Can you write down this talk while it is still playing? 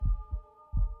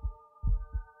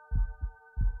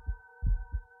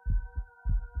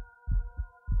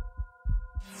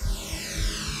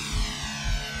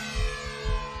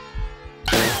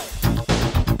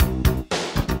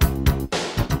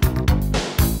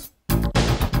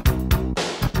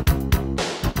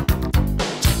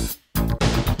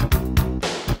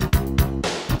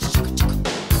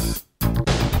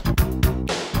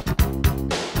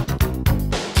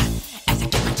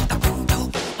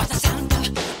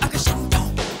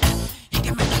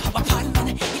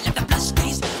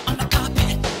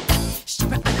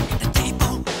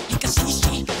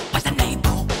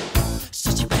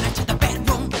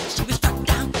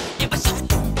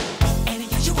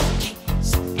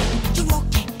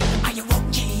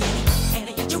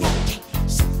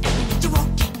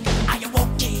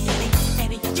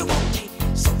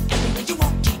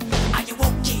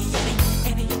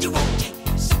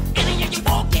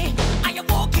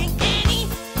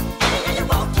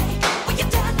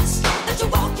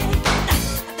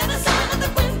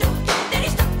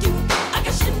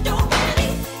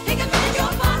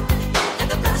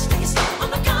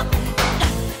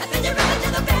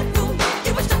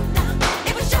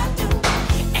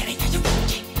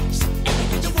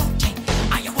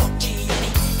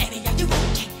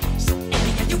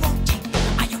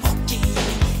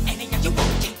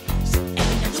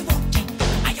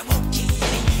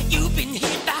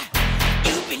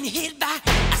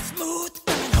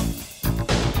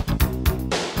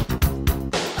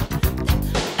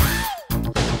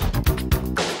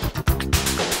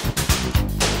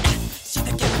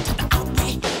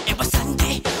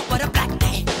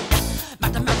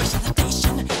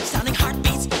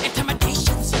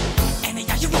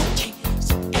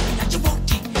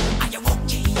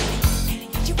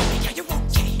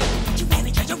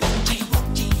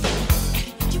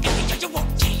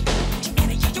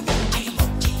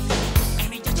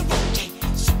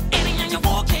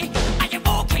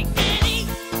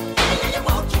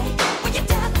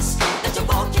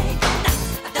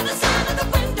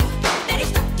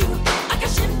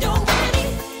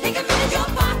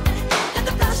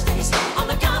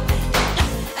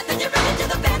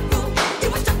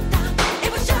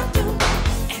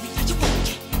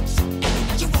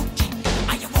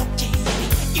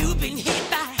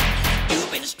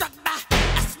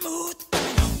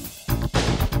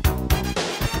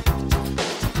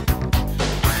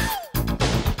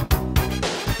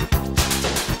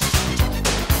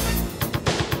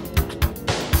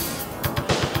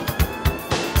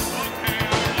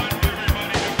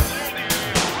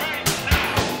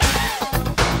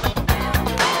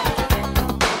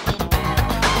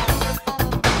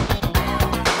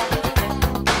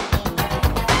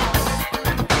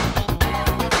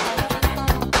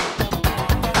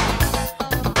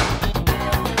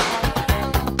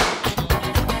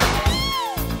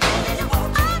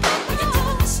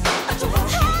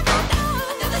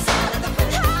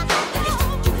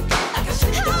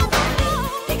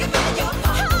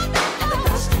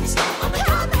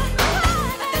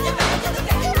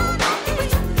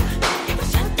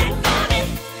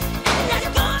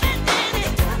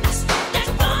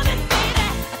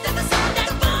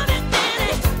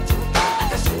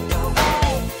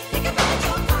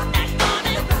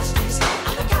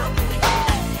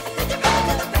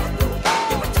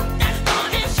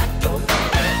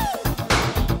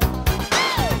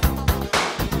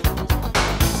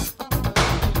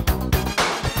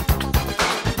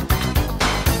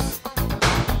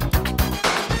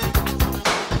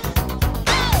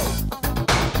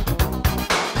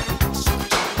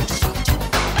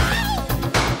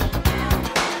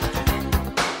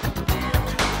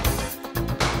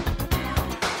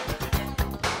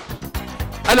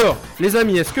Les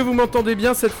amis, est-ce que vous m'entendez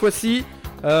bien cette fois-ci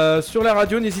sur la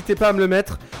radio? N'hésitez pas à me le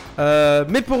mettre.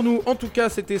 Mais pour nous, en tout cas,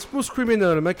 c'était Smooth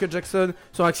Criminal, Michael Jackson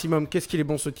sur Maximum. Qu'est-ce qu'il est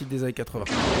bon ce titre des années 80.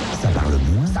 Ça parle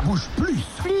moins, ça bouge plus.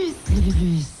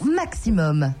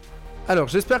 Maximum. Alors,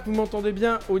 j'espère que vous m'entendez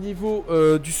bien au niveau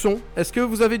du son. Est-ce que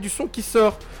vous avez du son qui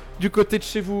sort du côté de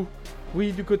chez vous?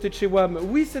 Oui, du côté de chez WAM.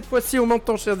 Oui, cette fois-ci, on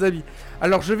m'entend, chers amis.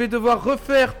 Alors, je vais devoir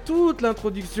refaire toute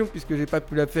l'introduction puisque j'ai pas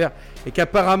pu la faire et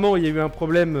qu'apparemment, il y a eu un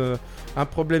problème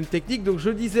technique. Donc, je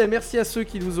disais merci à ceux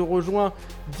qui nous ont rejoints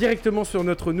directement sur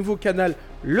notre nouveau canal,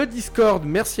 le Discord.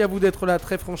 Merci à vous d'être là,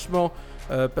 très franchement.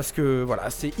 Parce que voilà,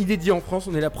 c'est inédit en France.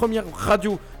 On est la première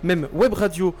radio, même web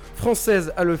radio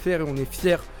française à le faire et on est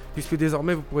fiers puisque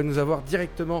désormais, vous pourrez nous avoir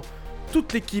directement,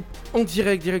 toute l'équipe en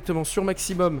direct, directement sur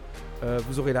Maximum.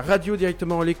 Vous aurez la radio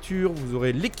directement en lecture, vous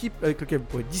aurez l'équipe avec laquelle vous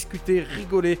pourrez discuter,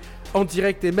 rigoler en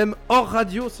direct et même hors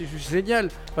radio, c'est juste génial.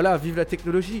 Voilà, vive la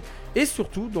technologie. Et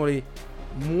surtout, dans les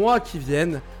mois qui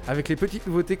viennent, avec les petites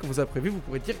nouveautés qu'on vous a prévues, vous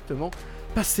pourrez directement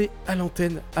passer à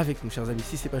l'antenne avec nous, chers amis.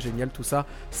 Si c'est pas génial tout ça,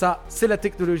 c'est la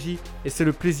technologie et c'est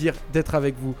le plaisir d'être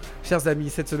avec vous, chers amis,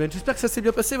 cette semaine. J'espère que ça s'est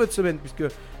bien passé votre semaine, puisque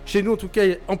chez nous, en tout cas,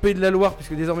 en Pays de la Loire,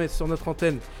 puisque désormais sur notre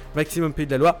antenne Maximum Pays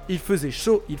de la Loire, il faisait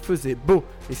chaud, il faisait beau.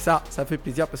 Et ça fait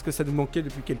plaisir parce que ça nous manquait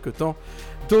depuis quelques temps.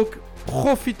 Donc,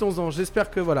 profitons-en.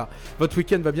 J'espère que voilà, votre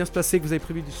week-end va bien se passer, que vous avez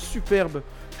prévu de superbes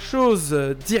choses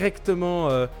directement.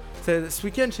 Ce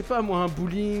week-end, je sais pas moi, un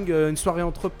bowling, une soirée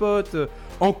entre potes,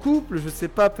 en couple, je sais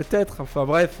pas, peut-être. Enfin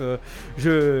bref,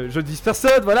 je dis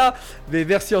personne, voilà. Mais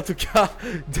merci en tout cas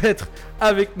d'être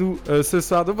avec nous ce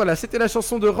soir. Donc voilà, c'était la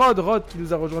chanson de Rod qui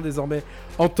nous a rejoint désormais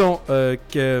en tant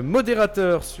que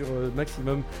modérateur sur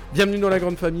Maximum. Bienvenue dans la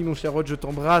grande famille, mon cher Rod, je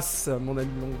t'embrasse, mon ami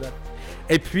de longue date.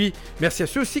 Et puis, merci à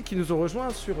ceux aussi qui nous ont rejoints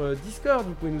sur Discord.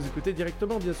 Vous pouvez nous écouter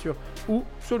directement, bien sûr, ou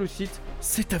sur le site.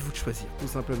 C'est à vous de choisir, tout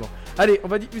simplement. Allez, on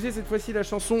va diffuser cette fois-ci la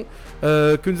chanson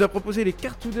que nous a proposé les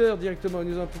cartooners directement. Ils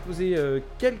nous ont proposé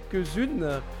quelques-unes.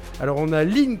 Alors, on a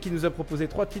Lynn qui nous a proposé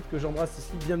 3 titres que j'embrasse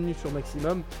ici. Bienvenue sur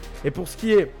Maximum. Et pour ce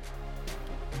qui est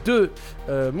de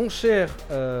mon cher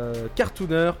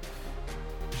cartooner,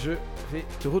 je vais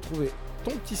te retrouver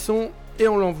ton petit son et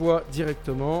on l'envoie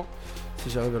directement. Si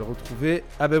j'arrive à le retrouver.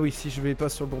 Ah bah oui, si je vais pas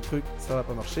sur le bon truc, ça va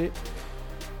pas marcher.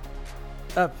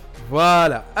 Hop,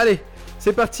 voilà. Allez,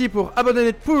 c'est parti pour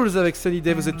Abandoned Pools avec Sunny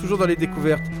Day. Vous êtes toujours dans les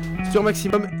découvertes sur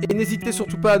Maximum. Et n'hésitez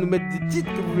surtout pas à nous mettre des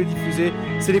titres que vous voulez diffuser.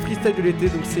 C'est les freestyles de l'été,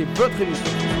 donc c'est votre émission.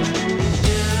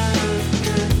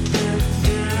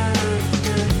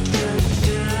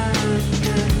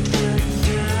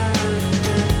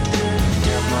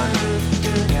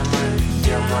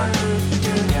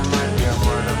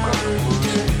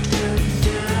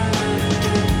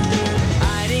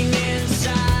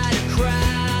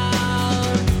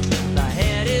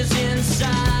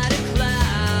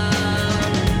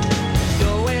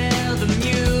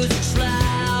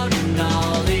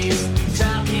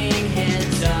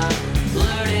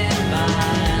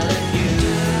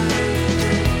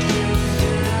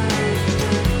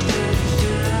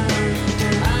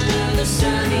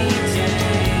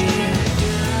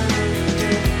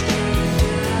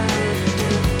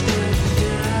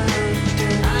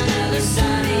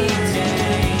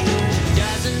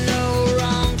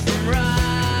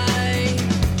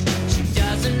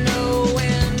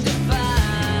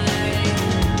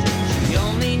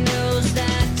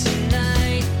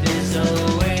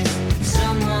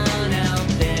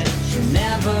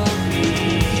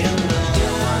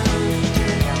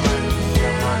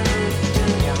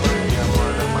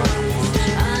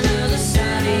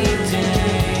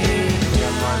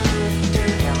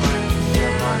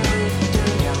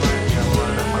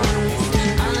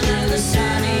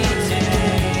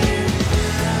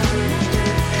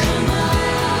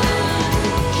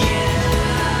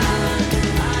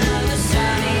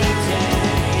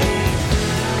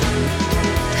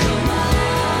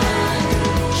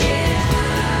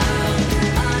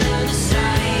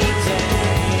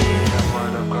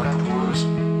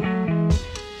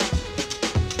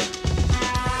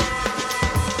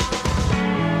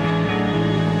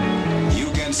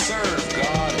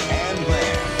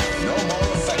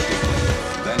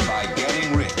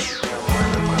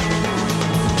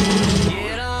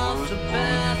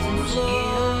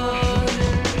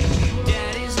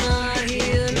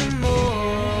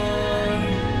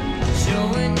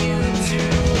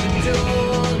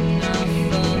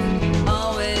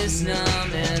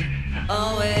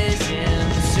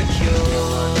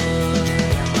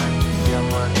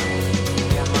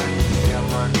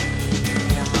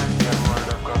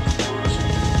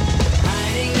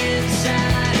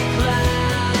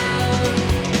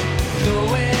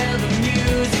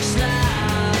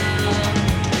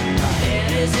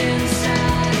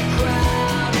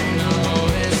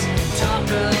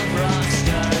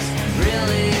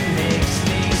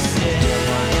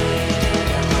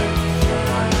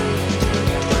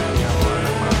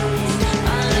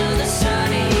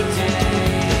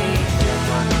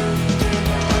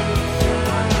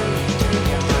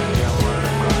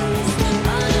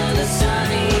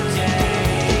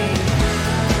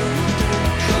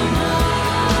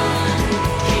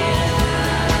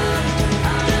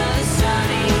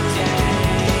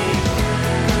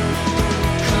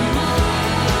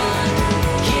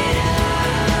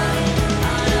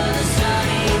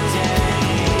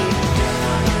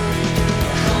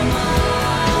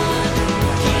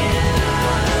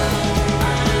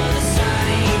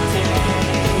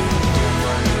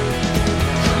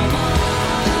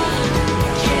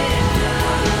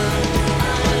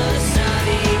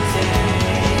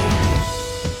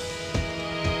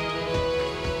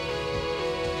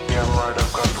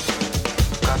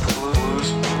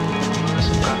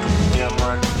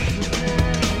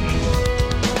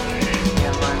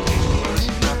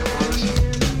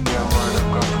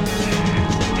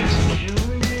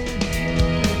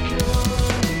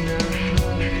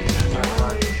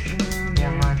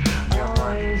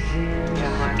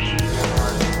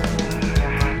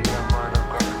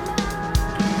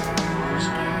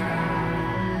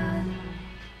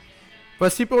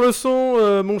 Voici pour le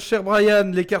son, mon cher Brian,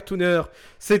 les cartooners.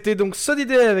 C'était donc Sunny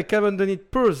Day avec Abandoned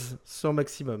Purse sur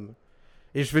Maximum.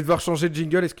 Et je vais devoir changer de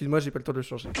jingle, excuse-moi, j'ai pas le temps de le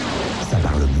changer. Ça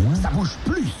parle moins, ça bouge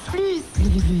plus. Plus.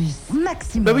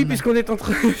 Maximum. Bah oui, puisqu'on est en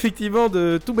train effectivement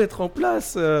de tout mettre en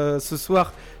place ce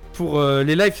soir pour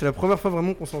les lives. C'est la première fois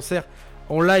vraiment qu'on s'en sert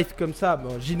en live comme ça.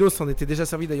 Bon, Gino s'en était déjà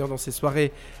servi d'ailleurs dans ses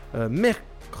soirées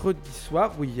mercredi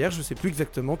soir ou hier, je sais plus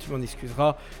exactement, tu m'en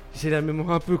excuseras. J'ai la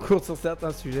mémoire un peu courte sur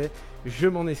certains sujets, je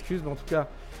m'en excuse, mais en tout cas,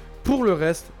 pour le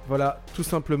reste, voilà, tout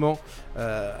simplement,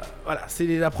 voilà, c'est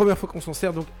la première fois qu'on s'en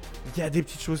sert, donc il y a des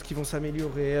petites choses qui vont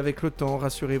s'améliorer avec le temps,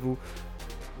 rassurez-vous.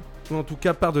 Ou en tout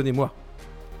cas, pardonnez-moi.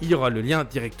 Il y aura le lien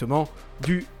directement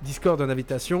du Discord en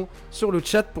invitation sur le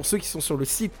chat pour ceux qui sont sur le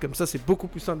site. Comme ça, c'est beaucoup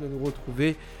plus simple de nous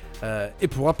retrouver et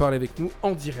pouvoir parler avec nous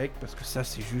en direct parce que ça,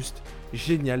 c'est juste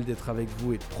génial d'être avec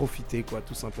vous et de profiter, quoi,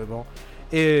 tout simplement.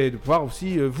 Et de pouvoir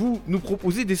aussi, vous, nous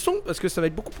proposer des sons parce que ça va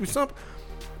être beaucoup plus simple,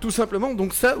 tout simplement.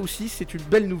 Donc ça aussi, c'est une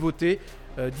belle nouveauté.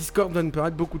 Discord va nous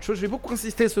permettre beaucoup de choses. Je vais beaucoup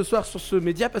insister ce soir sur ce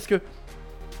média parce que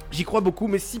j'y crois beaucoup.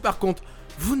 Mais si par contre,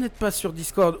 vous n'êtes pas sur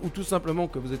Discord ou tout simplement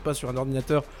que vous n'êtes pas sur un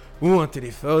ordinateur ou un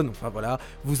téléphone, enfin voilà,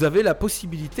 vous avez la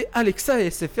possibilité Alexa et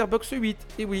SFR Box 8.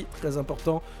 Et oui, très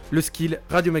important, le skill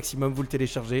Radio Maximum, vous le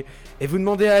téléchargez et vous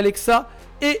demandez à Alexa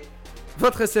et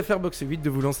votre SFR Box 8 de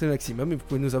vous lancer Maximum et vous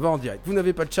pouvez nous avoir en direct. Vous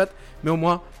n'avez pas de chat, mais au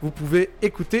moins vous pouvez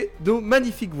écouter nos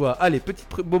magnifiques voix. Allez, petit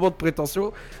moment de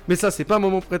prétention, mais ça c'est pas un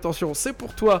moment de prétention, c'est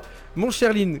pour toi, mon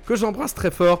cher Lynn, que j'embrasse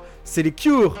très fort. C'est les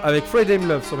Cure avec Friday I'm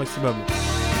Love sur Maximum.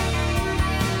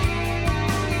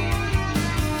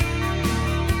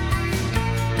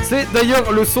 C'est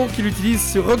d'ailleurs le son qu'il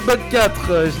utilise sur Rock Band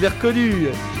 4, je l'ai reconnu.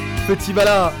 Petit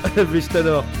Bala, mais je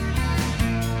t'adore.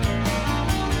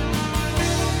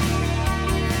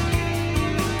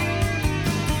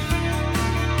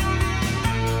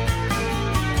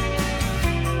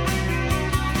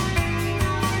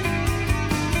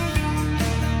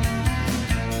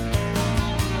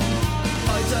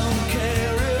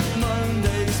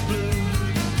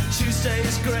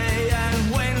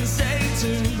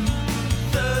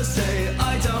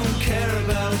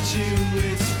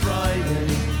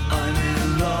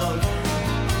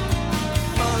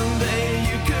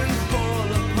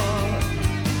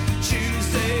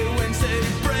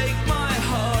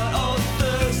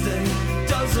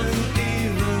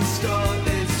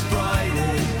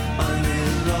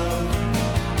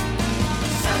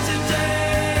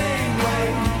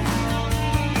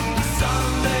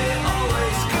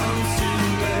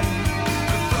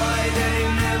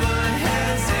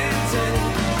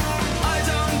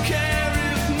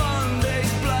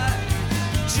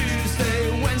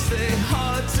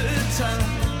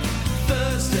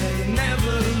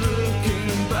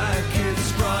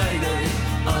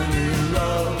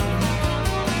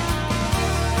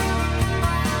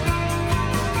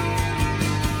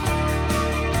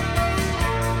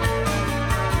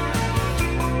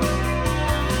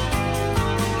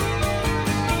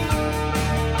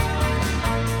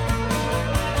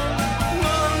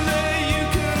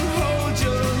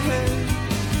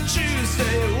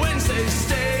 Wednesday,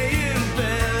 stay in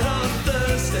bed on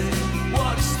Thursday.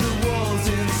 Watch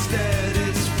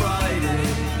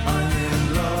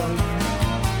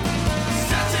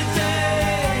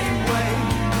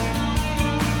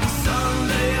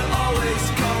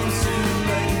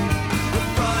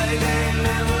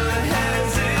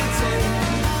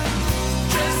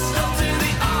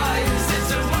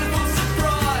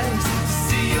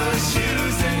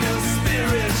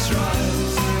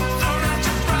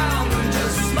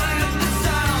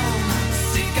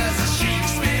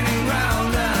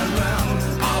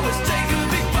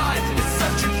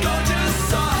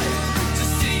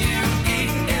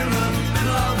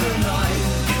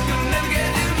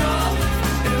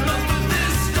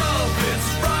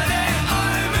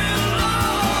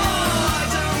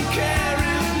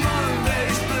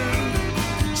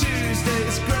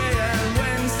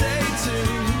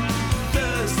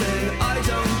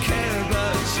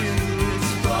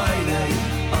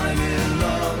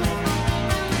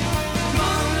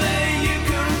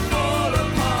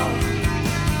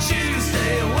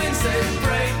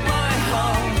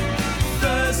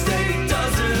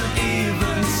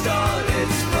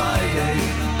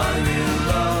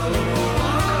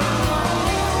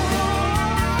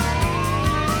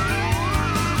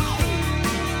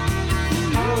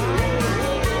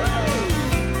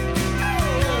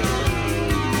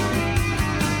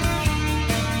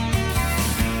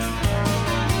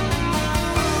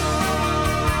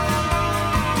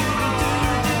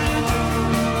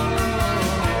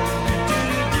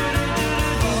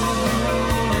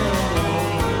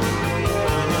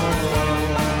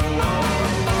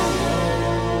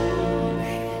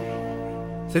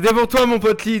C'est devant toi, mon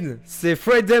pote Lynn. C'est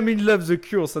Friday I'm in Love, The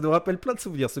Cure. Ça nous rappelle plein de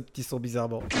souvenirs, ce petit son,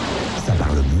 bizarrement. Ça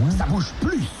parle moins, ça bouge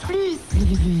plus. Plus.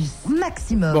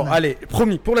 Maximum. Bon, allez,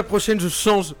 promis, pour la prochaine, je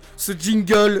change ce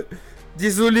jingle.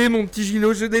 Désolé, mon petit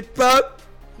Gino, je n'ai pas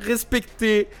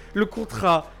respecté le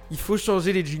contrat. Il faut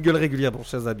changer les jingles régulièrement,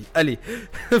 chers amis. Allez,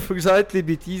 faut que j'arrête les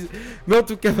bêtises. Mais en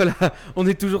tout cas, voilà, on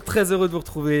est toujours très heureux de vous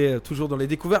retrouver, toujours dans les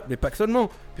découvertes, mais pas que seulement,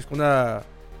 puisqu'on a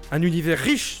un univers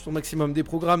riche, son maximum, des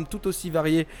programmes tout aussi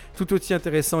variés, tout aussi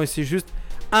intéressants, et c'est juste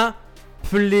un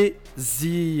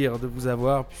plaisir de vous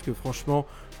avoir, puisque franchement,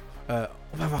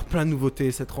 on va avoir plein de nouveautés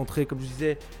cette rentrée, comme je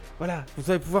disais. Voilà, vous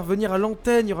allez pouvoir venir à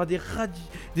l'antenne, il y aura des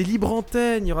libres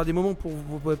antennes, il y aura des moments pour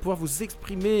vous pouvoir vous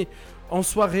exprimer en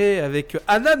soirée avec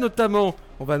Anna notamment.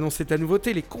 On va annoncer ta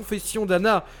nouveauté, les confessions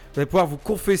d'Anna. Vous allez pouvoir vous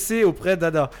confesser auprès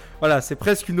d'Anna. Voilà, c'est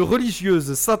presque une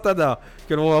religieuse, Sainte Anna,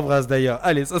 que l'on embrasse d'ailleurs.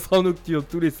 Allez, ça sera en nocturne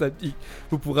tous les samedis.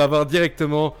 Vous pourrez avoir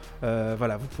directement,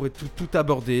 voilà, vous pourrez tout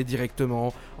aborder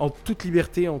directement, en toute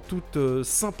liberté, en toute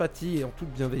sympathie et en toute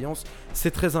bienveillance.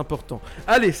 C'est très important.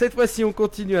 Allez, cette fois-ci, on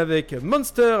continue avec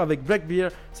Monster, avec Black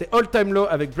Bear. C'est All Time Low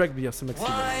avec Black Bear, c'est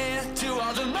maximum.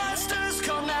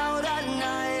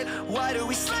 Why do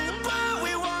we sleep when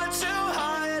we want to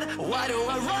hide? Why do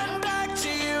I run back to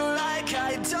you like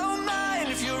I don't mind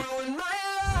if you ruin my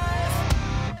life?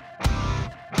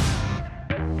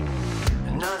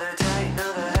 Another day,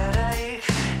 another headache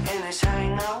in this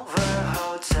hangover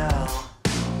hotel.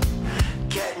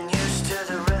 Getting used to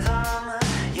the rhythm,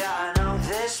 yeah, I know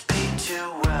this beat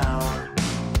too well.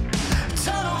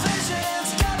 Tunnel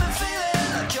visions got me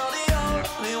feeling like you're the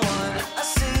only one I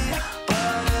see, but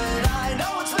I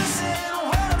know it's when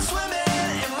I'm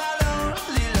swimming in my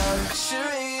lonely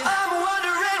luxury. I'm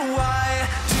wondering why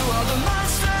do all the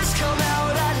monsters come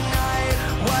out at night?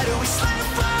 Why do we sleep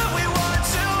when we want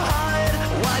to hide?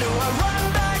 Why do I run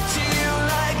back to you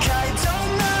like I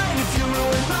don't mind if you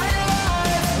ruin my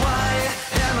life? Why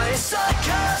am I a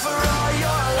sucker for all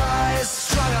your lies?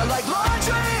 Strung out like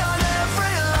laundry on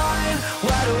every line.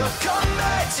 Why do I come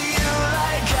back to you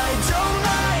like I don't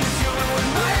mind if you ruin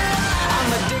my life?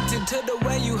 I'm addicted to the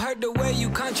way you hurt, the way you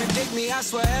contradict me. I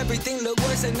swear everything look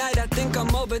worse at night. I think I'm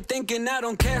overthinking. I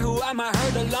don't care who I might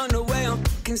hurt along the way. I'm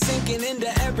fucking sinking into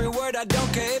every word. I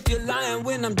don't care if you're lying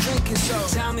when I'm drinking. So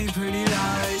tell me pretty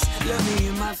lies, look me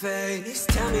in my face.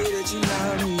 Tell me that you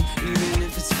love me, even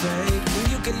if it's fake.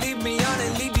 When you can leave me on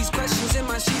and leave these questions in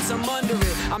my sheets, I'm under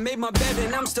it. I made my bed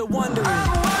and I'm still wondering. I'm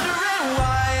wondering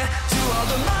why do all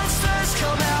the monsters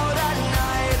come out at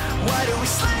night? Why do we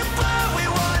sleep when we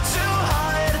want to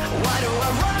hide? Why do I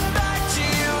run back to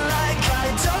you like I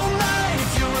don't mind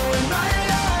if you ruin my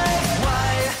life?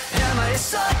 Why am I a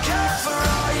sucker for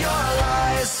all your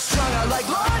lies? Strung out like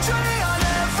laundry on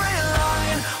every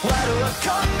line. Why do I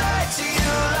come back to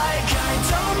you like I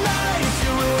don't mind if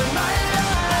you ruin my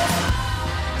life?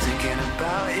 Thinking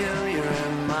about you, you're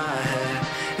in my head.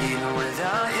 Even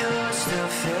without you, I still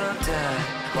feel dead.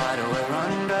 Why do I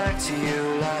run back to you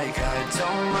like I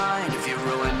don't mind if you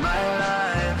ruin my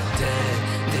life? Dead,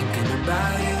 thinking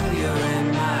about you, you're in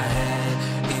my head.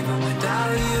 Even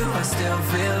without you, I still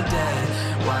feel dead.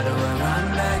 Why do I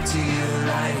run back to you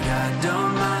like I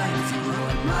don't mind if you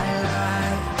ruin my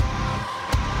life?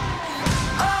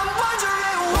 I'm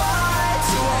wondering why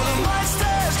do all the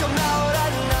monsters come out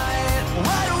at night?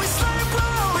 Why do we sleep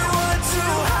when we want to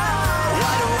hide?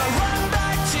 Why do I run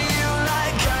back to you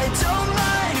like I don't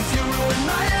mind if you ruin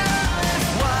my life?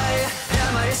 Why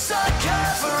am I a sucker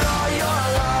for all your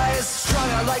lies? Strung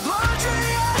out like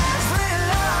laundry on every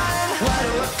line. Why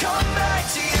do I come back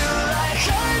to you like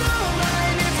I don't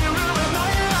mind if you ruin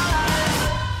my life?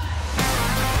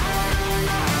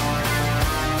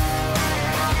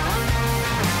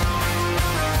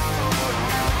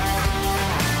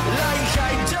 Like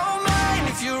I don't mind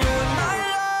if you ruin my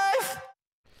life.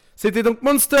 C'était donc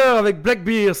Monster avec Black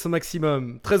Bear, ce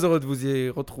maximum. Très heureux de vous y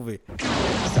retrouver.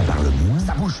 Ça parle moins,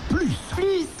 ça bouge plus.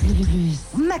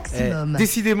 Maximum.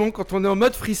 Décidément, quand on est en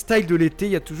mode freestyle de l'été,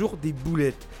 il y a toujours des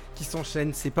boulettes qui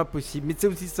s'enchaînent, c'est pas possible. Mais c'est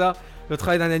aussi ça, le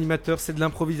travail d'un animateur, c'est de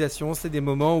l'improvisation, c'est des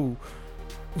moments où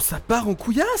ça part en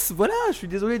couillasse. Voilà, je suis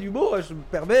désolé du mot, je me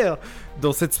permets.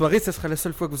 Dans cette soirée, ça sera la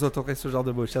seule fois que vous entendrez ce genre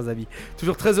de mots, chers amis.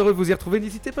 Toujours très heureux de vous y retrouver.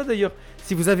 N'hésitez pas d'ailleurs,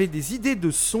 si vous avez des idées de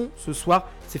sons ce soir,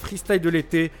 c'est freestyle de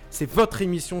l'été, c'est votre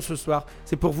émission ce soir.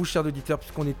 C'est pour vous, chers auditeurs,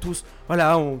 puisqu'on est tous,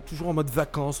 voilà, toujours en mode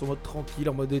vacances, en mode tranquille,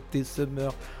 en mode été,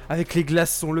 summer, avec les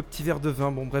glaçons, le petit verre de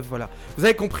vin. Bon, bref, voilà. Vous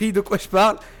avez compris de quoi je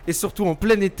parle, et surtout en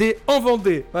plein été, en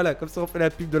Vendée. Voilà, comme ça on fait la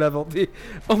pub de la Vendée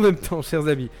en même temps, chers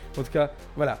amis. En tout cas,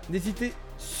 voilà, n'hésitez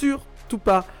surtout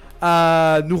pas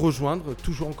à nous rejoindre.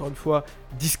 Toujours encore une fois,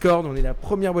 Discord. On est la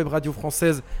première web radio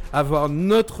française à avoir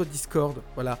notre Discord.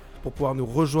 Voilà, pour pouvoir nous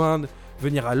rejoindre,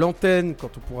 venir à l'antenne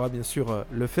quand on pourra bien sûr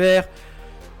le faire.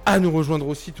 À nous rejoindre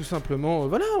aussi tout simplement,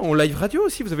 voilà, en live radio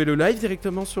aussi. Vous avez le live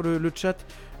directement sur le chat.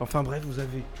 Enfin bref, vous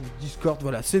avez tout Discord.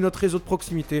 Voilà, c'est notre réseau de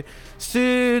proximité.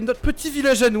 C'est notre petit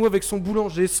village à nous avec son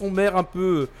boulanger, son maire un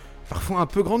peu... parfois un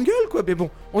peu grande gueule quoi, mais bon,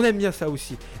 on aime bien ça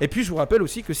aussi. Et puis je vous rappelle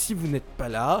aussi que si vous n'êtes pas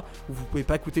là, ou vous pouvez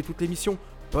pas écouter toute l'émission,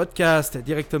 podcast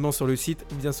directement sur le site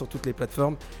ou bien sur toutes les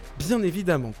plateformes, bien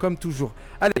évidemment, comme toujours.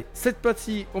 Allez, cette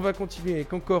fois-ci, on va continuer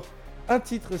avec encore un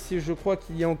titre, si je crois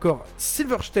qu'il y a encore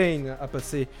Silverstein à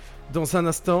passer dans un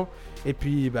instant. Et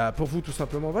puis bah pour vous tout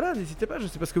simplement, voilà, n'hésitez pas, je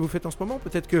sais pas ce que vous faites en ce moment,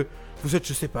 peut-être que vous êtes,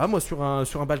 je sais pas, moi sur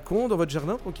un balcon, dans votre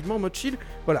jardin, tranquillement, en mode chill,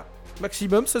 voilà.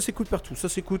 Maximum, ça s'écoute partout, ça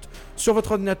s'écoute sur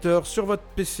votre ordinateur, sur votre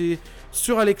PC,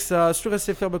 sur Alexa, sur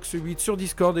SFR Box 8, sur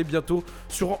Discord et bientôt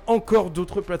sur encore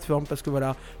d'autres plateformes, parce que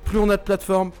voilà, plus on a de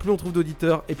plateformes, plus on trouve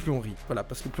d'auditeurs et plus on rit, voilà,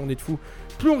 parce que plus on est de fous,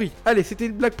 plus on rit. Allez, c'était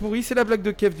une blague pourrie, c'est la blague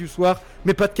de Kev du soir,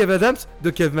 mais pas de Kev Adams, de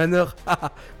Kev Manor,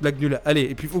 blague nulle. Allez,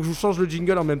 et puis il faut que je vous change le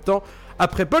jingle en même temps,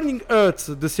 après Burning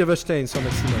Earth de Silverstein sur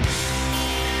Maximum.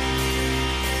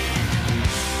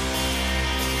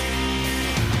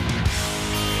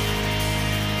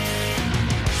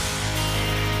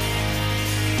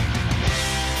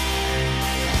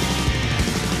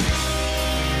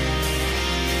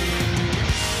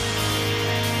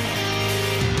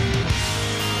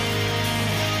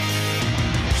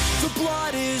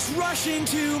 Rushing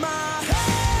to my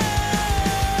head.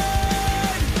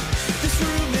 This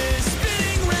room is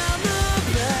spinning round the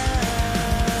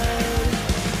bed.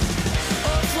 A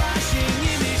flashing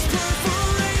image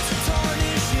perforates,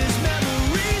 tarnishes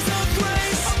memories of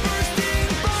grace. A bursting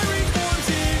fiery forms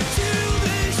into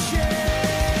the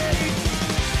shade.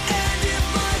 And if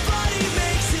my body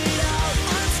makes it out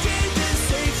unscathed and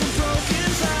safe from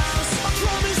broken house, a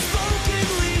promise spoken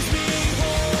leaves me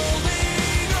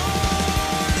holding on.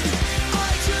 I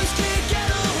just can't get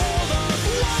a hold of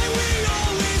why we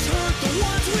always hurt the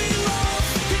ones we love.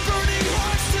 Can burning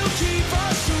hearts still keep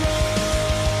us strong?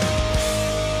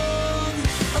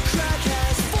 A crack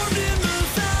has formed in the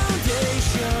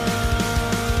foundation.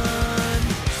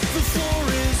 The floor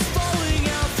is falling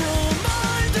out from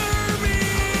under me.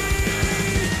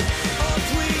 A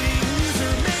pleading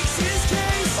loser makes his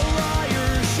case. A liar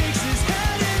shakes his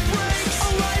head and breaks.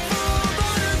 A life of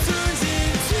honor turns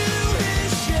into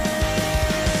his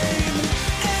shame.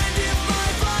 And if my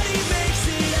body makes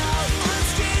it out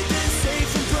unscathed and safe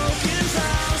from broken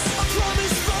vows, a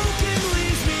promise spoken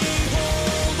leaves me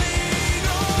holding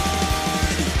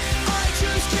on. I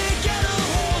just can't get a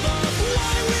hold of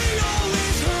why we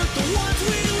always hurt the ones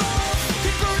we love.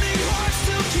 Can burning hearts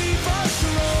still keep us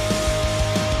strong?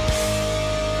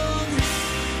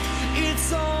 It's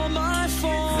all my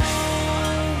fault.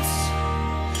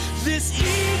 This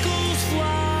eagle's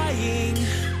flying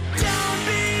down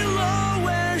below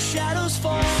where shadows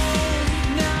fall.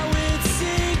 Now it's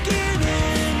sinking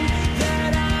in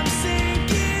that I'm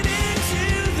sinking into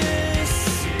this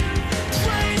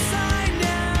place I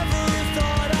never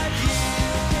thought I'd be.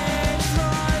 Can't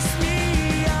trust me,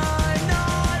 I'm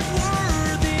not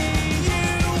worthy.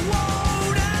 You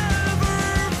won't ever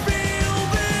feel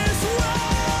this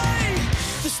way.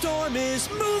 The storm is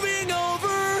moving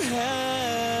overhead.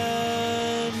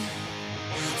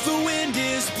 The wind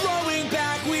is blowing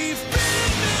back, we've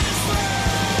been misled.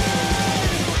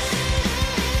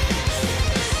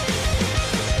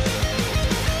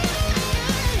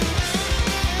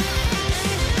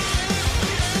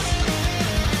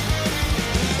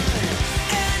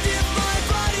 And if my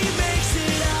body makes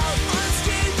it out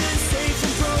unscathed and safe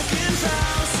from broken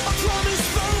vows, a promise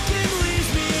spoken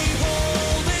leaves me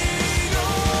holding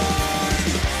on.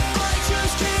 I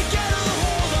just can't get a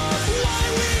hold of why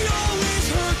we always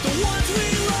hurt the ones we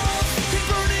love. Can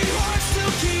burning hearts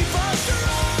still keep us strong?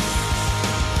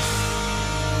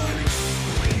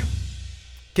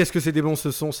 Qu'est-ce que c'est des bons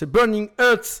ce son, c'est Burning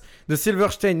Earth de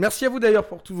Silverstein. Merci à vous d'ailleurs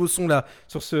pour tous vos sons là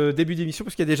sur ce début d'émission,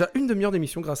 parce qu'il y a déjà une demi-heure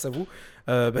d'émission grâce à vous.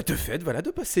 De fait, voilà,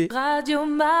 de passer. Radio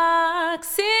Maximum,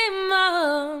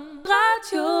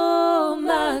 Radio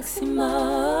Maximum,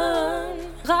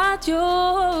 Radio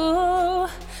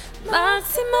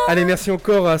Maximum. Allez, merci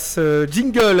encore à ce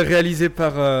jingle réalisé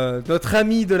par notre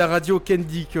ami de la radio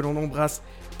Candy, que l'on embrasse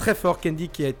très fort. Candy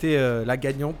qui a été la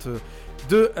gagnante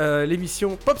de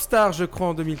l'émission Popstar, je crois,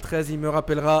 en 2013. Il me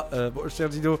rappellera, bon, cher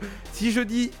Dino, si je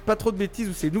dis pas trop de bêtises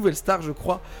ou c'est Nouvelle Star, je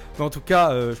crois. Mais en tout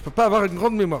cas, je peux pas avoir une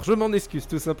grande mémoire. Je m'en excuse,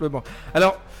 tout simplement.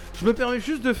 Alors, je me permets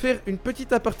juste de faire une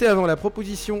petite aparté avant la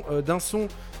proposition d'un son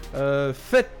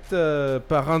faite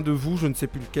par un de vous. Je ne sais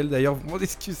plus lequel d'ailleurs, vous m'en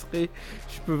excuserez.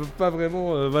 Je peux pas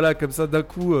vraiment, voilà, comme ça, d'un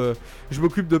coup, je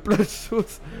m'occupe de plein de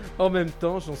choses en même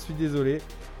temps. J'en suis désolé.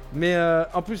 Mais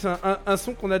en plus un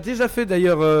son qu'on a déjà fait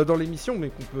d'ailleurs dans l'émission,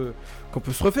 mais qu'on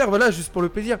peut se refaire, voilà, juste pour le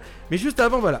plaisir. Mais juste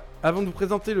avant, voilà, avant de vous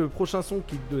présenter le prochain son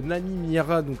qui est de Nami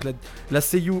Miyara, donc la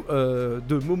seiyuu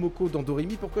de Momoko dans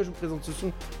Doremi. Pourquoi je vous présente ce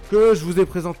son que je vous ai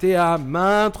présenté à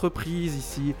maintes reprises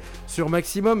ici sur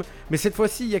Maximum. Mais cette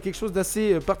fois-ci, il y a quelque chose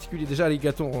d'assez particulier. Déjà,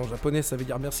 arigato en japonais, ça veut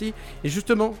dire merci. Et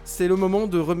justement, c'est le moment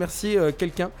de remercier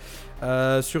quelqu'un.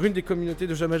 Sur une des communautés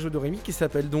de Jamajo Doremi qui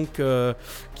s'appelle donc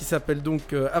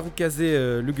Harukaze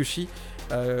Lugushi,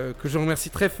 que je remercie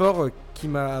très fort, qui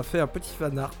m'a fait un petit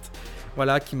fan art,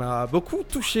 voilà, qui m'a beaucoup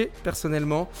touché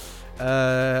personnellement,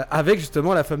 avec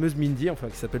justement la fameuse Mindy, enfin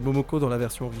qui s'appelle Momoko dans la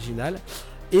version originale.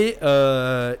 Et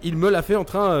il me l'a fait en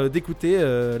train d'écouter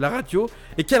la radio.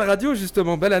 Et quelle radio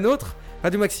justement? La nôtre,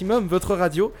 Radio Maximum, votre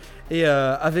radio. Et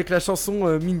avec la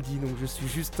chanson Mindy. Donc je suis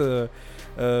juste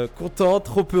content,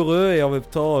 trop heureux et en même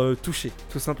temps touché,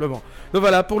 tout simplement. Donc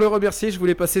voilà, pour le remercier, je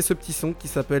voulais passer ce petit son qui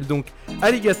s'appelle donc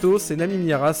Arigato. C'est Nami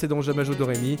Miyara, c'est dans Jamajo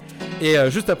Doremi. Et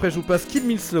juste après, je vous passe Kill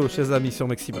Me Slow, chers amis, sur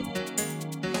Maximum.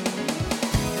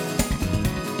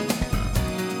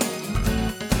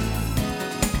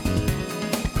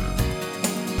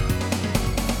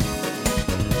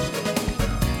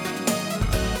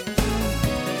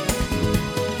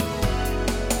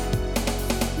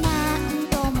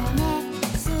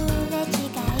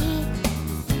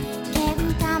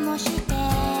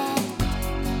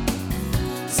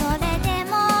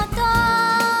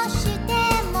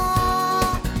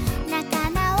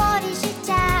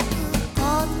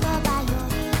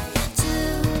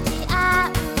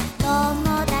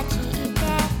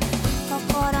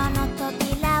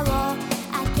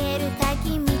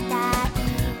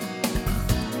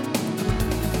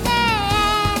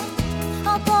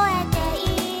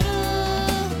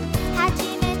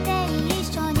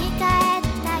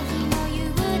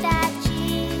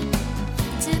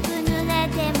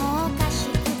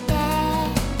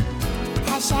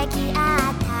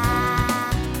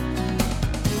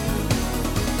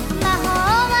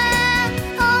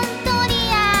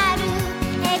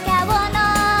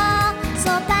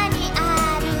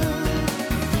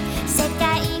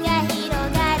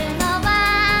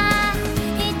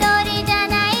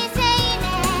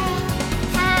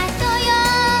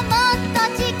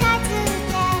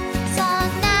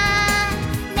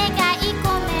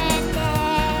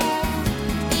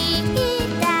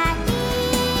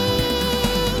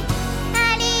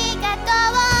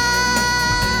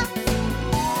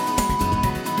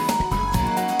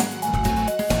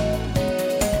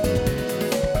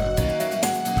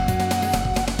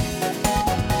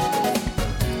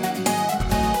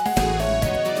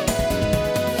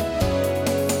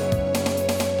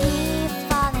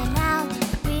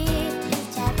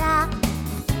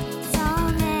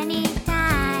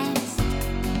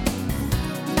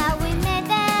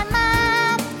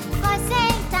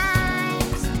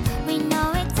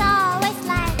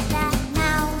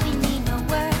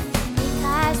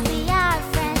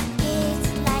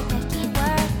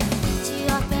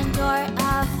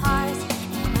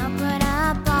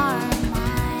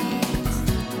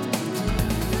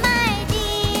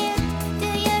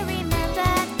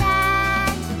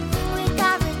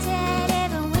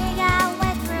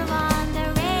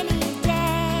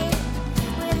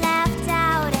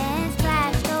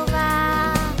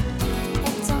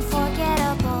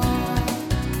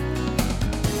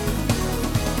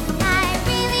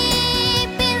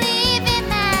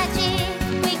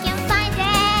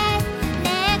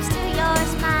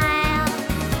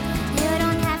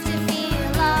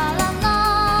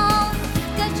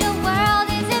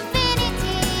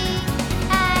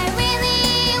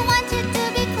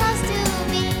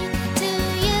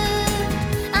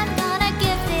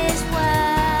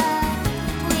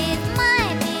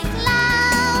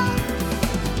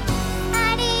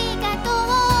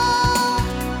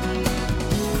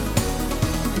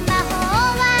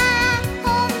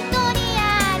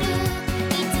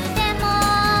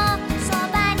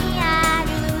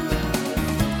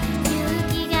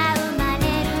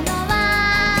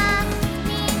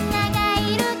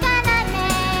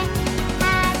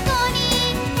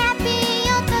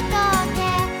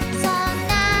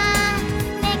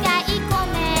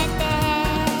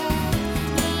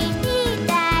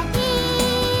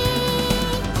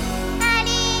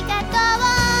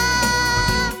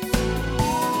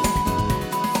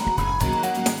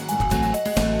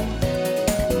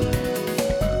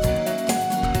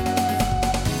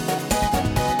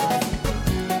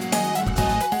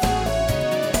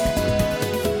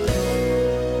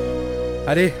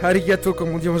 Allez, arigato comme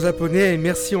on dit en japonais, et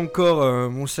merci encore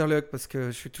mon Sherlock, parce que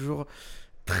je suis toujours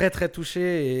très très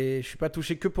touché, et je suis pas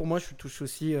touché que pour moi, je suis touché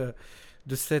aussi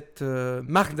de cette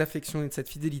marque d'affection et de cette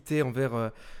fidélité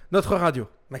envers notre radio,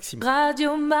 Maxime.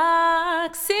 Radio Maximum,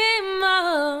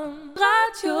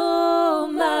 Radio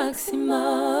Maximum,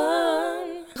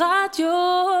 Radio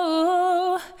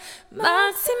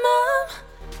Maximum.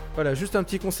 Voilà, juste un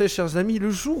petit conseil, chers amis,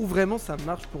 le jour où vraiment ça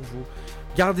marche pour vous,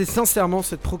 gardez sincèrement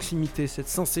cette proximité, cette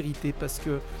sincérité, parce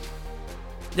que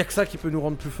il n'y a que ça qui peut nous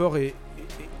rendre plus forts et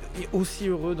aussi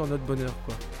heureux dans notre bonheur,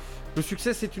 quoi. Le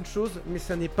succès, c'est une chose, mais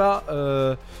ça n'est pas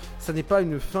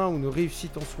une fin ou une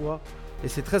réussite en soi. Et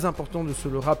c'est très important de se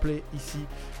le rappeler ici,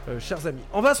 chers amis.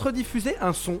 On va se rediffuser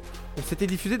un son. On s'était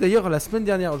diffusé d'ailleurs la semaine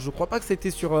dernière. Je crois pas que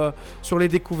c'était sur les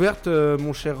découvertes,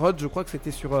 mon cher Rod. Je crois que c'était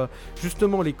sur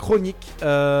justement les chroniques.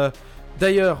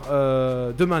 D'ailleurs,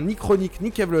 demain, ni chronique,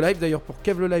 ni Kev le Live. D'ailleurs, pour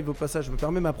Kev le Live, au passage, je me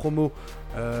permets ma promo.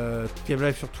 Kev le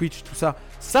Live sur Twitch, tout ça.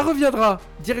 Ça reviendra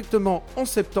directement en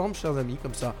septembre, chers amis,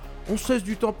 comme ça. On se laisse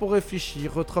du temps pour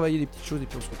réfléchir, retravailler les petites choses et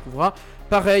puis on se retrouvera.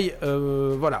 Pareil,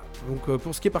 voilà. Donc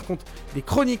pour ce qui est par contre des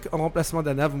chroniques en remplacement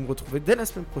d'Anna, vous me retrouvez dès la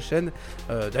semaine prochaine.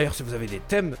 D'ailleurs, si vous avez des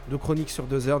thèmes de chroniques sur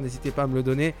 2 heures, n'hésitez pas à me le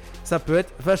donner. Ça peut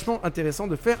être vachement intéressant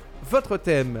de faire votre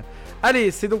thème. Allez,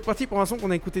 c'est donc parti pour un son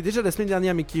qu'on a écouté déjà la semaine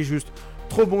dernière, mais qui est juste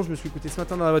trop bon. Je me suis écouté ce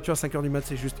matin dans la voiture à 5h du mat.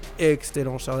 C'est juste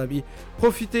excellent, chers amis.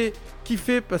 Profitez,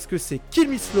 kiffez, parce que c'est Kill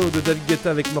Me Slow de David Guetta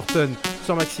avec Morton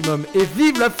sur Maximum. Et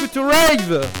vive la Future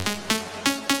Rave!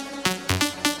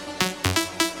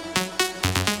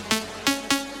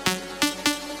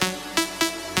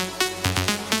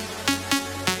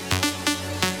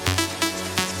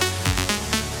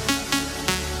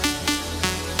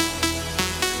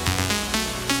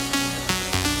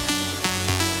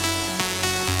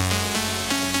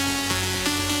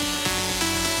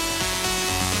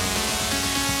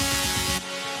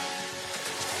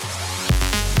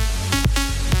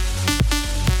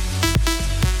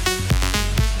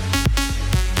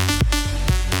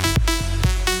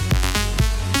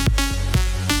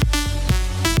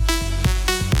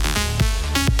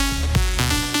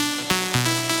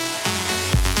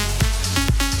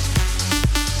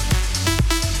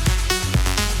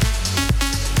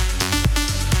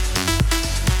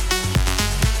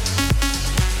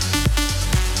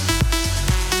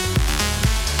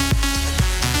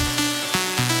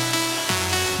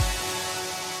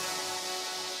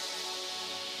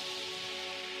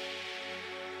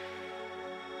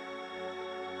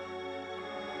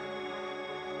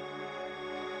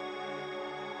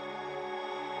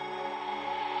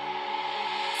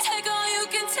 Take all you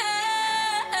can take,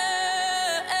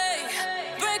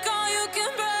 break all you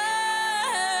can break.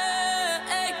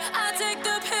 I take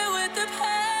the pill with the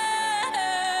pain.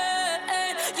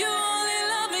 You only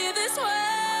love me this way.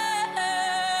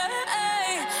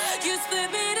 You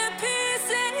split me to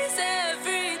pieces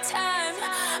every time,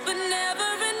 but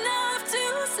never enough to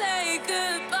say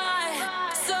goodbye.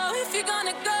 So if you're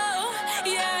gonna go,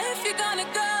 yeah, if you're gonna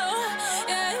go,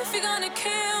 yeah, if you're gonna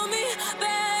kill me,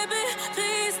 baby,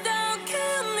 please don't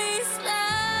kill me slow,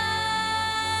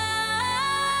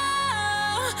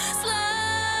 slow,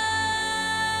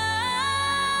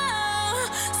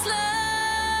 slow,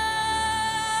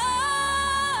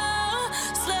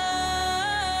 slow.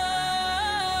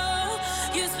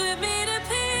 You split me to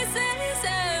pieces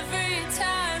every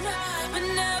time, but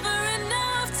never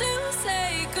enough to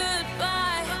say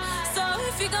goodbye. So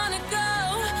if you're gonna go,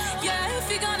 yeah, if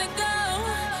you're gonna go,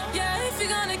 yeah, if you're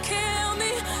gonna kill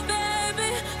me, baby,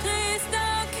 please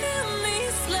don't kill me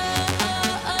slow.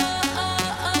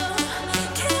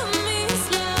 Kill me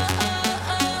slow.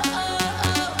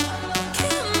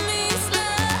 Kill me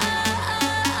slow.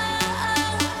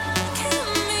 Kill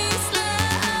me slow.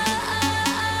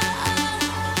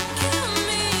 Kill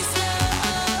me slow.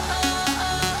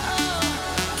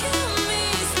 Kill me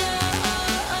slow.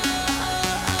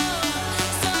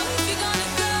 So if you're gonna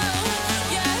go,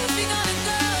 yeah, if you're gonna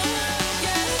go,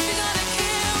 yeah, if you're gonna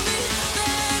kill me,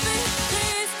 baby,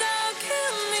 please don't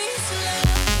kill me slow.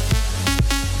 Please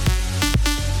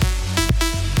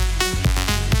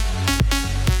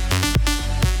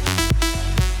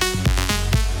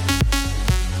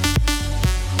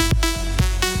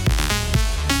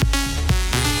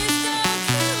don't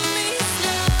kill me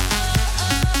slow.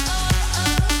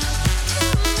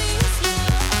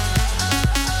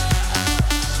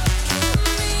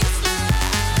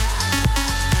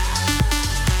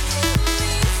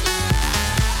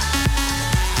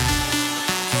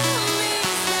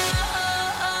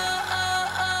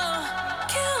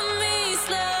 Kill me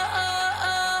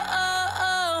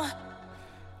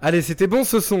Allez, c'était bon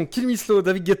ce son. Kill Me Slow,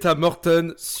 David Guetta,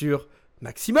 Morton sur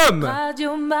maximum.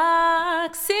 Radio Maximum.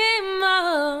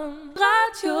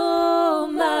 Radio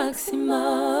Maximum.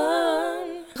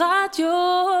 Radio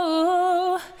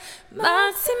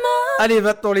Maximum. Allez,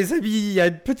 maintenant les amis, il y a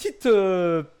un petit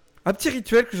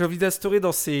rituel que j'ai envie d'instaurer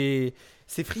dans ces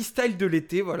freestyles de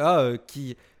l'été, voilà,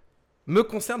 qui me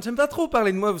concerne. J'aime pas trop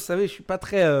parler de moi, vous savez, je suis pas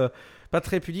très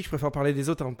pudique, je préfère parler des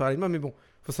autres avant de parler de moi, mais bon,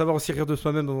 faut savoir aussi rire de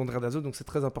soi-même au moment de rire des autres, donc c'est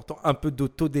très important, un peu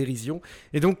d'autodérision.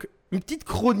 Et donc, une petite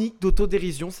chronique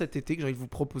d'autodérision cet été que j'ai envie de vous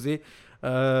proposer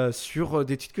sur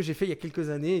des titres que j'ai fait il y a quelques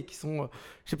années et qui sont,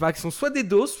 je sais pas, qui sont soit des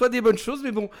doses, soit des bonnes choses,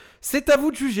 mais bon, c'est à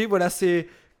vous de juger, voilà, c'est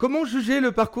comment juger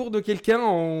le parcours de quelqu'un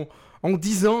en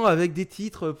 10 ans avec des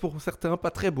titres pour certains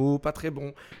pas très beaux, pas très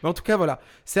bons. Mais en tout cas, voilà.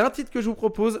 C'est un titre que je vous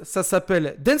propose. Ça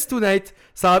s'appelle Dance Tonight.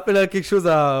 Ça rappelle quelque chose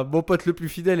à mon pote le plus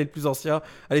fidèle et le plus ancien.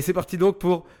 Allez, c'est parti donc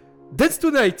pour Dance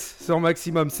Tonight. C'est en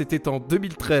maximum. C'était en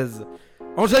 2013.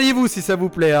 Enjaillez-vous si ça vous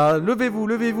plaît. Hein. Levez-vous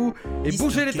et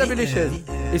bougez les tables et les chaises.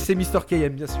 Et c'est Mr. KM,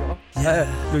 bien sûr. Hein.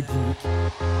 Le gimmick.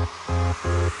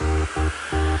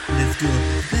 Let's go.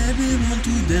 Baby, want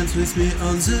to dance with me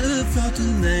on the floor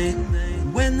tonight.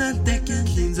 When I take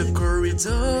it in the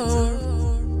corridor.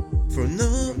 For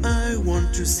now, I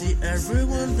want to see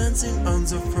everyone dancing on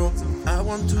the floor. I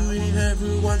want to hear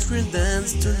everyone scream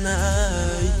dance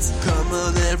tonight. Come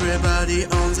on, everybody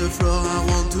on the floor. I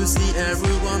want to see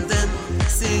everyone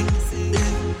dancing.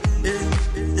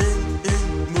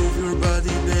 Move your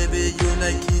body, baby, you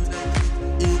like it.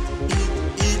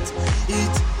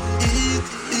 Dance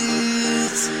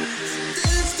tonight.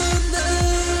 Dance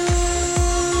tonight.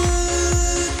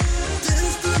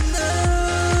 Dance tonight.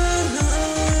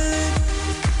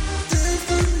 Dance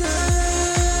tonight. Dance tonight.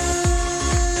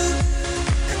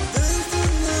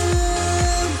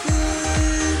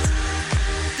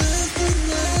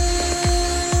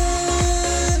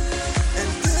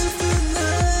 And dance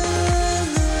tonight.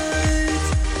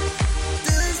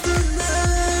 Dance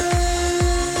tonight.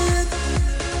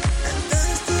 And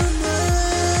dance tonight.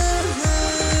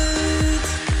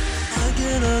 I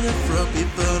get on the floor,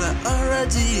 people are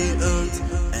already out.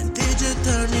 And DJ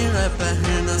turn it up, I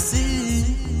hear no see.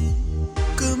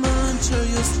 Come on, show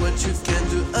us what you can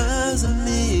do as a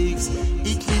mix.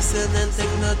 Eat, listen and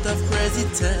take note of crazy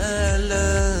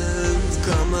talent.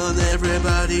 Come on,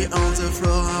 everybody on the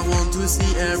floor. I want to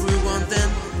see everyone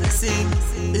dancing.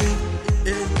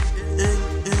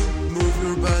 Move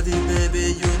your body,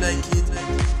 baby, you like it.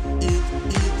 Eat.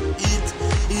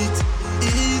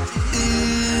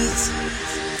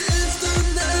 Dance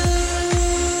tonight.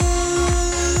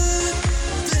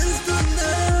 Dance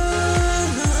tonight.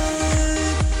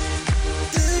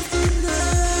 Dance tonight. Dance tonight.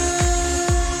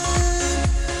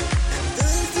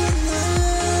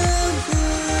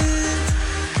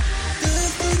 Dance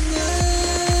tonight.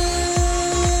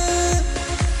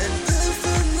 And dance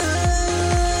tonight.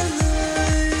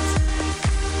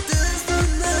 Dance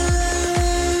tonight.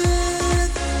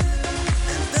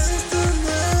 And dance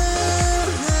tonight.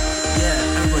 Yeah,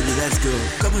 everybody, let's go.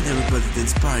 Come on, everybody,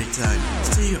 dance party time.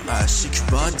 Stay your ass, shake your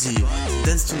body.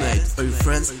 Dance tonight, all your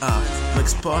friends are.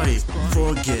 Max party,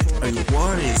 forget all your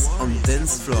worries on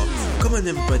dance floor. Come on,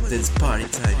 everybody, dance party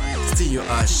time. Stay your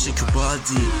ass, shake your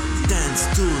body. Dance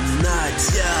tonight,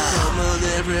 yeah. Come on,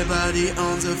 everybody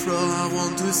on the floor. I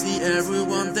want to see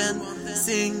everyone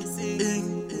dancing.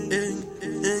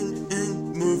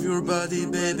 Move your body,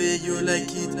 baby, you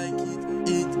like it.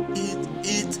 Eat.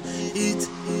 Dance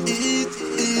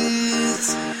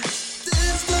tonight.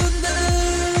 Dance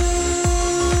tonight.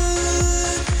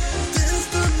 Dance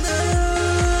tonight.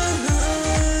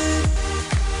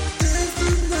 Dance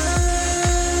tonight.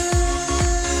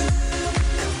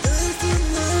 Dance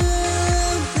tonight.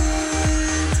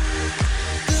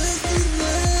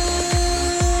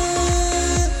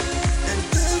 And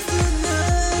dance tonight.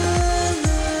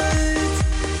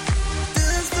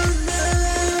 Dance tonight.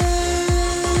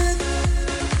 And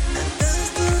dance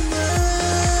tonight.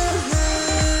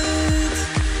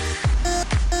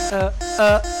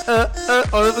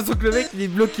 On a l'impression que le mec il est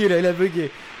bloqué là, il a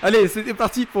bugué. Allez, c'était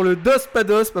parti pour le DOS pas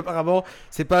DOS, mais apparemment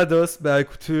c'est pas DOS. Bah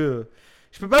écoutez,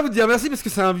 je peux pas vous dire merci parce que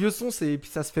c'est un vieux son, et puis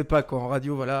ça se fait pas quoi en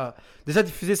radio, voilà. Déjà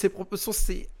diffuser ses propres sons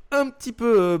c'est un petit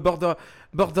peu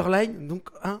borderline, donc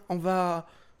hein, on va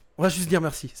juste dire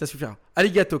merci, ça suffira.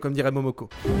 Arigato comme dirait Momoko.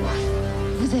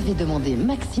 Vous avez demandé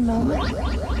maximum.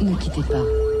 Ne quittez pas.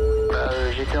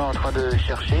 J'étais en train de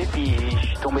chercher, puis je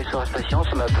suis tombé sur la station,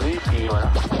 ça m'a plu, puis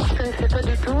voilà. Je connaissais pas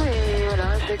du tout et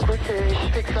voilà, j'écoute et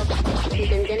je fais que ça. Puis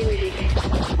j'aime bien les musiques.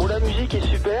 Bon, la musique est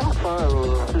super, enfin,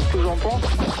 c'est ce que j'en pense.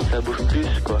 Ça bouge plus,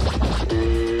 quoi.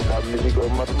 Et la musique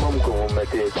maintenant, quand on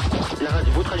mettait... La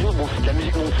radio, votre radio, bon, c'est de la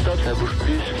musique non-stop, ça bouge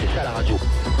plus, c'est ça la radio.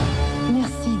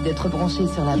 Merci d'être branché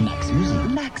sur la Max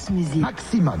Musique. Max Musique.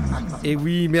 Maximum. Et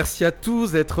oui, merci à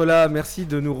tous d'être là, merci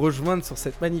de nous rejoindre sur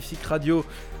cette magnifique radio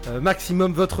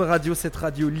Maximum, votre radio, cette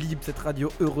radio libre, cette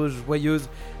radio heureuse, joyeuse.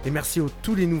 Et merci à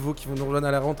tous les nouveaux qui vont nous rejoindre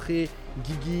à la rentrée,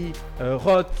 Guigui,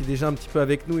 Rod qui est déjà un petit peu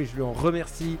avec nous et je lui en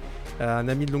remercie. Un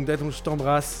ami de longue date, donc je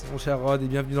t'embrasse mon cher Rod et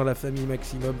bienvenue dans la famille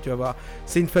Maximum, tu vas voir.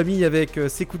 C'est une famille avec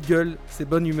ses coups de gueule, ses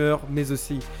bonnes humeurs, mais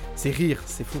aussi ses rires,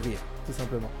 ses fous rires. Tout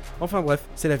simplement. Enfin bref,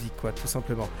 c'est la vie quoi, tout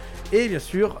simplement. Et bien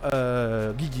sûr,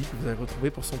 Guigui, que vous allez retrouver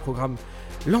pour son programme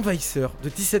L'Envahisseur, de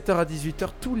 17h à 18h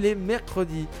tous les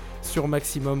mercredis sur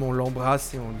Maximum. On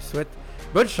l'embrasse et on lui souhaite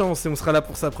bonne chance et on sera là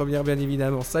pour sa première bien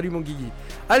évidemment. Salut mon Guigui.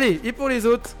 Allez, et pour les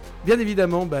autres, bien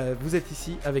évidemment, vous êtes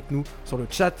ici avec nous sur le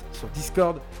chat, sur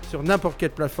Discord, sur n'importe quelle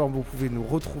plateforme. Vous pouvez nous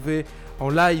retrouver en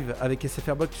live avec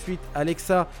SFR Box Suite,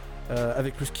 Alexa,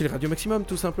 avec le skill Radio Maximum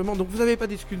tout simplement. Donc vous n'avez pas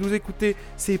d'excuses, nous écouter,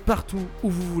 c'est partout où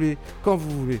vous voulez, quand vous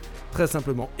voulez, très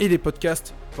simplement. Et les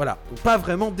podcasts, voilà, pas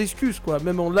vraiment d'excuses quoi,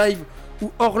 même en live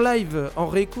ou hors live, en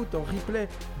réécoute, en replay.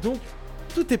 Donc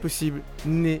tout est possible,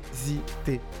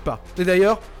 n'hésitez pas. Et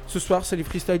d'ailleurs, ce soir c'est les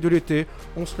freestyles de l'été,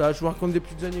 on se lâche, je vous raconte des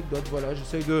petites anecdotes, voilà,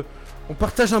 j'essaye de... On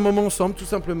partage un moment ensemble tout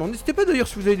simplement. N'hésitez pas d'ailleurs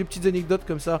si vous avez des petites anecdotes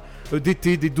comme ça,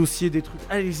 d'été, des dossiers, des trucs,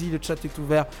 allez-y, le chat est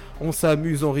ouvert, on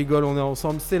s'amuse, on rigole, on est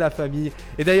ensemble, c'est la famille.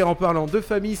 Et d'ailleurs en parlant de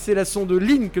famille, c'est la son de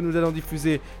Lynn que nous allons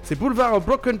diffuser, c'est Boulevard of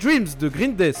Broken Dreams de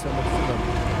Green Day sur Maximum.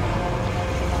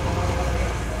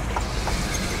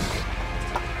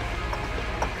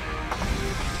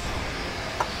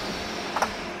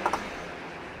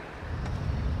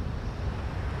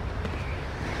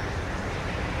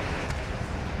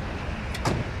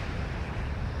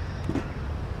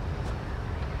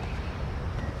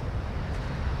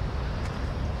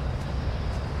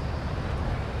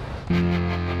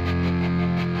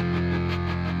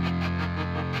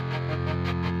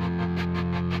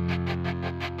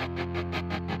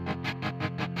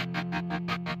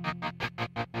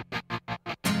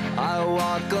 I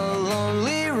walk a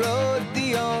lonely road,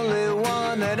 the only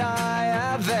one that I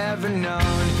have ever known.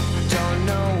 Don't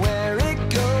know where it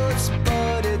goes,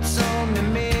 but it's home to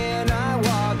me and I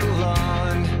walk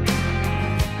alone.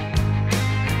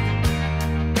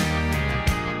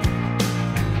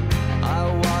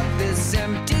 I walk this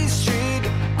empty street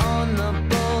on the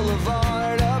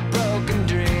boulevard of broken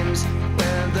dreams,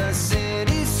 where the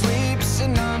city sleeps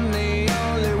and I'm the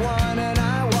only one and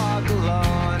I walk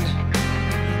alone.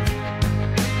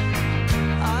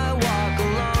 I walk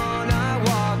alone, I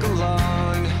walk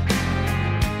alone.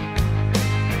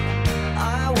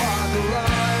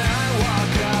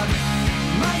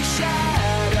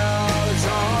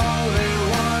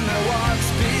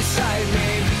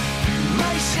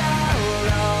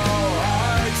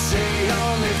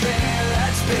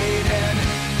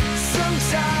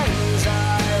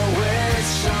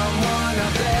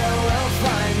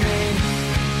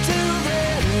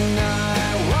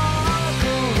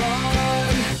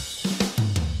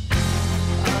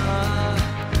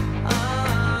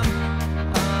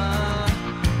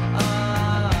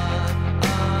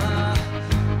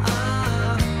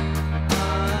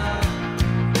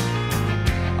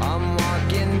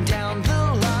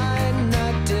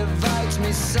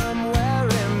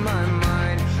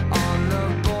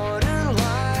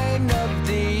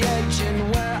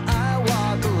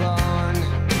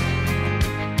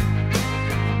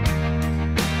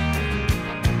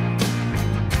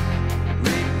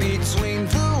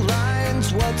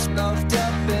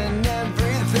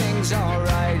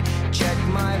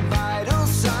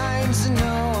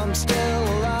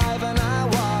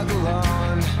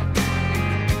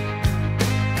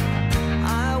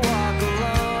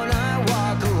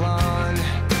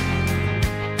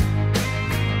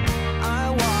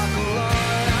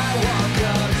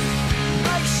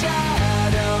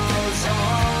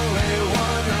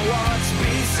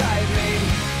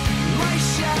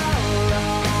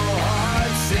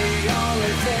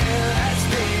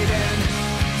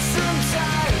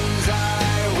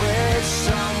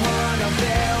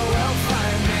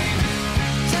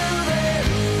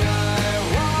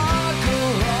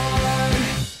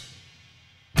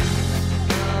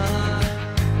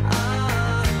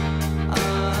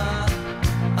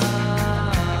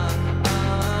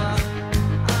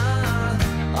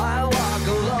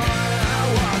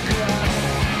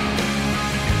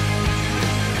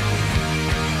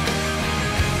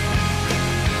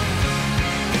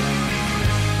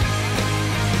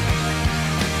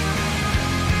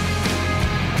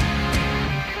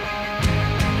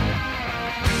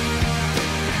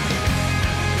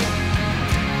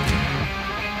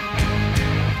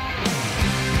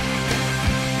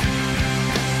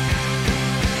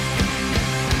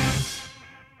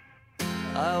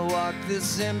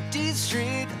 this empty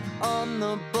street on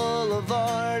the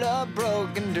boulevard of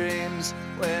broken dreams,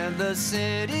 where the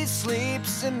city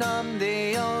sleeps and I'm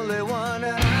the only one.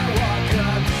 And I walk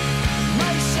up,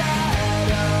 my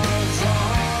shadow's the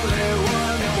only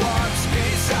one that walks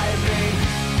beside me.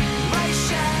 My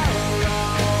shallow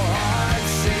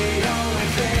heart's the only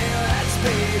thing that's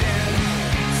beating.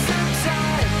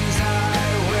 Sometimes I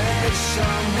wish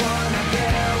someone up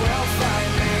there will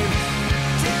find me.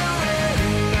 Till then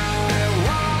I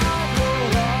walk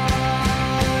alone.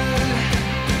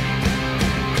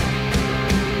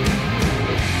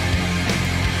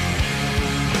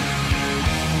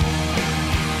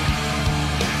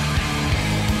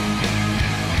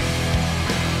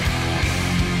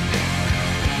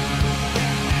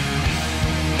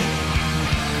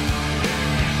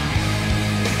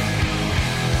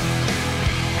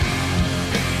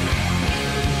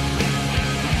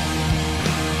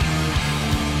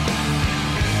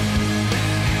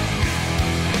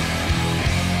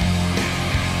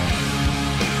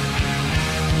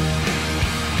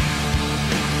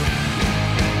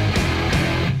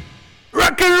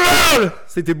 Rock'n'roll.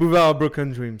 C'était Boulevard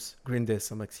Broken Dreams, Green Day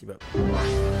sans maximum.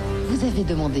 Vous avez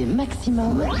demandé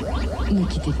maximum. Ne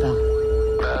quittez pas.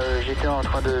 J'étais en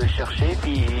train de chercher,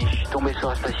 puis je suis tombé sur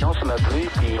la station, ça m'a plu,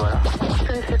 puis voilà.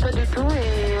 Ça ne fait pas du tout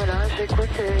et voilà, j'écoute,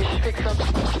 je fais que ça.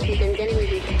 Puis j'aime bien les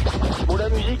musiques. Bon, la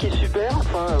musique est super,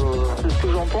 enfin, c'est ce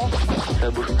que j'en pense. Ça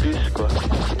bouge plus, quoi.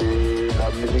 Et la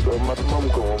musique au maximum,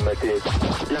 quand on mettait...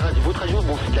 La radio, votre radio,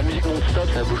 bon, c'est de la musique non-stop,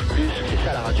 ça bouge plus, c'est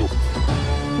ça la radio.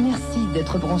 Merci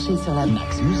d'être branché sur la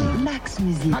Max Musique. Max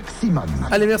Musique. Maximum.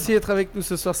 Allez, merci d'être avec nous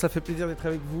ce soir, ça fait plaisir d'être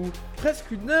avec vous.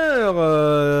 Presque une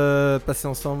heure passée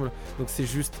ensemble, donc c'est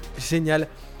juste génial.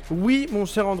 Oui, mon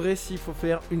cher André, s'il faut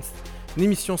faire une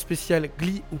émission spéciale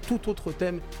Glee ou tout autre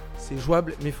thème, c'est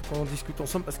jouable, mais il faut qu'on en discute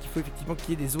ensemble parce qu'il faut effectivement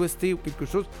qu'il y ait des OST ou quelque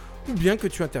chose, ou bien que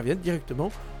tu interviennes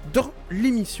directement dans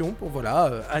l'émission pour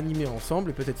animer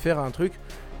ensemble et peut-être faire un truc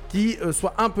qui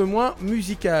soit un peu moins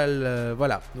musical.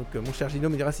 Voilà, donc mon cher Gino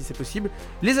me dira si c'est possible.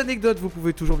 Les anecdotes, vous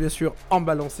pouvez toujours bien sûr en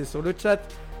balancer sur le chat.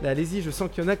 Là, allez-y, je sens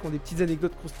qu'il y en a qui ont des petites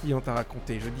anecdotes croustillantes à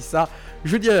raconter. Je dis ça,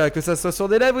 je dirais que ça soit sur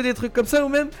des lives ou des trucs comme ça, ou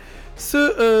même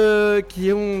ceux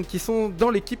qui sont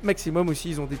dans l'équipe Maximum aussi,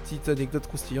 ils ont des petites anecdotes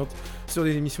croustillantes sur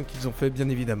les émissions qu'ils ont fait, bien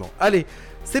évidemment. Allez,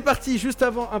 c'est parti, juste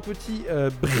avant un petit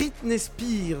Britney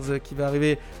Spears qui va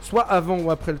arriver soit avant ou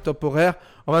après le top horaire.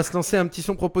 On va se lancer un petit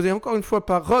son proposé encore une fois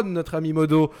par Ron, notre ami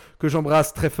Modo, que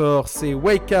j'embrasse très fort. C'est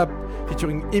Wake Up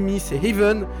featuring Amy, c'est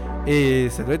Heaven. Et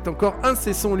ça doit être encore un de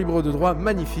ces sons libres de droit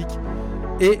magnifiques.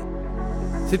 Et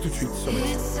c'est tout de suite sur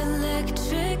Maximum. It's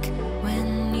electric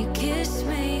when you kiss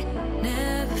me.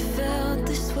 Never felt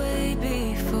this way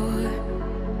before.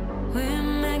 We're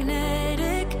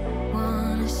magnetic,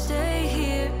 wanna stay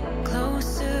here,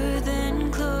 closer than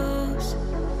close.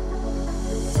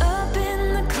 Up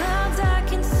in the clouds, I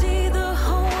can see the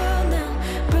whole world now.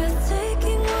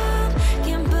 Breathtaking world,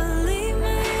 can't believe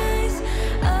my eyes.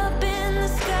 Up in the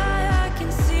sky, I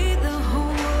can see the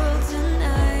whole world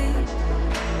tonight.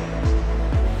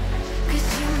 'Cause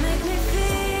you make me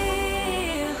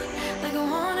feel like I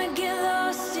wanna get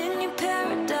lost in your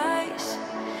paradise.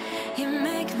 You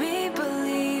make me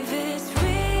believe it's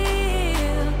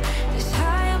real. It's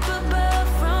high up above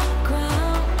from the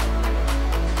ground,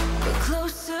 but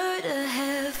closer to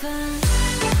heaven.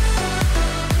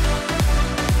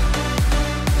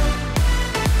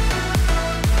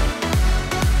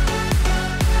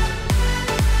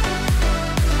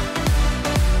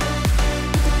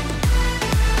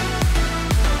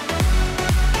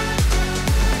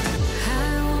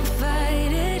 I won't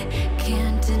fight it,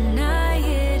 can't deny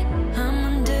it. I'm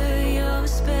under your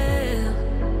spell.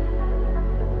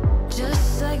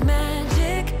 Just like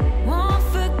magic, won't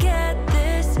forget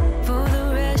this for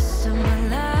the rest of my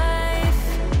life.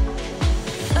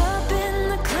 Up in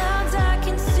the clouds, I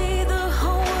can see the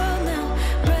whole world now.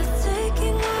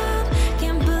 Breathtaking world,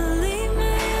 can't believe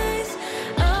my eyes.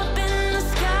 Up in the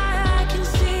sky, I can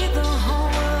see the whole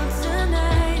world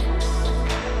tonight.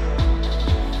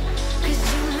 'Cause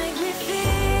you make me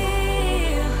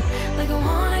feel like I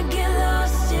wanna get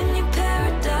lost in your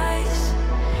paradise.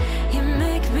 You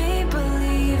make me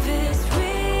believe it's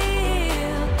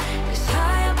real. It's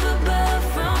high up above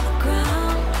from the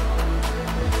ground,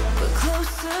 but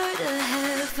closer to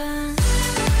heaven.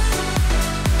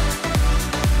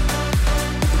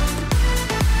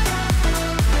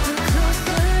 But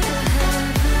closer to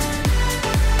heaven.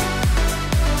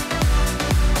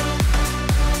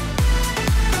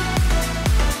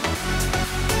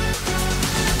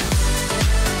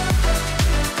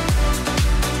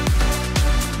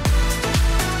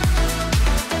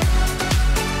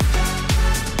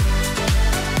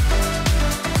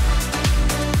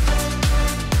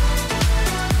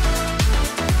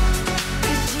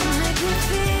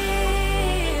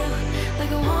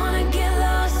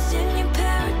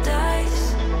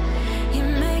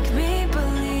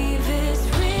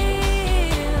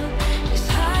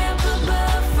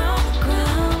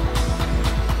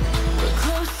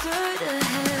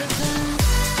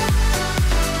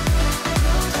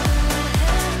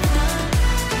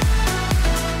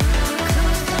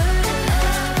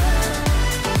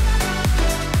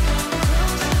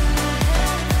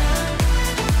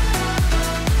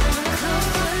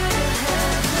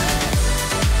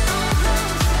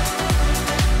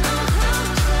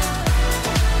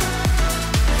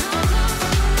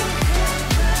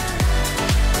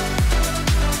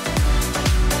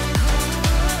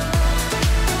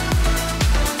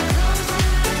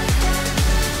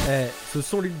 ce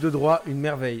son libre de droit, une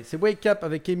merveille. C'est Wake Up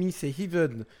avec Amy, c'est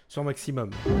Heaven sur Maximum.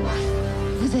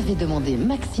 Vous avez demandé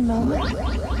Maximum,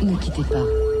 ne quittez pas.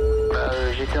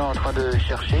 J'étais en train de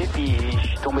chercher, puis je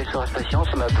suis tombé sur la station,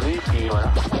 ça m'a plu, puis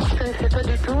voilà. Ça me fait pas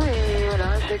du tout et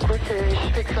voilà, j'écoute,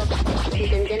 je fais que ça. Puis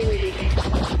j'aime bien les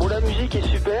musiques. Bon, la musique est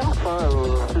super, enfin,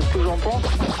 c'est ce que j'en pense.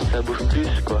 Ça bouge plus,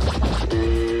 quoi.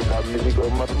 Et la musique au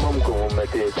maximum, quand on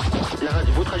mettait... La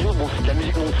radio, votre radio, bon, c'est de la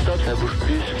musique non-stop, ça bouge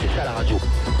plus, c'est ça la radio.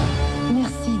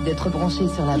 Merci d'être branché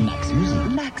sur la Max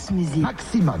Musique. Max Musique.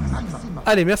 Maximum.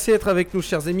 Allez, merci d'être avec nous,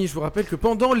 chers amis. Je vous rappelle que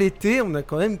pendant l'été, on a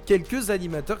quand même quelques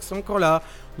animateurs qui sont encore là.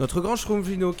 Notre grand Shroom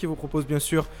Vino qui vous propose bien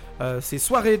sûr ses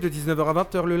soirées de 19h à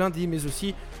 20h le lundi, mais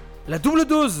aussi la double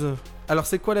dose. Alors,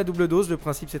 c'est quoi la double dose? Le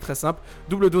principe, c'est très simple.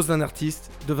 Double dose d'un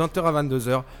artiste de 20h à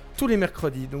 22h tous les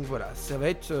mercredis. Donc voilà, ça va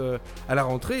être à la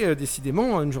rentrée,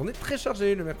 décidément, une journée très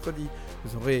chargée le mercredi.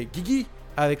 Vous aurez Guigui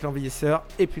avec l'envahisseur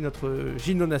et puis notre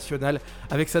Gino national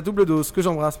avec sa double dose que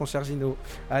j'embrasse mon cher Gino.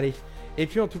 Allez, et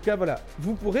puis en tout cas voilà,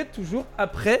 vous pourrez toujours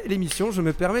après l'émission, je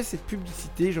me permets cette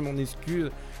publicité, je m'en excuse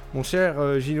mon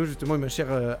cher Gino justement et ma chère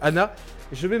Anna,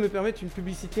 je vais me permettre une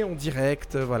publicité en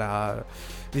direct, voilà.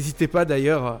 N'hésitez pas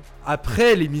d'ailleurs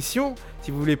après l'émission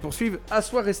si vous voulez poursuivre à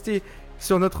soit rester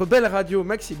sur notre belle radio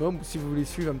Maximum ou si vous voulez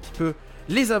suivre un petit peu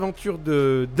les aventures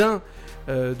d'un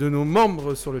de nos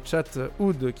membres sur le chat,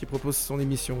 Oud, qui propose son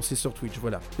émission aussi sur Twitch.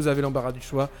 Voilà, vous avez l'embarras du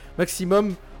choix,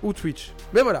 Maximum ou Twitch.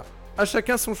 Mais voilà, à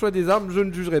chacun son choix des armes, je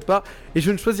ne jugerai pas et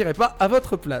je ne choisirai pas à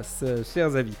votre place,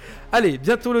 chers amis. Allez,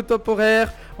 bientôt le top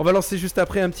horaire. On va lancer juste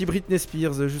après un petit Britney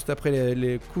Spears, juste après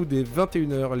les coups des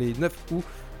 21h, les 9 coups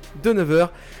de 9h.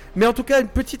 Mais en tout cas, une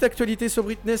petite actualité sur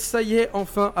Britney, ça y est,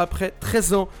 enfin, après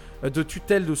 13 ans de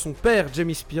tutelle de son père,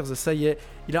 Jamie Spears, ça y est,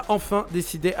 il a enfin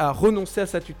décidé à renoncer à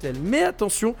sa tutelle. Mais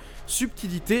attention,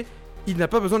 subtilité, il n'a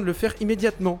pas besoin de le faire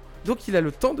immédiatement. Donc il a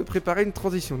le temps de préparer une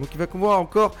transition. Donc il va pouvoir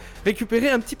encore récupérer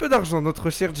un petit peu d'argent,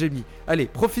 notre cher Jamie. Allez,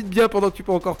 profite bien pendant que tu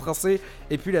peux encore tracer.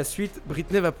 Et puis la suite,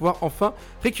 Britney va pouvoir enfin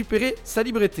récupérer sa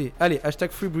liberté. Allez, hashtag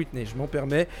Free Britney, je m'en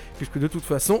permets, puisque de toute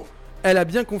façon... Elle a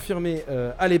bien confirmé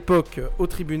à l'époque au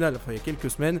tribunal, enfin il y a quelques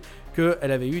semaines,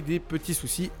 qu'elle avait eu des petits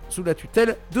soucis sous la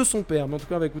tutelle de son père. Mais en tout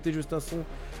cas, on va écouter juste un son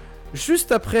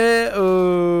juste après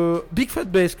Big Fat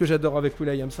Bass que j'adore avec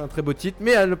will.i.am, c'est un très beau titre.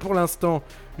 Mais pour l'instant,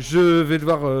 je vais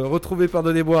devoir retrouver,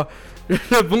 pardonnez-moi,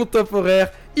 le bon top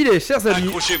horaire. Il est, chers amis.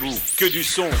 Accrochez-vous, que du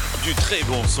son, du très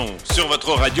bon son. Sur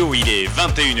votre radio, il est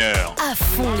 21h. À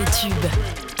fond les tubes.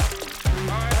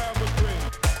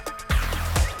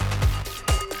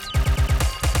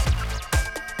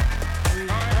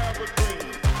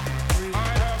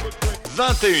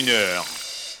 21h.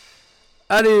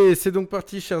 Allez, c'est donc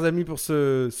parti, chers amis, pour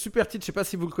ce super titre. Je sais pas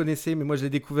si vous le connaissez, mais moi je l'ai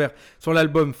découvert sur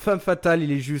l'album Femme Fatale.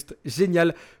 Il est juste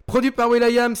génial. Produit par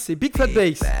will.i.am, c'est Big Fat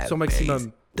Bass sur Maximum.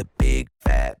 The big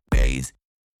fat bass,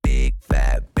 big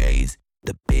fat bass,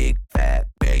 the big fat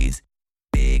bass,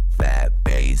 big fat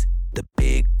bass, the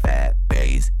big fat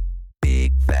bass,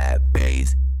 big fat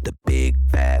bass, the big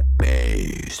fat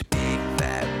bass, big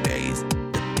fat bass,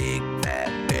 the big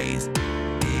fat bass,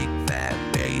 big fat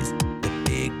bass, the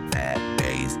big fat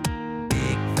bass,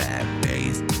 big fat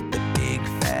bass, the big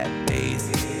fat bass.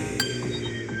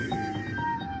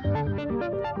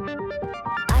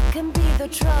 I can be the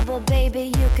trouble,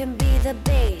 baby, you can be the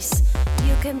bass.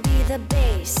 You can be the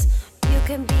bass. You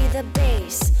can be the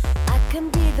bass. I can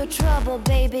be the trouble,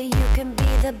 baby, you can be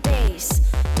the bass.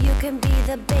 You can be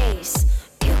the bass.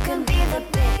 You can be the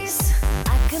bass.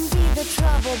 I can be the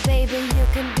trouble, baby, you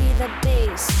can be the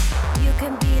bass. You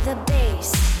can be the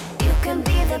bass. You can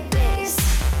be the bass.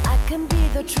 I can be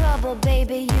the trouble,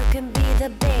 baby, you can be the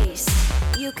bass.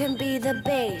 You can be the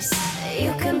bass.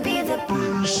 You can be the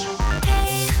bass.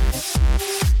 Hey,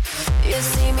 you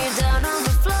see me down on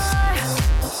the floor.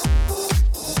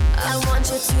 I want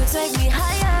you to take me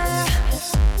higher,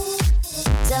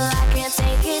 till I can't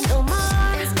take it no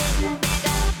more. It's getting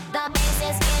bigger, the bass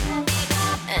is getting bigger.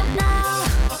 And now,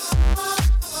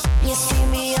 you see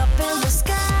me up in the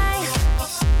sky.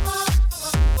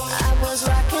 I was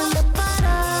rocking the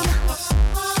bottom.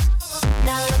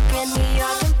 Now look at me,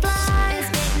 I can fly. It's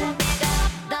getting bigger,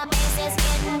 the bass is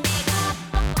getting bigger.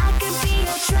 I can be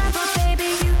your trouble, baby,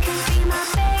 you can be my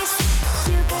bass.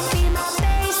 You can be my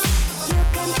bass. You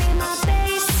can be my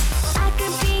bass. I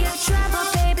can be your trouble,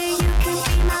 baby, you can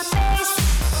be my bass.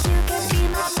 You can be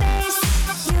my bass.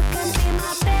 You can be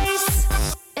my bass.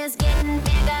 It's getting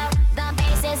bigger, the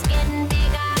bass is getting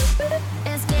bigger.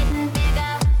 It's getting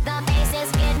bigger, the bass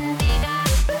is getting bigger.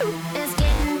 It's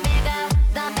getting bigger,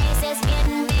 the bass is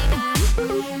getting bigger.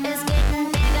 It's getting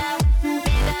bigger,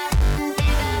 bigger,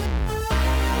 bigger.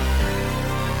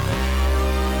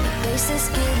 The bass is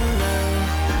getting low.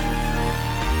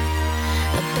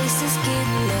 bass is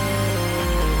getting low.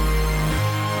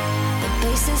 The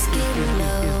bass is getting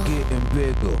low. It's getting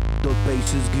bigger. The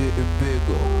bass is getting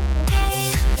bigger.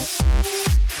 Hey,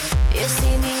 you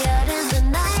see me out in the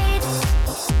night.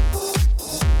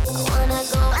 I wanna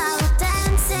go out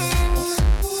dancing,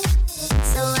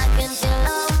 so I can feel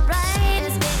alright.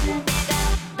 It's getting bigger.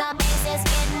 The bass is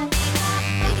getting bigger.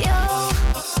 Yo,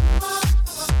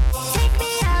 take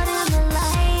me out in the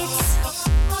lights.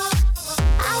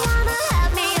 I wanna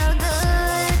have me a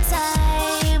good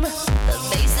time. The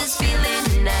bass is feeling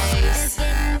nice. It's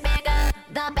getting bigger.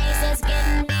 The bass is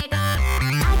getting bigger.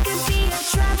 I can be your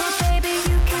trouble, baby.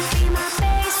 You can be my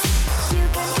bass. You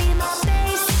can be my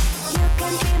bass. You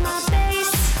can be my bass.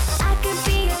 I can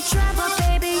be your trouble,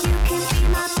 baby. You can be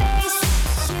my bass.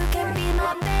 You can be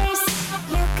my bass.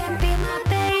 You can be my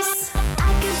bass.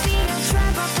 I can be your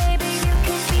trouble, baby. You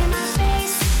can be my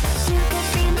bass. You can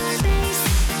be my bass.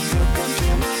 You can be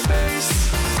my bass.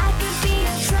 I can be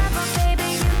your trouble, baby.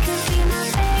 You can be my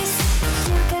bass.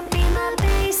 You can be my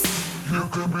bass. You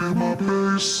can be my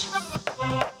bass.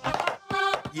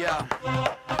 Yeah.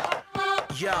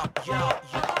 Yeah, yeah,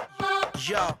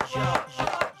 yeah, yeah, yeah.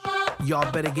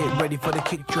 Y'all better get ready for the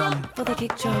kick drum. For the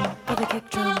kick drum, for the kick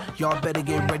drum, Y'all better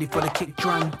get ready for the kick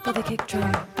drum. for the kick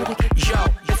drum, for the kick Yo,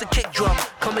 it's a kick drum.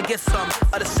 Come and get some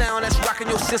of the sound that's rocking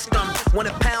your system. When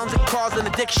it pounds, it causes an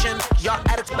addiction. Y'all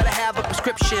addicts better have a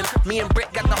prescription. Me and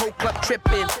Britt got the whole club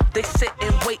tripping. They sit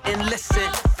and wait and listen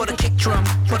for the kick drum,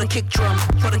 for the kick drum,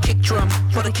 for the kick drum,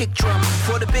 for the kick drum,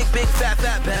 for the big, big, fat,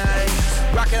 fat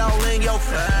bass. Rock it all in your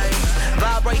face.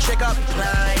 Vibrate, shake up the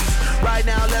place. Right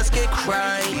now, let's get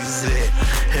crazy.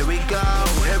 Here we go,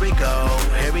 here we go,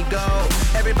 here we go.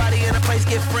 Everybody in the place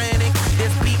get frantic.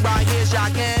 This beat right here's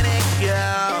gigantic,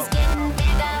 yeah. It's getting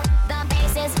bigger, the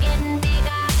bass is getting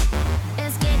bigger.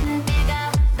 It's getting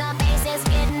bigger, the bass is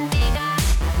getting bigger.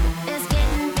 It's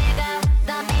getting bigger,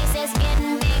 the bass is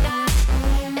getting bigger.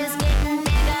 It's getting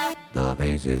bigger. The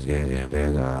bass is getting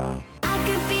bigger. I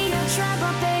can be your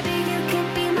trouble, baby. You can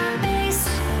be my bass.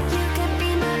 You can be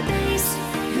my bass.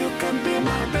 You can be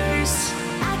my bass.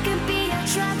 I can be your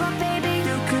trouble, baby.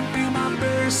 You can be my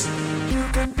bass. You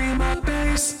can be my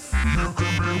bass. You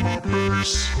can be my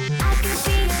bass. I can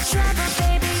be your trouble,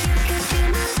 baby. You can be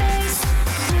my bass.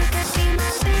 You can be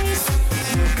my bass.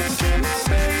 You can be my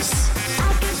bass. I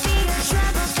can be your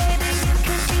trouble, baby. You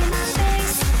can be my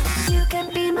bass. You can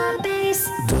be my bass.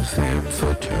 The same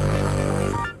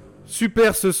fauteuil.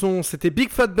 Super ce son, c'était Big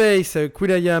Fat Bass avec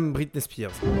will.i.am, Britney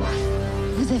Spears.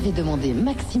 Vous avez demandé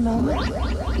maximum.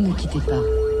 Ne quittez pas.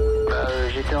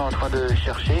 J'étais en train de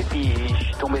chercher, puis je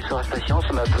suis tombé sur la station,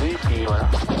 ça m'a plu, puis voilà.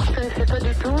 Je connaissais pas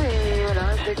du tout et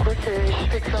voilà, j'écoute, je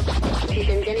fais que ça. Puis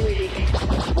j'aime bien les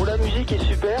musiques. Bon, la musique est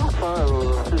super, enfin,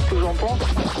 c'est ce que j'en pense.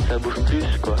 Ça bouge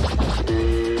plus, quoi.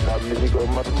 Et la musique au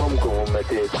maximum, comme on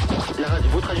mettait. La radio,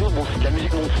 votre radio, bon, c'est de la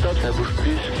musique non-stop, ça bouge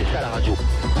plus, c'est ça la radio.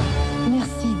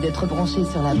 Merci d'être branché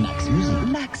sur la Max Musique.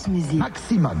 Max Musique.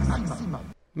 Maximum.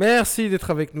 Merci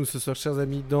d'être avec nous ce soir, chers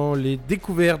amis, dans les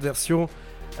découvertes version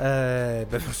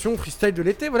freestyle de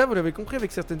l'été. Voilà, vous l'avez compris,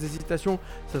 avec certaines hésitations,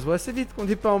 ça se voit assez vite qu'on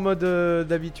n'est pas en mode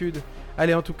d'habitude.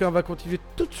 Allez, en tout cas, on va continuer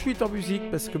tout de suite en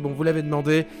musique parce que bon, vous l'avez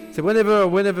demandé. C'est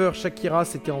Whenever Shakira,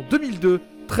 c'était en 2002.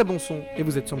 Très bon son et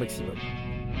vous êtes sur Maximum.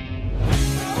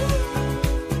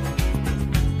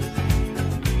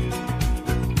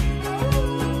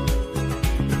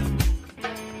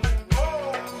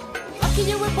 Lucky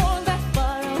you were born that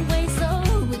far away, so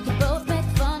we could both make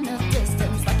fun of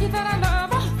distance. Lucky that I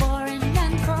love a foreign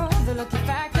land for the lucky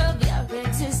fact of your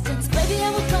existence. Baby,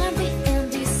 I will climb the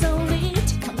Andes solely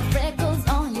to count the freckles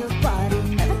on your body.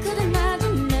 Never could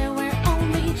imagine there were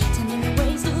only 10 million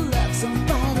ways to love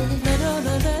somebody. La, la,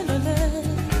 la, la,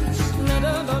 la, la.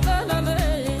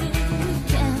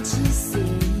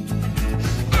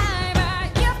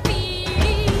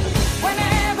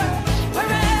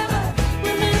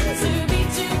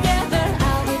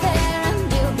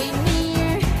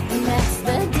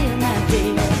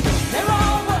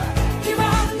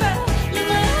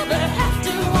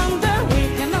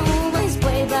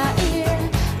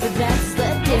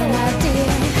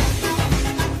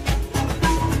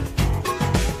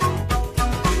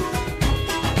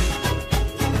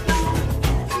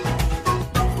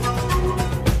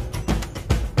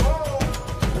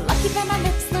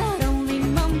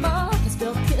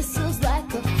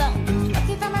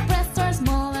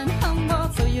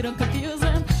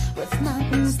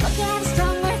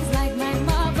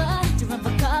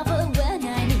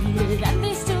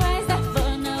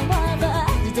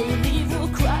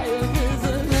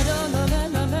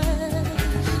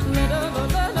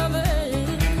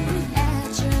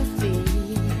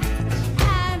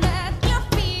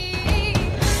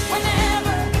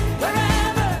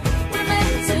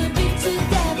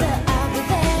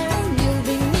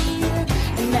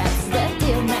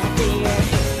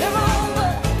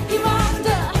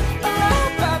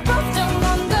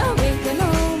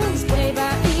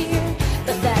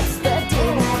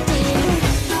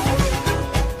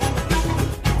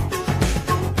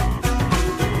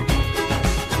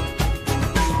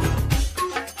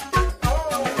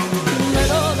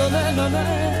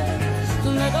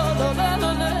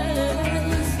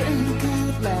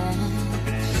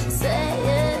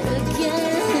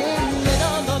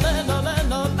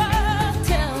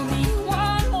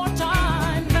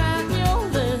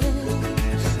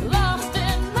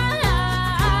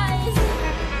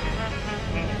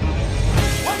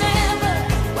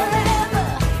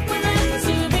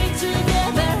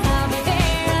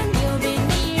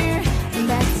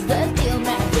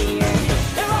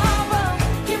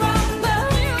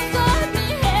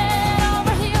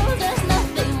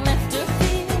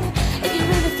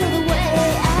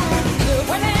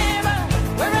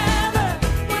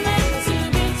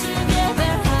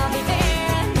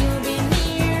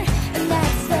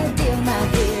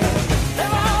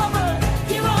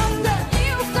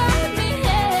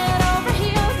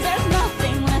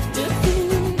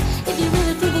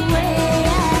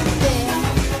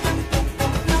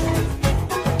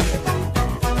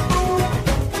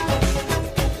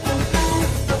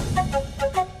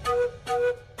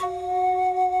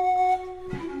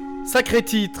 Sacré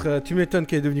titre, tu m'étonnes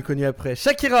qu'elle est devenue connue après.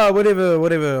 Shakira,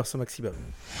 whatever, son maximum.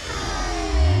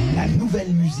 La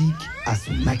nouvelle musique à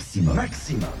son maximum.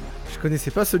 Je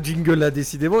connaissais pas ce jingle là,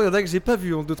 décidément, il y en a que j'ai pas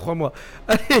vu en 2-3 mois.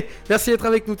 Allez, merci d'être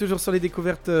avec nous toujours sur les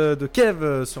découvertes de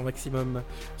Kev sur Maximum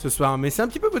ce soir. Mais c'est un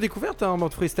petit peu vos découvertes en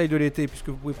mode freestyle de l'été, puisque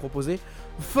vous pouvez proposer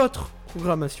votre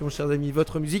programmation, chers amis,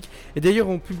 votre musique. Et d'ailleurs,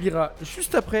 on publiera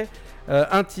juste après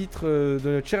un titre de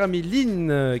notre chère amie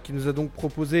Lynn qui nous a donc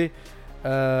proposé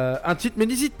un titre. Mais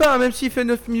n'hésite pas, hein, même s'il fait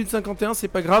 9 minutes 51, c'est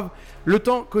pas grave. Le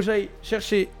temps que j'aille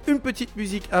chercher une petite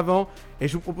musique avant. Et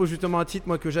je vous propose justement un titre,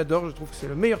 moi, que j'adore. Je trouve que c'est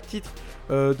le meilleur titre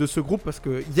de ce groupe. Parce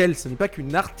que Yel, ce n'est pas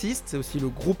qu'une artiste, c'est aussi le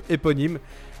groupe éponyme.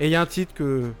 Et il y a un titre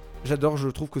que j'adore. Je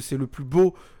trouve que c'est le plus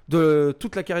beau de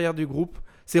toute la carrière du groupe.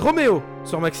 C'est Roméo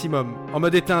sur Maximum, en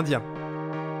mode été indien.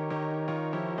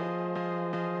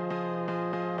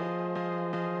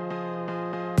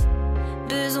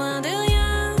 Besoin de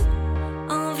rien,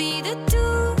 envie de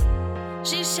tout.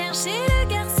 J'ai cherché le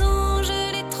garçon,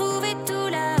 je l'ai trouvé tout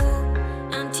là-haut.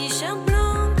 Un t-shirt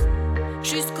blanc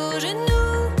jusqu'aux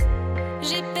genoux.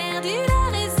 J'ai perdu la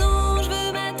raison, je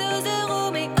veux ma dose de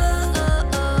Roméo.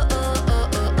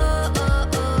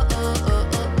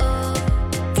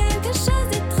 Quelque chose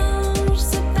d'étrange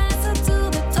se passe autour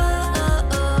de toi.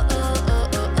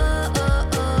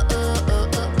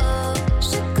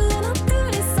 Je cours dans tous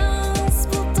les sens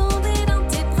pour tomber dans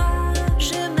tes bras.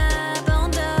 Je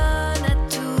m'abandonne à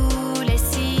tous les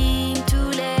signes,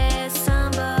 tous les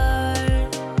symboles.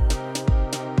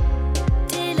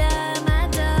 T'es la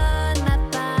madone, ma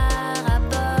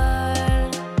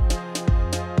parabole.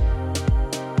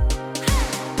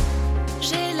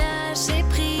 J'ai lâché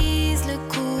prise, le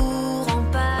courant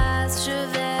passe, je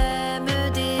vais me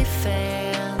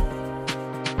défaire.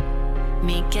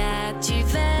 Mais qu'as-tu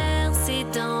versé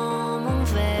dans mon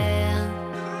verre?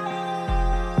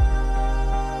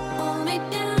 On est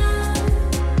bien,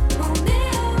 on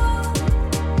est haut,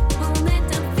 on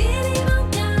est infiniment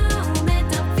bien, on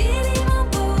est infiniment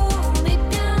beau, on est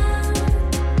bien,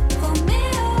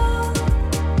 Roméo,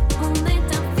 on est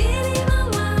infiniment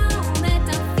loin, on est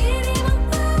infiniment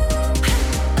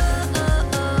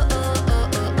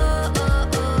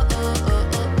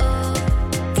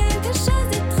quelque chose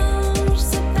d'étrange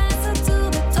se passe autour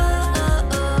de toi.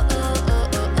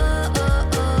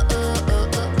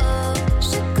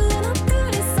 Je cours dans tous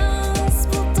les sens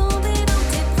pour tomber dans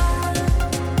tes bras.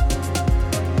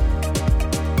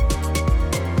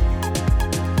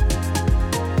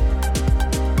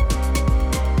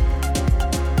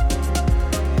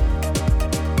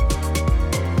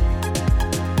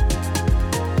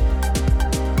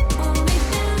 On est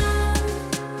bien,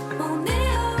 on est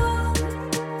haut,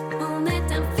 on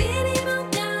est infiniment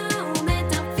bien, on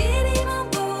est infiniment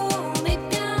beau, on est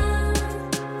bien,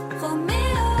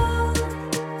 Roméo,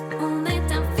 on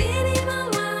est infiniment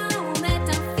loin, on est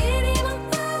infiniment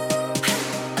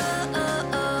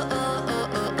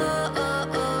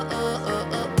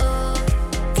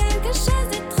quelque chose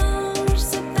d'étrange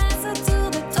se passe autour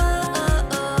de toi.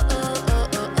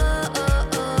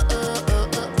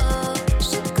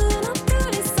 Je cours dans tous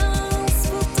les sens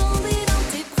pour tomber dans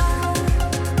tes bras.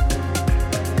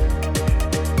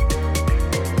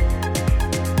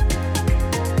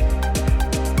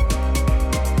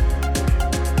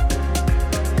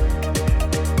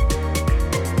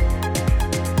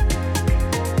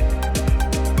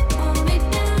 On est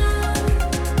bien,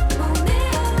 on est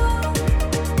haut,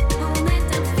 on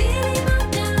est infiniment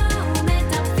bien, on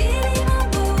est infiniment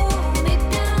beau, on est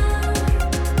bien,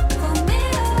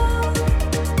 Roméo,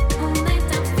 on est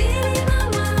infiniment loin, on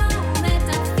est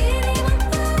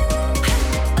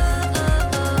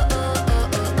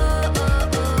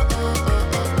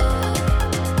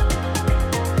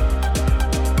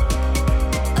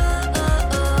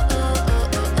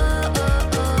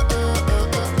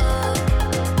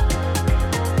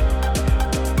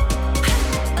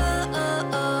infiniment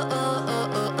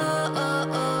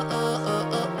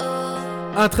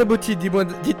Un très beau titre,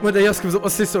 dites-moi d'ailleurs ce que vous en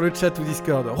pensez sur le chat ou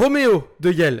Discord. Roméo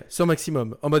de Yel sur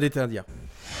Maximum, en mode été indien.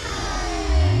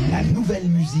 La nouvelle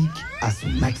musique à son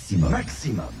maximum.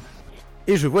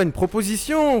 Et je vois une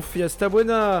proposition, Fiesta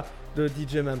Buena de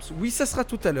DJ Mams. Oui, ça sera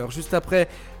tout à l'heure, juste après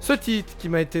ce titre qui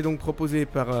m'a été donc proposé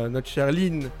par notre chère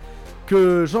Lynn,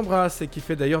 que j'embrasse et qui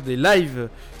fait d'ailleurs des lives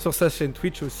sur sa chaîne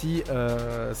Twitch aussi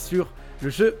sur le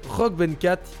jeu Rock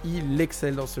 24. Il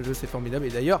excelle dans ce jeu, c'est formidable.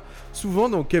 Et d'ailleurs, souvent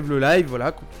dans Kev le Live,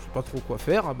 voilà, quand on sait pas trop quoi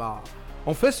faire, bah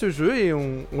on fait ce jeu et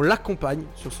on l'accompagne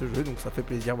sur ce jeu, donc ça fait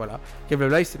plaisir, voilà. Kev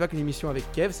Live, c'est pas qu'une émission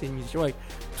avec Kev, c'est une émission avec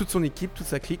toute son équipe, toute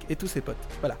sa clique et tous ses potes.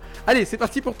 Voilà. Allez, c'est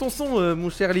parti pour ton son,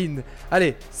 mon cher Lynn.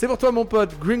 Allez, c'est pour toi, mon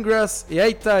pote. Greengrass et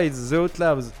High Tides, The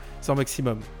Outlaws sans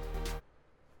maximum.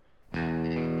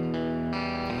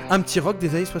 Un petit rock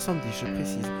des années 70, je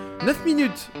précise. 9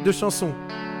 minutes de chanson.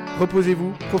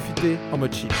 Reposez-vous, profitez en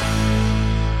mode chill.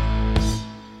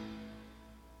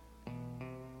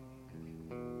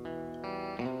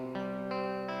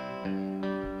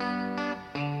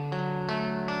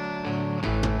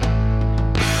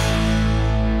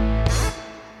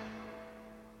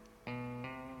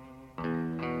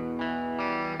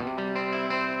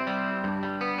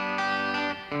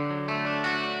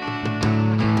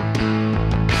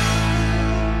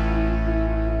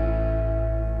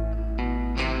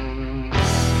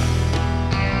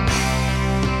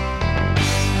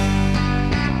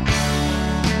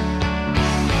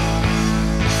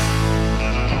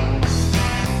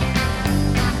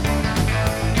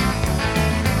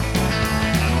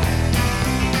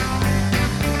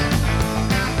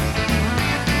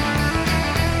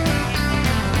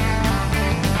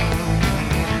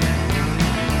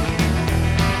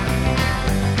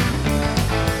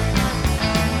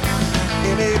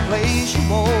 place you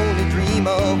only dream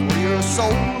of, where your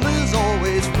soul is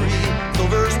always free.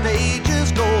 Silver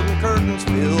stages, golden curtains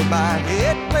filled by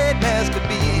it played as could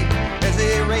be. As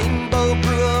a rainbow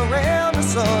grew around the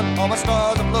sun, all my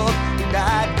stars of love who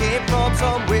died came from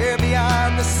somewhere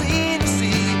beyond the sea to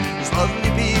see. These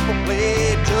lovely people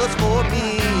played just for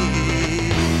me.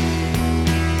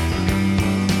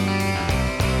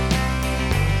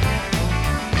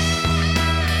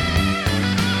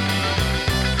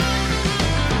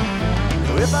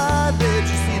 If I let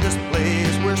you see this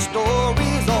place where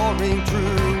stories all ring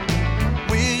true,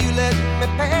 will you let me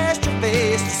past your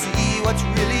face to see what's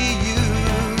really you?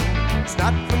 It's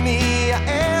not for me, I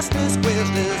ask this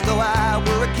question as though I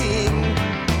were a king.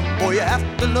 For you have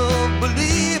to love,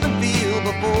 believe and feel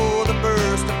before the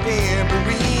burst of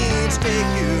tambourines take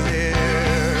you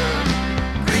there.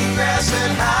 Green grass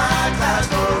and high clouds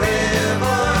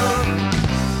forever,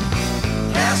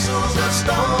 castles of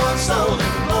stone sold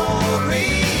in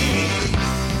glory.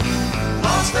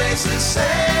 Lost faces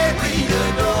say we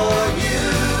adore you,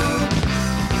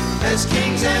 as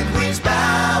kings and queens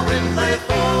bow and play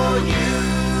for you.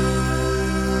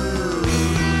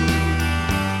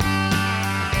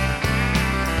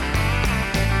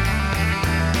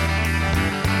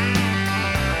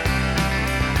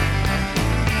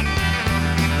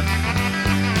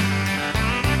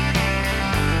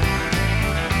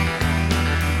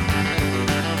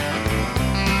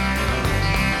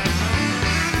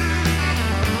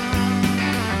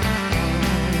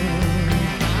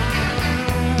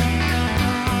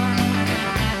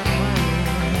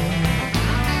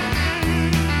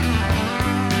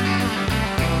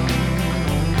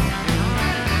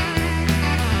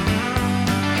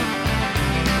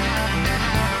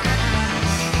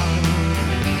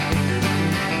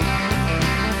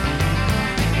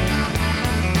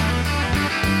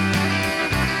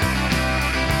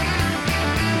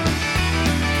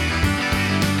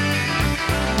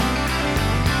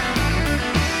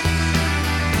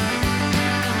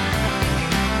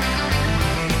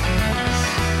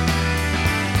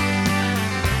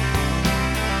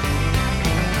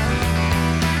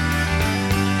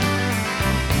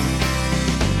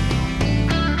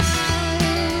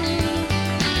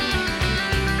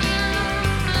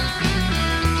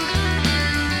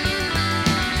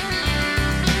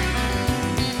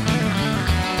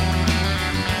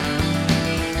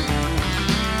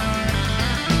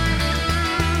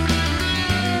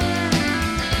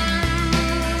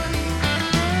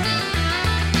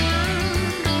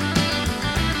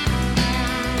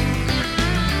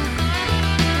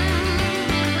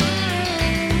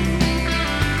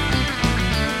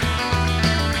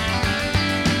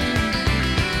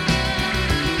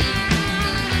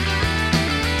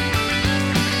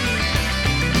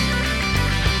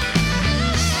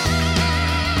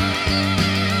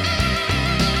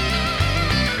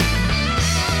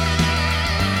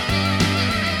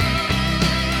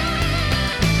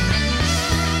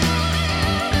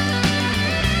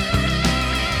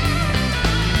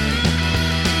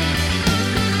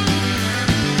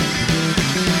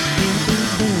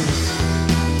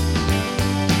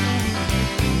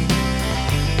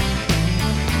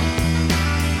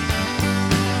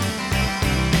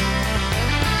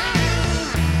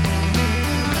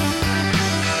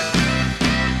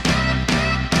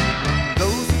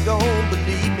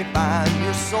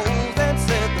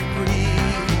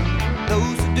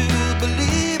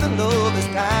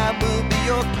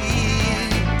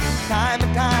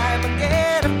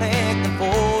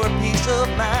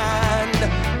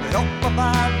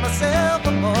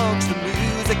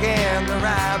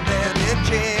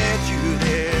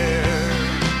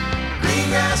 Green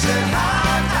grass and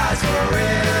high tides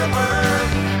forever.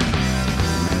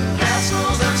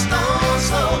 Castles and stones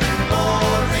slowly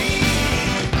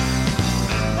pouring.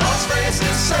 Lost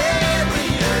faces say we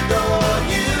adore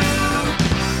you.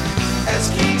 As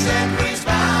kings and queens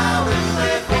bow and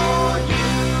play for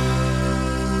you.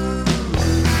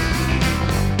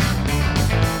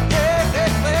 Yeah, they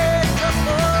play just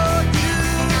for you.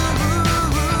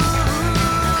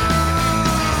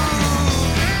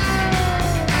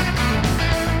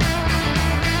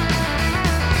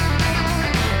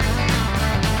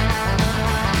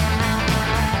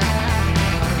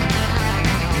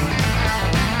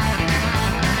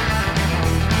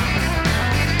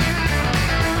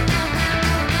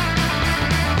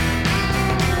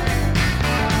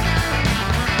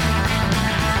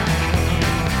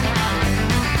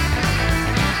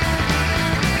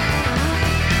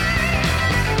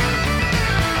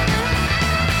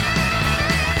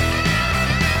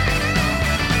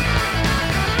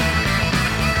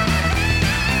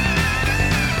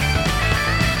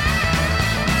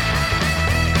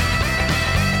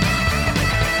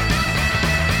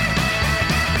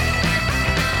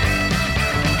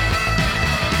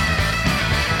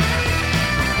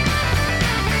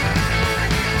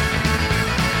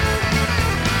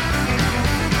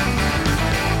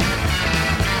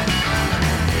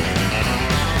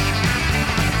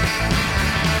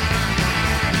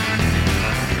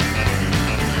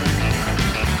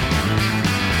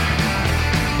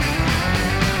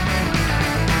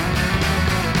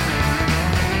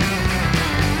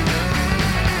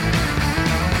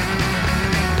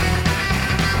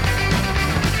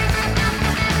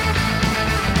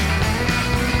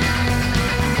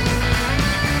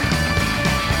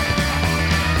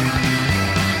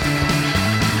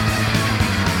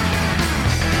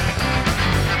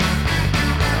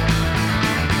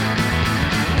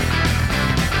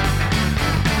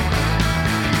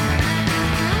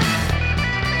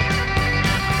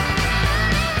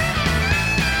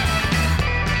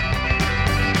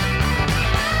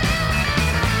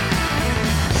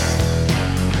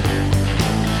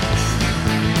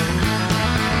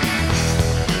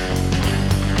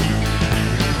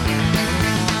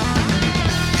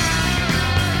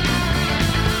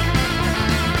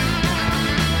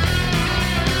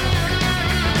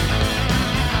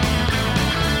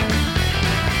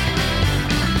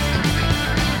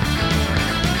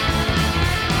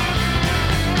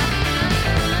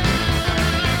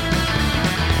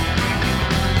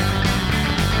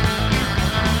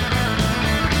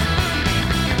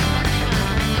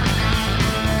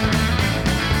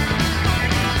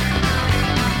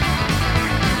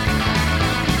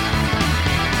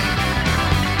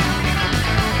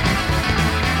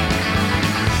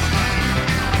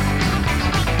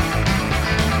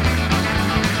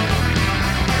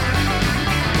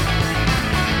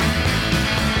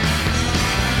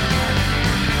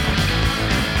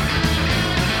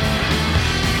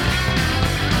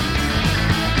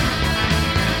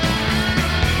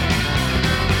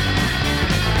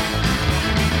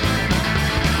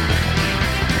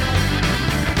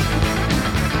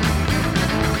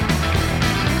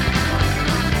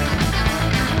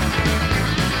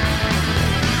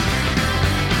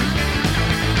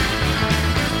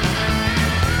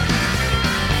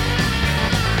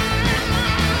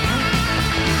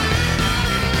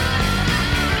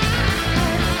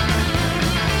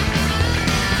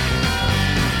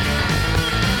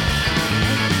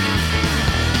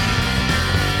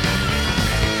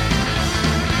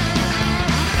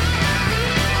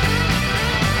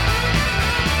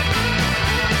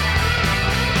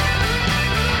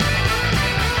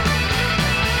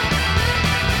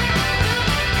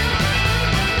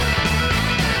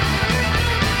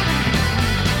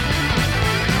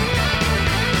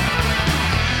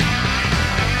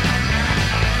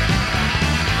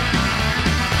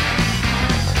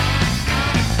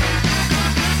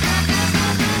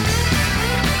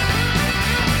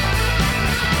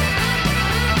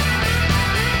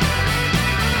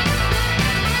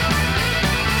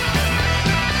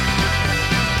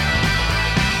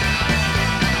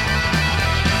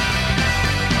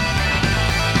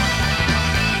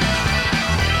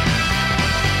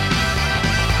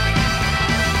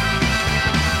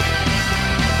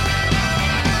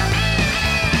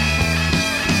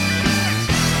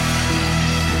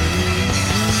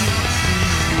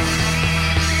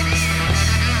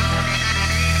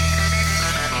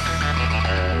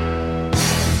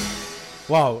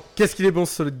 Waouh, qu'est-ce qu'il est bon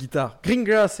ce solo de guitare.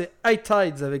 Greengrass et High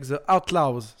Tides avec The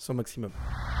Outlaws sur Maximum.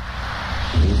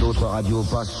 Les autres radios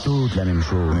passent toutes la même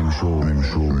chose.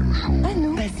 Ah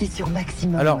non, passez sur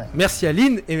Maximum. Alors, merci à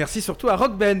Lynn et merci surtout à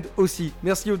Rock Band aussi.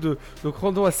 Merci aux deux. Donc,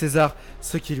 rendons à César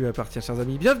ce qui lui appartient, chers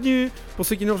amis. Bienvenue pour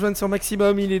ceux qui nous rejoignent sur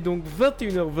Maximum. Il est donc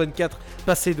 21h24,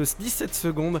 passé de 17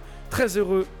 secondes. Très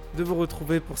heureux de vous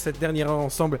retrouver pour cette dernière heure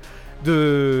ensemble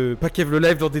de pas Kev le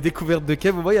live dans des découvertes de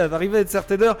Kev. Vous voyez, arrivé à une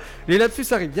certaine heure, les lapsus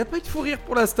arrivent. Il n'y a pas eu de fou rire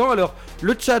pour l'instant. Alors,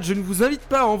 le chat, je ne vous invite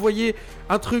pas à envoyer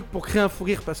un truc pour créer un fou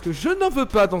rire parce que je n'en veux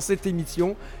pas dans cette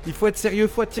émission. Il faut être sérieux, il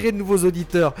faut attirer de nouveaux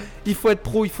auditeurs. Il faut être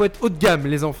pro, il faut être haut de gamme,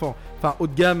 les enfants. Enfin, haut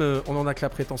de gamme, on en a que la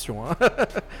prétention. Hein.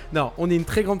 Non, on est une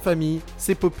très grande famille,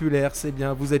 c'est populaire, c'est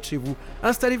bien, vous êtes chez vous.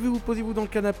 Installez-vous, posez-vous dans le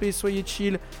canapé, soyez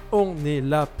chill. On est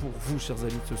là pour vous, chers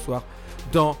amis, ce soir,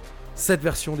 dans cette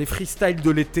version des freestyles de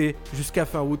l'été jusqu'à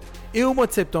fin août. Et au mois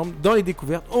de septembre, dans les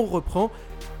découvertes, on reprend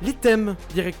les thèmes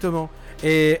directement.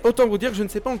 Et autant vous dire que je ne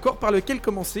sais pas encore par lequel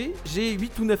commencer. J'ai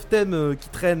 8 ou 9 thèmes qui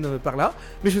traînent par là,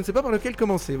 mais je ne sais pas par lequel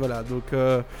commencer. Voilà, donc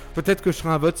peut-être que je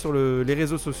ferai un vote sur les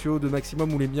réseaux sociaux de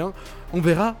Maximum ou les miens. On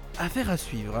verra, affaire à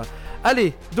suivre.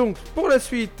 Allez, donc pour la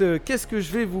suite, qu'est-ce que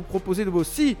je vais vous proposer de beau?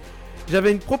 Si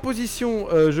j'avais une proposition,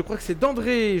 je crois que c'est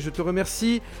d'André, je te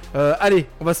remercie. Allez,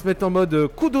 on va se mettre en mode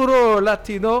Kuduro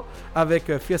Latino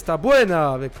avec Fiesta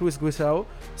Buena, avec Luis Guisao,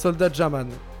 Soldat Jaman,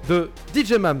 de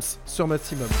DJ Mams sur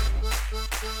Maximum.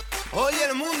 Oye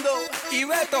el mundo y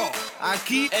Beto,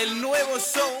 aquí el nuevo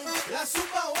son. La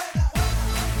zumba buena.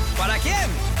 ¿Para quién?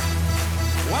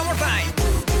 One more time.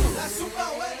 La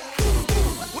zumba buena.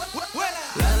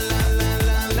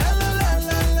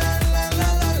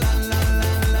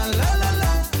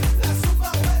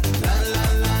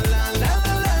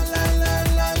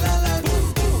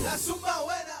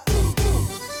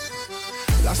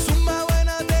 La zumba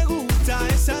buena te gusta,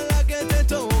 esa es la que te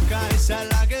toca, esa es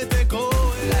la que te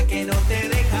coge, la que no te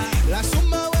deja. La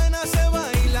zumba buena se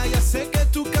baila, ya sé que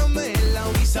tú camela,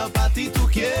 Unisa pa' ti tú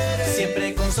quieres,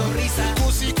 siempre con sonrisa.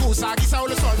 Kusi kusa, guisa ou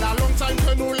le soldat, long time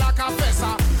que nous la ka fait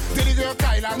ça. Délire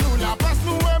Kaila, nous la passe,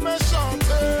 nous aime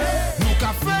chanter. Nous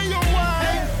ka fait yo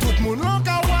wine, tout le monde l'en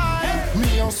ka wine.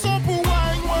 Mis en son pour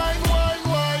wine, wine, wine,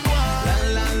 wine, wine. La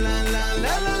la la la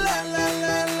la la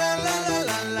la la la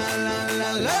la la la la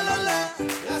la la la.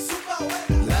 La zumba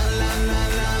buena. La la la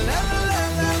la la la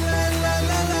la la la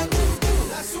la la.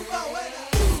 La zumba buena.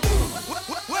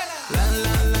 La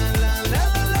la la la la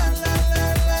la la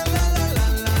la la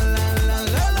la la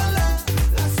la la la.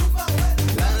 La zumba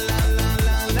buena. La la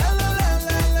la la la la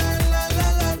la la la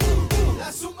la. La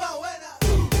zumba buena.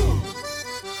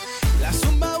 La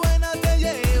zumba buena te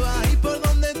lleva y por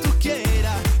donde tú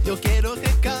quieras. Yo quiero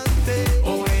que cante.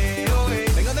 Oe, oe.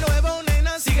 Venga de nuevo,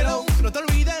 nena, síguelo. No te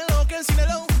olvides lo que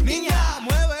enséñalo. Niña,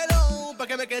 muévelo pa'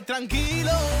 que me quede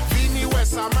tranquilo. Vini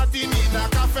Wessa, Matinina,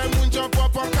 café muncho,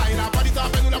 popo, kaila. Parita,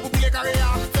 penula, pupile, karea,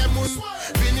 temun.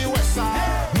 Vini Wessa,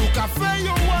 nous ka fait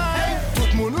yo wine. Tout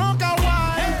le monde l'en ka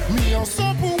wine. Mis en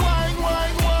son pour wine,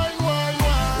 wine, wine, wine,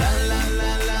 wine. La la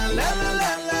la la la la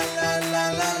la la la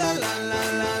la la la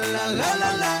la la la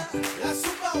la la. La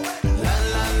zumba buena. La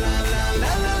la la la la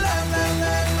la la la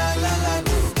la la la la.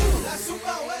 La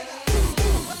zumba buena. La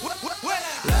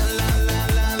la la la la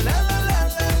la la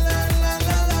la la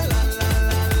la la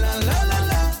la la la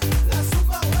la. La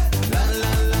zumba buena. La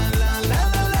la la la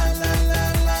la la la la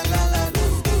la la la.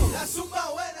 La zumba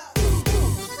buena.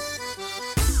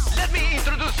 Let me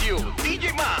introduce you, DJ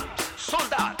Man,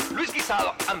 Soldat, Luis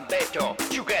Guisado, and Beto,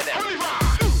 together.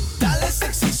 Dale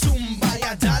sexy zumba,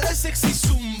 ya dale sexy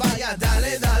zumba, ya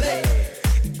dale, dale,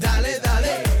 dale,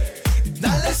 dale,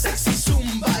 dale sexy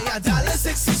zumba, ya dale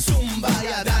sexy zumba,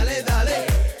 ya dale, dale,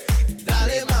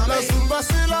 dale mami. La zumba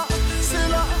c'est là, c'est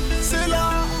là, c'est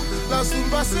là. La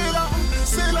zumba c'est là,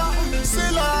 c'est là,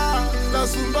 c'est là. La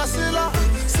zumba c'est là,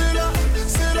 c'est là,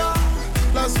 c'est là.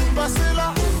 La zumba c'est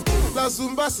là, la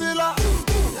zumba c'est là.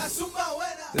 La zumba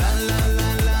buena. La la la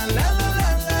la la la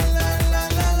la la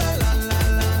la la la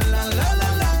la la la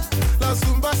la. La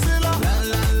zumba c'est là. La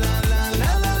la la la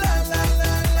la la la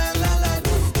la la la la.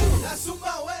 La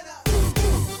zumba buena.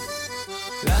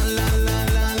 La la la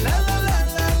la la la la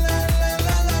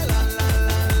la la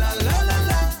la la la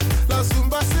la. La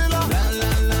zumba c'est là. La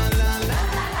la la la la.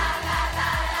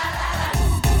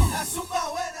 La zumba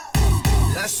buena.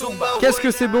 La zumba buena. Qu'est-ce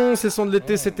que c'est bon, ces sons de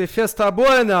l'été, c'était Fiesta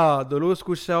Buena de Los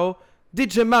Cuchao,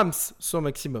 DJ Mams sur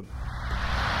Maximum.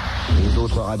 Les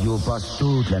autres radios passent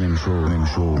toutes la même chose, même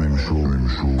chose, même chose, même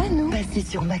chose. À nous, passez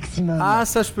sur Maximum. Ah,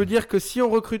 ça, je peux dire que si on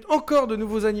recrute encore de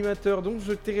nouveaux animateurs, dont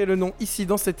je tairai le nom ici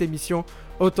dans cette émission,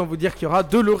 autant vous dire qu'il y aura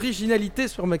de l'originalité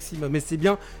sur Maximum. Et c'est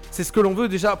bien, c'est ce que l'on veut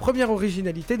déjà. Première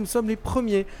originalité, nous sommes les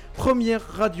premières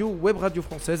radios, web radio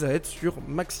françaises à être sur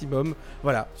Maximum.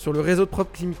 Voilà, sur le réseau de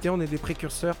proximité, on est des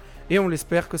précurseurs et on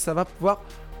l'espère que ça va pouvoir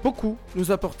beaucoup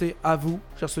nous apporter à vous,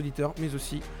 chers auditeurs, mais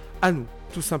aussi à nous,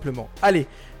 tout simplement. Allez,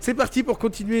 c'est parti pour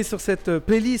continuer sur cette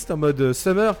playlist en mode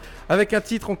summer avec un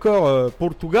titre encore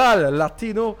Portugal,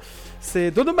 latino. C'est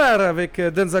Don Omar avec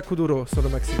Danza Kuduro sur le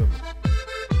Maximum.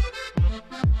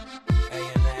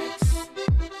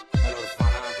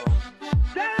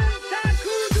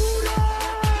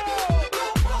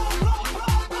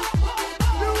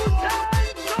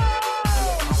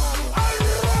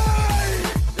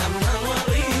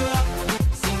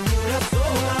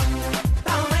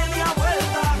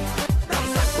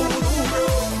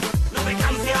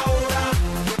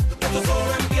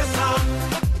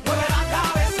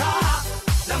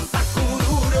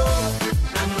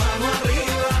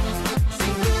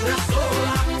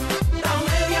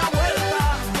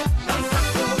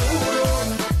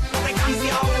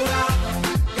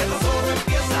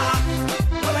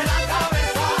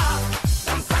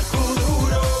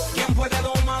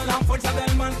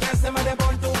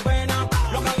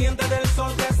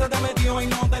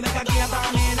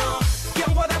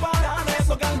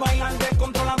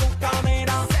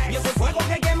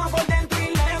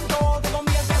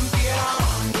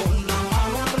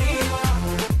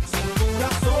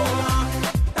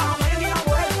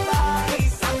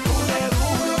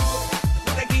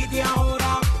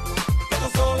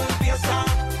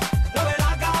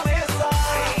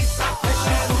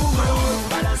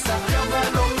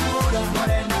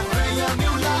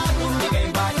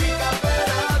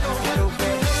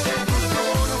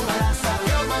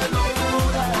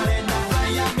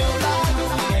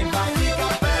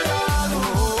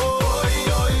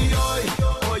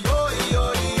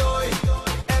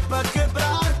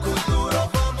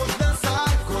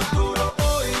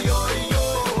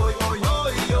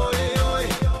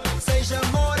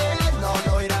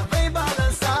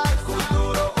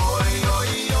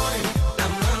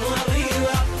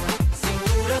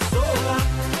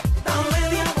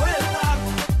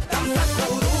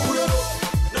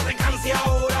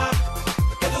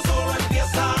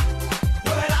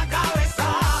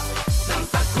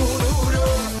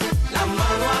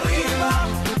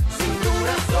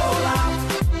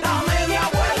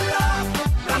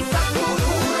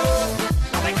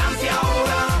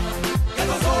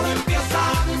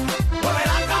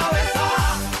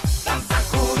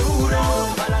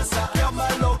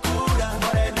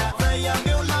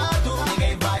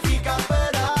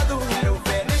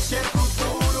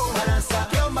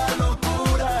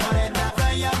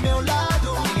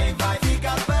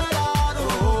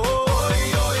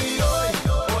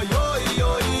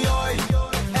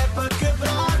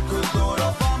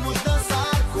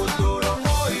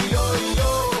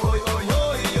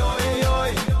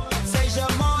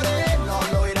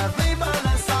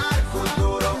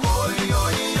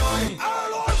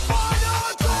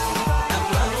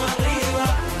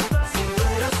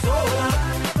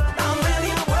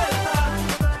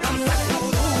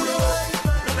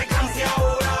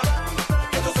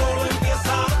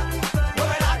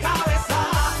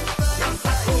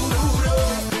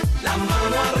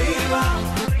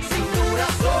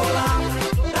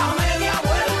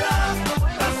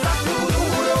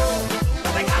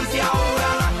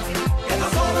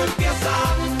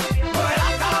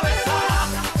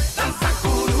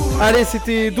 Allez,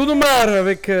 c'était Don Omar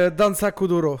avec Danza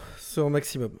Kuduro sur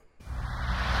Maximum.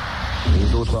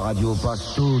 Les autres radios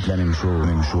passent toutes la même chose,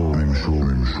 même chose, même chose,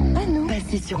 même chose. À nous,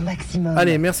 passez sur Maximum.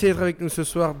 Allez, merci d'être avec nous ce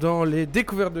soir dans les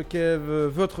découvertes de Kev,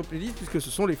 votre playlist, puisque ce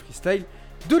sont les freestyles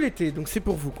de l'été. Donc c'est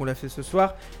pour vous qu'on l'a fait ce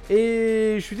soir.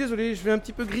 Et je suis désolé, je vais un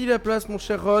petit peu griller la place, mon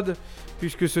cher Rod,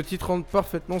 puisque ce titre rentre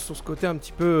parfaitement sur ce côté un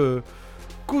petit peu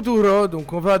Kuduro.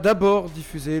 Donc on va d'abord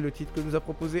diffuser le titre que nous a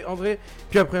proposé André,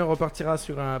 puis après on repartira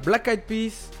sur un Black Eyed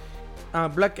Peas, un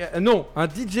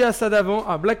DJ Assad avant,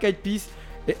 un Black Eyed Peas,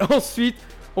 et ensuite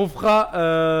on fera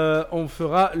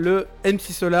le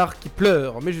MC Solar qui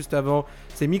pleure. Mais juste avant,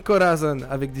 c'est Mi Corazon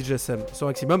avec DJ Sam sur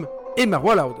Maximum et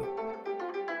Marwa Loud.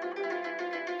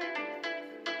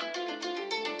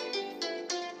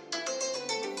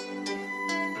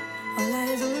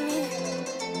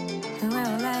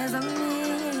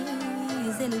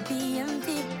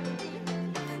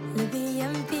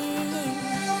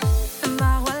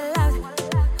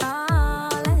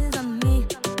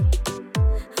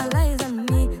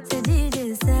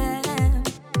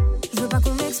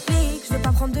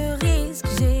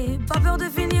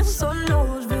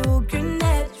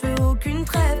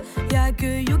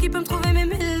 que You qui peut me trouver mes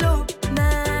mélos.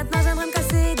 Maintenant j'aimerais me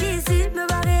casser d'ici, me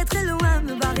barrer très loin,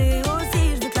 me barrer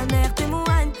aussi. Je veux que la mer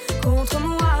témoigne contre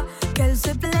moi, qu'elle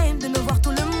se plaigne de me voir tout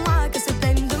le mois, qu'elle se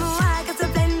plaigne de moi, qu'elle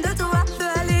se plaigne de toi. Je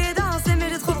veux aller danser mais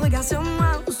j'ai trop de regards sur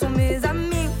moi. Où sont mes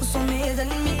amis, où sont mes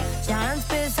ennemis? J'ai rien de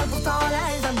spécial pourtant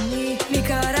les amis. Mi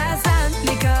corazón,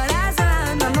 mi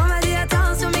corazón. Maman m'a dit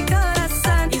attention mi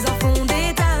corazón. Ils en font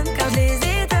des tonnes car je les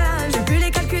étonne. J'ai pu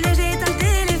les calculer, j'ai éteint le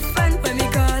téléphone. Ouais mi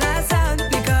corazón,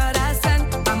 mi corazón.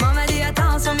 Maman m'a dit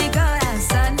attention mi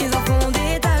corazón. Ils en font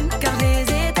des tonnes car je les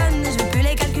étonne. Je vais plus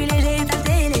les calculer, j'ai éteint le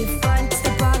téléphone.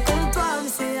 C'est pas comme toi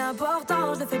mais c'est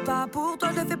important. Je le fais pas pour toi,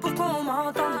 je le fais pour qu'on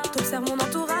m'entende. T'observes mon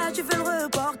entourage, tu fais le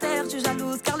reporter. Tu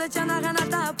jalouse car le tien n'a rien à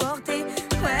t'apporter.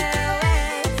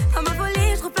 Ouais, dans ma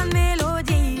folie, je trouve plein de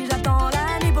mélodies. J'attends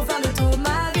la nuit pour faire le tour de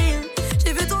ma ville.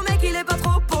 J'ai vu ton mec, il est pas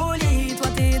trop poli. Toi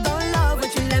t'es dans love, ouais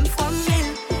tu l'aimes fois 1000.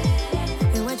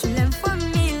 Et ouais tu l'aimes fois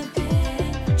 1000.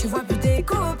 Tu vois plus tes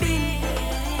copines.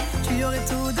 Tu lui aurais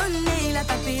tout donné, il a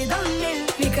tapé dans le mille.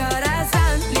 Mi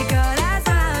corazón, mi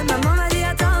corazón. Maman m'a dit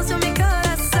attention mi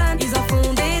corazón. Ils en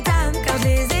font des tonnes car je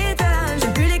les étonne.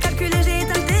 J'ai pu les calculer, j'ai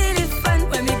éteint le téléphone.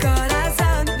 Ouais mi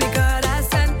corazón, mi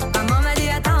corazón. Maman m'a dit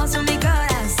attention mi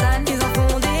corazón. Ils en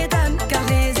font des tonnes car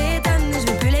je les étonne. Je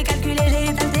vais plus les calculer, j'ai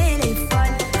éteint le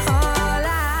téléphone. Oh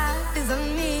là, les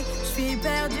amis, je suis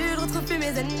perdu, je retrouve plus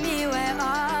mes ennemis. Ouais, oh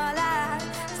là,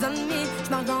 les amis, je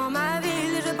marche dans ma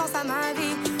ville et je pense à ma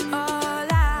vie. Oh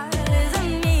là, les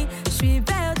amis, je suis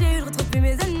perdu, je retrouve plus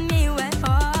mes ennemis. Ouais, oh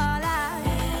là,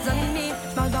 les amis,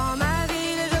 je marche dans ma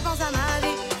ville et je pense à ma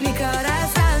vie. Mi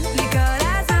corazón, mi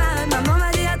corazón. Maman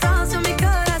m'a dit attention mi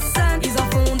corazón. Ils en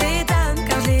font des tonnes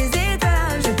car je les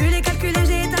étonne. J'ai pu les calculer,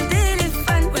 j'ai éteint le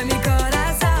téléphone. Ouais mi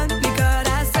corazón, mi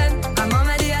corazón. Maman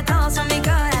m'a dit attention mi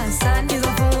corazón. Ils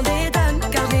en font des tonnes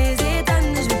car je les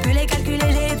étonne. Je vais plus les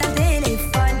calculer, j'ai éteint le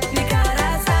téléphone. Mi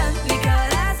corazón, mi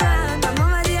corazón. Maman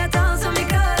m'a dit attention mi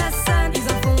corazón. Ils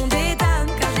en font des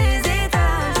tonnes car je les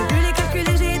étonne. Je vais plus les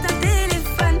calculer, j'ai éteint le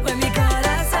téléphone. Ouais mi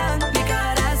corazón, mi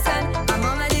corazón.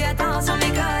 Maman m'a dit attention mi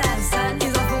corazón.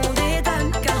 Ils en font des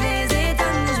tonnes car je les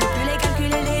étonne. Je vais plus les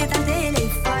calculer, j'ai éteint le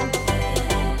téléphone.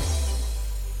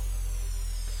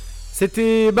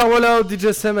 C'était Barwala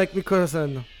DJ Sam avec Mi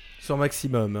Corazon sur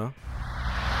Maximum. Hein.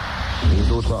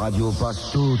 Les autres radios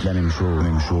passent toutes la même chose,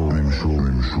 même chose, même chose,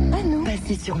 même chose. Ah non,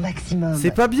 passez sur Maximum.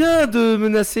 C'est pas bien de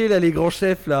menacer là les grands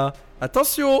chefs là.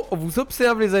 Attention, on vous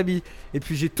observe les amis. Et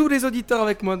puis j'ai tous les auditeurs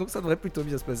avec moi, donc ça devrait plutôt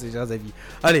bien se passer, chers amis.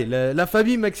 Allez, la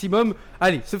famille Maximum,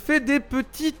 allez, se fait des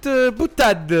petites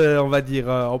boutades, on va dire,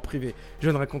 en privé. Je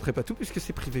ne raconterai pas tout puisque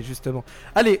c'est privé justement.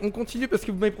 Allez, on continue parce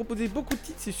que vous m'avez proposé beaucoup de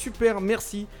titres, c'est super,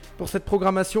 merci pour cette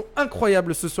programmation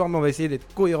incroyable ce soir, mais on va essayer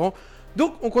d'être cohérent.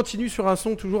 Donc on continue sur un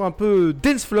son toujours un peu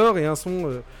dance floor et un son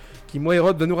qui, moi,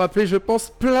 Hérode, va nous rappeler, je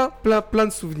pense, plein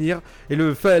de souvenirs. Et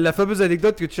la fameuse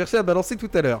anecdote que tu cherchais à balancer tout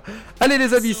à l'heure. Allez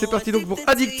les amis, c'est parti donc pour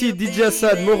Addicted, DJ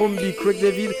Assad, Morombi, Craig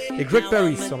David et Greg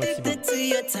Paris sur Maximum.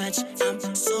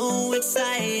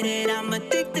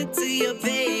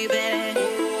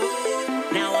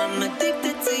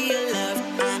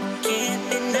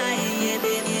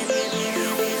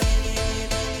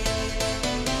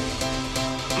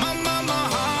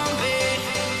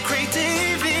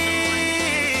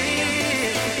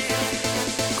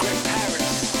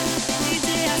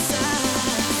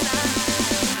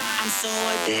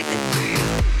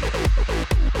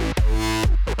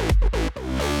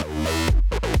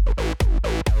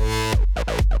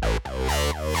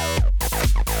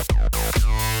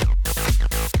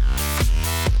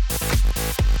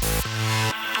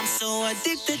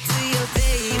 Addicted to you,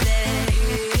 baby.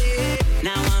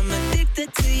 Now I'm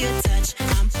addicted to your touch.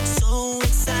 I'm so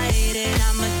excited.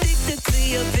 I'm addicted to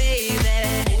you,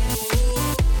 baby.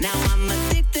 Now I'm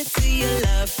addicted to your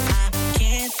love. I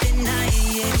can't deny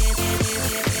it.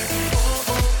 Oh,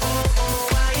 oh, oh, oh,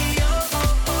 why, oh, oh,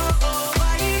 oh, oh,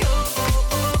 why, oh, oh,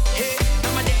 oh. Hey,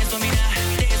 I'ma dance for me now,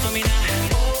 dance for me now.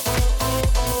 Oh, oh,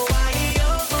 oh, oh, why,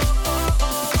 oh, oh, oh,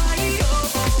 oh, why, oh,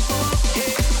 oh, oh.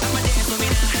 Hey, I'ma dance for me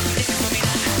now, dance for me now.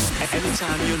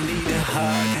 Anytime you need a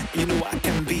hug, you know I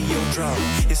can be your drug.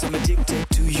 Yes, I'm addicted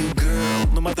to you, girl.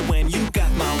 No matter when, you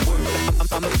got my word.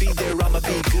 I'ma be there, I'ma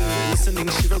be good. Listening,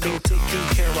 shivering, taking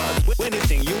care of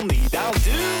anything you need, I'll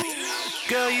do.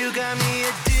 Girl, you got me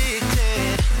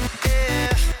addicted,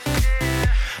 yeah.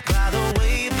 By the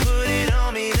way you put it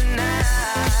on me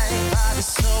tonight, body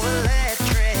so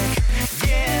electric,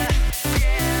 yeah.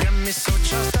 Got me so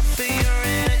charged up for your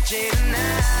energy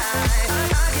tonight.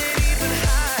 I can't even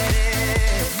hide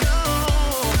it, no.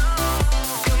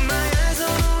 Got my eyes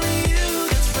on only you,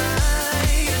 that's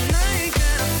right. And I ain't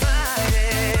gonna fight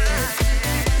it.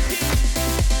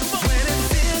 When it's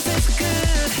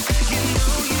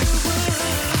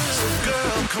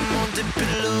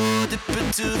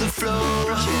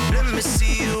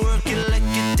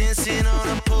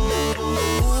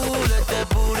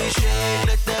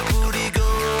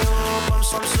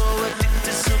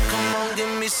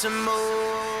some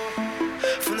more.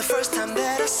 From the first time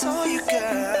that I saw you,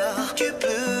 girl, you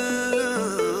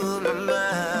blew my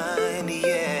mind,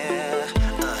 yeah.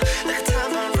 Like a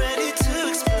time bomb ready to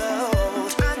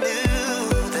explode. I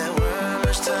knew there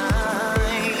weren't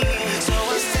time. So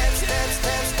I step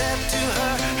to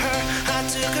her. I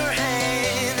took her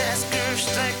hand, asked her if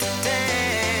she'd like to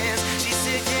dance. She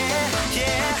said,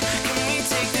 yeah. Can we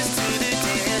take this to the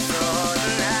dance floor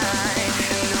tonight?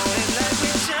 And know it like we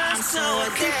just so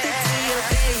addicted to you,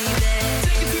 baby.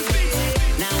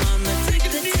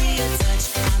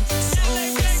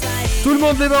 Tout le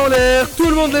monde les mains en l'air, tout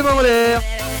le monde les mains en l'air.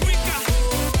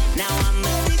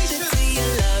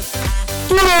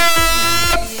 Tout le monde.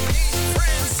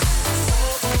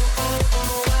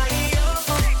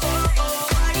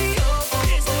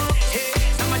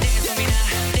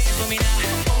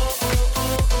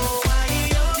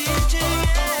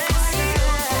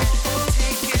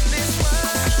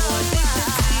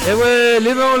 Et ouais,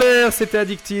 les mains en l'air, c'était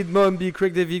Addicted, Mombi,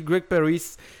 Craig David, Greg Paris,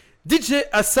 DJ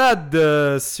Assad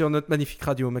sur notre magnifique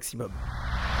radio au maximum.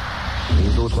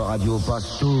 Les autres radios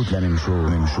passent toutes la même chose,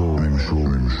 même chose, même chose,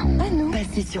 même chose. Ah non,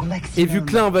 passez sur maximum. Et vu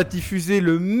que là on va diffuser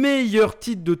le meilleur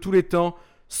titre de tous les temps,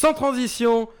 sans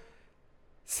transition,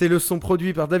 c'est le son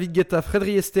produit par David Guetta,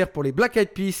 Freddy Esther pour les Black Eyed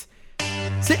Peas.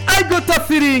 C'est I Got a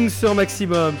Feeling sur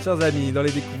maximum, chers amis, dans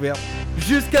les découvertes.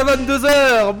 Jusqu'à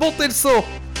 22h, montez le son.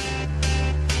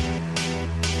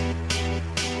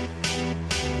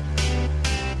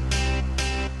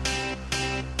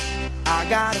 I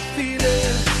got a feeling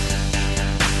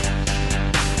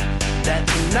that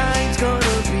tonight's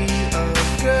gonna be a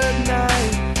good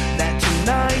night. That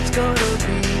tonight's gonna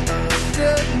be a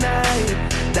good night.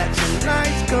 That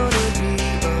tonight's gonna be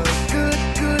a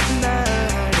good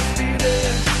night. A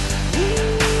feeling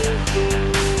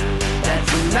that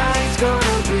tonight's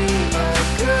gonna be a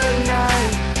good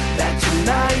night. That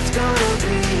tonight's gonna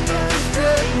be a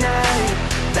good night.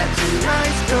 That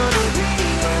tonight's gonna be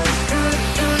a good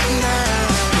night.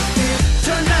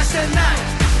 Tonight's the night,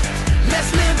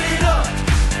 let's live it up.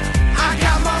 I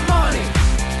got my money,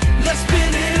 let's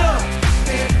spin it up.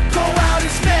 Go out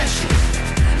and smash it,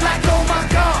 like oh my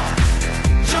god.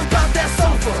 Jump out that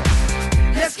sofa,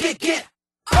 let's kick it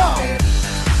off.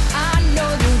 I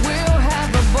know that we'll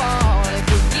have a ball if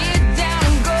we get down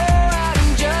and go out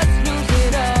and just lose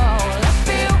it all. I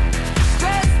feel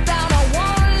stressed out, I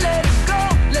wanna let it go.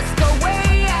 Let's go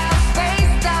way out,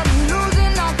 spaced out,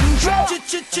 losing all control.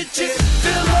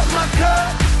 Fill up my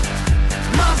cup,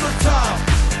 Mazel tov.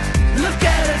 Look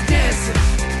at her dancing,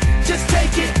 just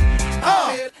take it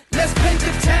off. Let's paint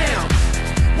the town,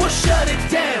 we'll shut it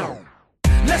down.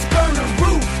 Let's burn the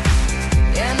roof,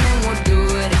 and then we'll do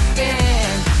it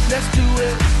again. Let's do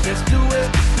it, let's do it,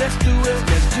 let's do it,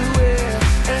 let's do it,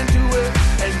 and do it,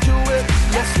 and do it.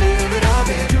 Let's live it up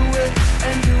and do it,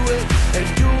 and do it, and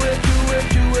do it, do it,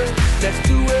 do it. Let's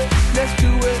do it, let's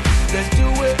do it, let's do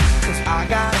it. Cause I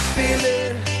got a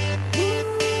feeling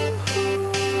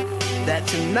that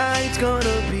tonight's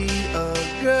gonna be a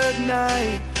good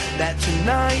night. That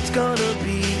tonight's gonna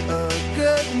be a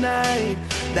good night.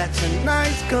 That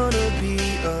tonight's gonna be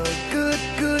a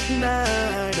good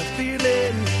night. A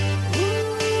feeling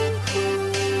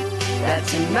that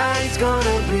tonight's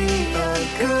gonna be a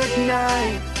good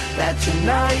night. That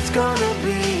tonight's gonna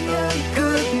be a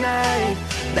good night.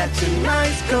 That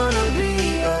tonight's gonna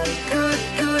be a good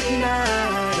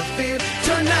night. I feel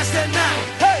tonight's the night.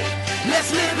 Hey,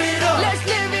 let's live it up. Let's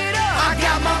live it up. I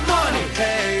got my money.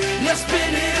 Hey, let's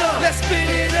spin it up. Let's spin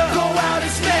it up. Go out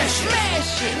and smash it.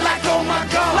 Smash it. Like oh my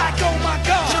god. Like oh my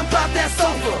god. Jump out that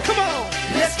sofa. Come on.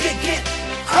 Let's kick it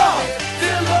off.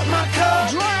 Fill up my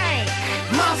cup. Drink.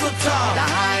 Mazel tov.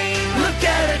 Look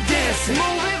at her dancing.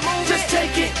 Move it, move it. Just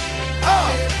take it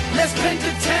off. Let's paint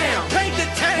the town. Paint the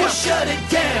town. We'll shut it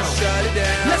down. Shut it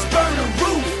down. Let's burn the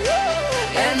roof.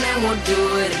 And then we'll do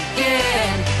it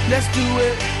again. Let's do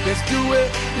it, let's do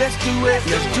it, let's do it,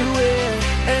 let's do it,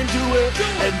 and do it,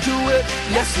 and do it.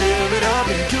 Let's live it up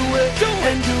and do it,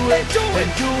 and do it,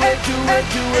 and do it, do it,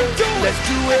 do it. Let's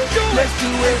do it, let's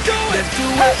do it, let's do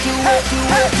it, do it, do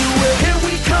it, do it. Here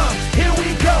we come, here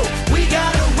we go. We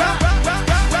gotta rock, rock,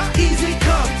 rock, rock. Easy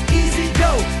come, easy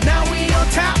go. Now we on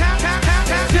top,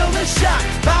 feel the shot,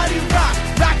 body rock,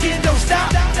 rockin' don't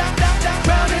stop.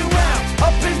 Round and round,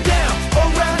 up and down,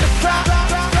 around the clock.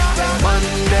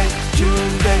 Monday,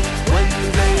 Tuesday,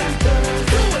 Wednesday, and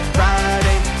Thursday,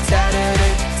 Friday,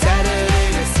 Saturday, Saturday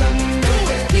to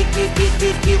Sunday.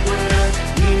 Get with us,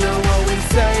 you know what we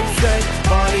say.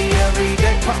 Party every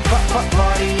day,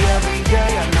 party every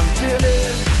day, and I'm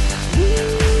feeling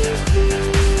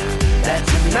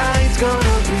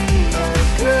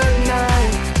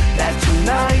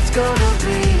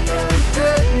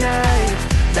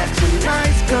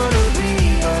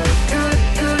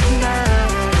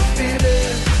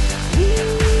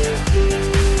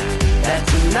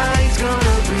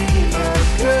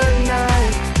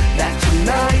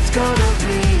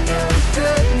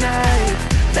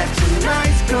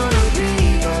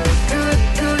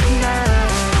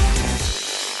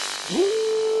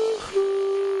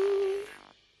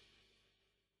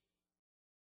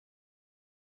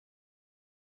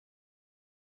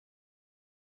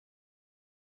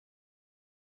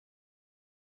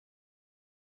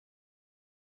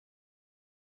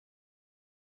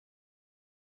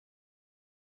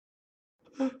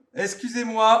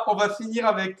Excusez-moi, on va finir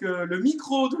avec le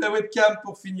micro de la webcam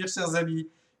pour finir, chers amis,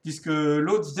 puisque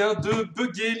l'autre vient de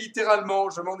bugger littéralement,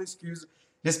 je m'en excuse.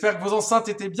 J'espère que vos enceintes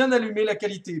étaient bien allumées, la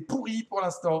qualité est pourrie pour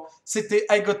l'instant. C'était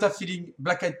I Got a Feeling,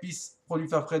 Black Eyed Peas, produit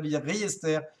par Fred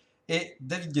Riester et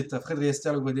David Guetta. Fred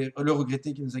Riester, le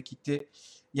regretté qui nous a quittés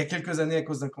il y a quelques années à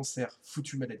cause d'un cancer,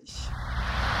 foutu maladie.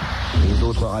 Les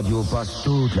autres radios passent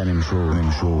toutes la même chose,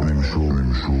 même chose, même chose,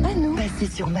 même chose. À nous, passez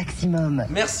sur Maximum.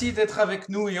 Merci d'être avec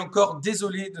nous et encore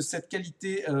désolé de cette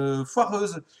qualité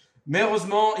foireuse. Mais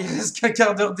heureusement, il reste qu'un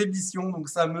quart d'heure d'émission, donc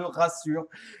ça me rassure.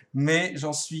 Mais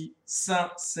j'en suis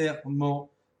sincèrement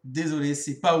désolé.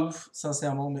 C'est pas ouf,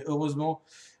 sincèrement, mais heureusement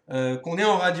qu'on est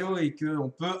en radio et qu'on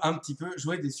peut un petit peu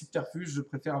jouer des subterfuges. Je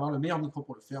préfère avoir le meilleur micro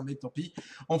pour le faire, mais tant pis.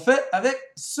 On fait avec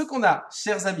ce qu'on a,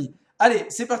 chers amis. Allez,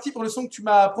 c'est parti pour le son que tu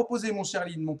m'as proposé, mon cher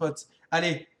Lynn, mon pote.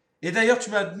 Allez. Et d'ailleurs,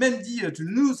 tu nous as même dit,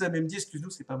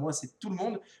 excuse-nous, c'est pas moi, c'est tout le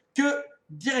monde, que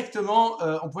directement,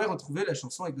 on pouvait retrouver la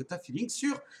chanson I Got a Feeling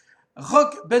sur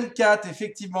Rock Band 4,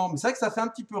 effectivement. Mais c'est vrai que ça fait un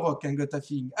petit peu rock, I Got a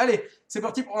Feeling. Allez, c'est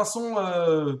parti pour un son,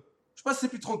 je sais pas si c'est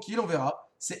plus tranquille, on verra.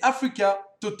 C'est Africa,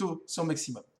 Toto sur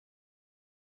Maximum.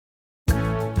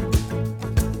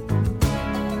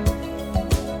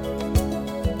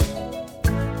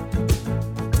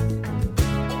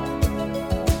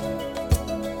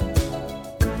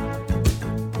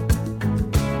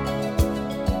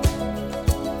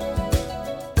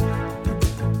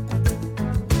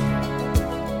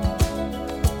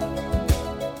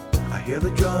 Hear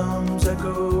the drums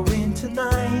echoing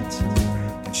tonight,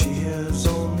 and she hears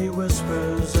only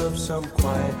whispers of some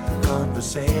quiet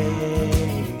conversation.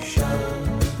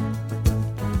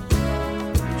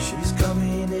 She's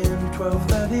coming in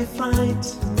 12:30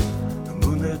 flight. The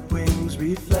moonlit wings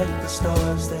reflect the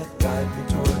stars that guide me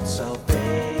towards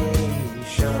salvation.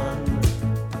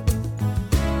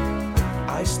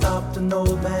 I stopped an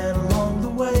old man along the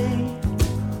way,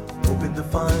 hoping to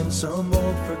find some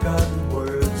old forgotten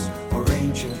words or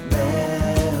ancient melodies.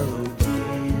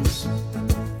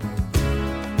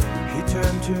 He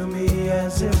turned to me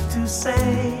as if to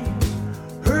say,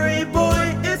 hurry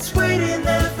boy, it's waiting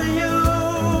there for you.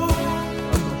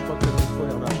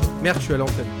 Merde, je suis à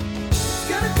l'antenne.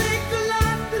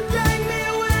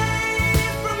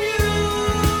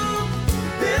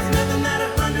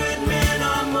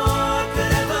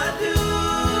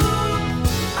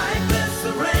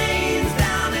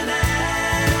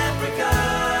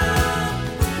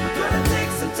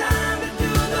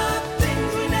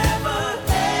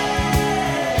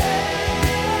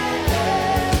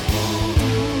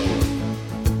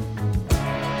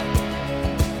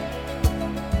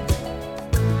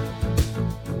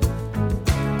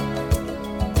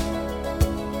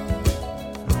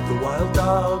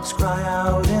 Dogs cry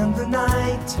out in the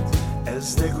night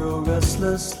as they grow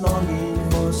restless, longing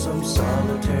for some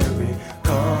solitary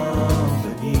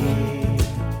company.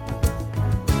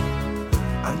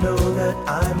 I know that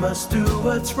I must do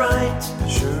what's right,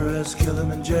 sure as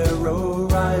Kilimanjaro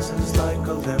rises like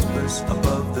Olympus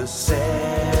above the Serengeti.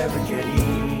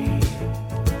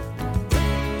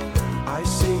 I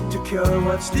seek to cure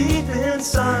what's deep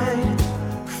inside,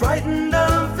 frightened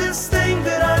of this thing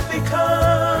that I've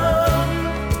become.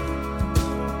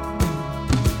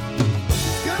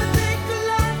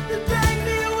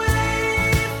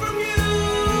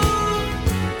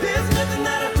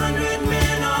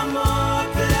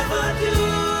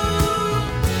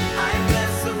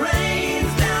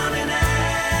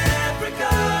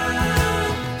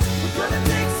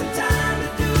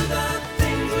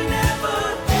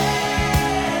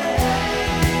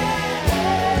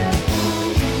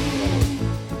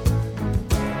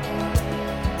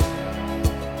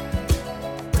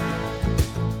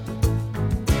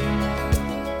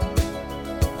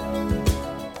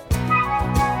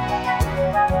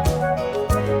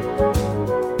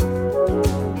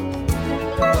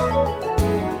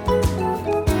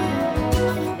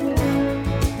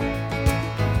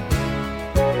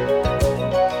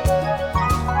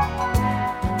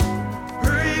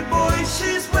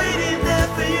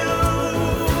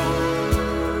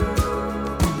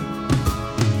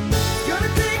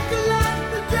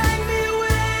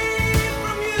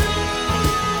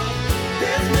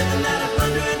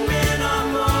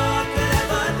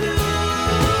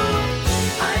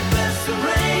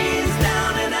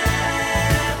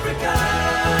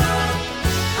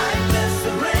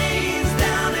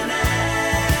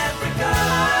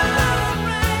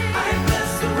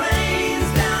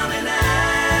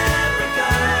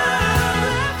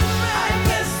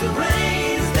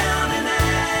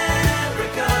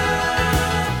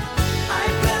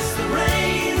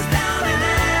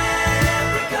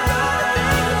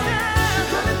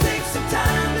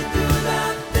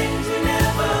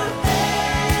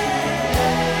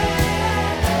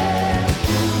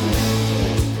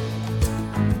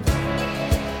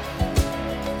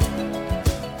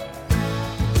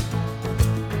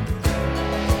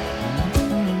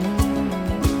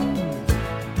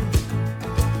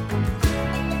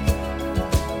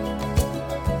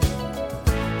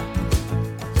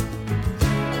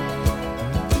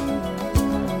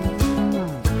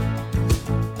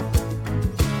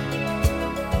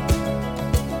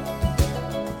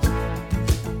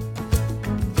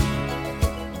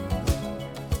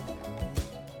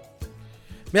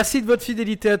 Merci de votre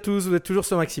fidélité à tous. Vous êtes toujours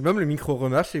sur Maximum. Le micro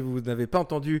remarche et vous n'avez pas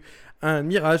entendu un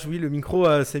mirage. Oui, le micro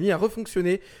s'est mis à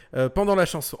refonctionner pendant la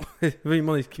chanson. Veuillez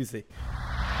m'en excuser.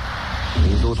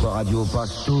 Les autres radios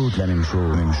passent toutes la même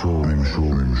chose, même chose, même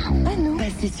chose, même chose. À nous,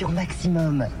 passez sur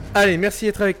Maximum. Allez, merci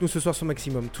d'être avec nous ce soir sur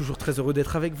Maximum. Toujours très heureux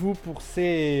d'être avec vous pour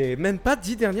ces même pas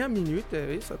 10 dernières minutes.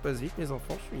 Oui, ça passe vite, mes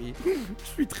enfants. Je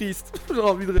suis triste. J'ai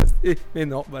envie de rester. Mais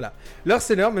non, voilà. L'heure,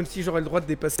 c'est l'heure, même si j'aurais le droit de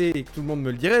dépasser et que tout le monde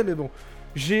me le dirait. Mais bon,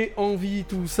 j'ai envie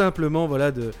tout simplement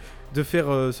de faire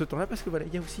ce temps-là parce que voilà,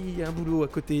 il y a aussi un boulot à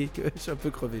côté que je suis un peu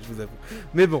crevé, je vous avoue.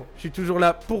 Mais bon, je suis toujours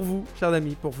là pour vous, chers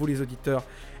amis, pour vous les auditeurs.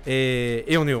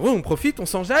 Et on est heureux, on profite, on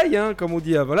s'enjaille, hein, comme on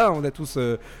dit. Voilà, on a tous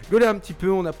gueulé un petit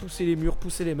peu, on a poussé les murs,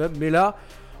 poussé les meubles. Mais là,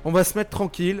 on va se mettre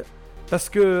tranquille parce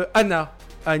que Anna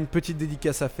a une petite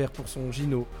dédicace à faire pour son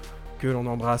Gino, que l'on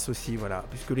embrasse aussi, voilà.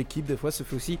 Puisque l'équipe, des fois, se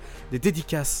fait aussi des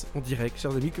dédicaces en direct,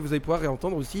 chers amis, que vous allez pouvoir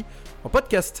réentendre aussi en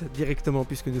podcast directement,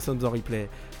 puisque nous sommes en replay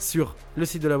sur le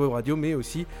site de la web radio, mais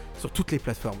aussi sur toutes les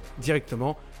plateformes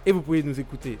directement. Et vous pouvez nous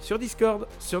écouter sur Discord,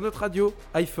 sur notre radio,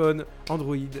 iPhone,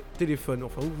 Android, téléphone,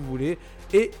 enfin où vous voulez.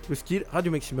 Et le skill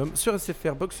Radio Maximum sur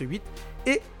SFR Box 8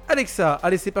 et Alexa.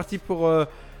 Allez, c'est parti pour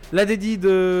la dédie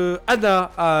de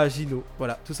Anna à Gino.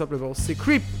 Voilà, tout simplement. C'est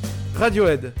Creep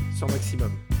Radiohead sur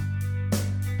Maximum.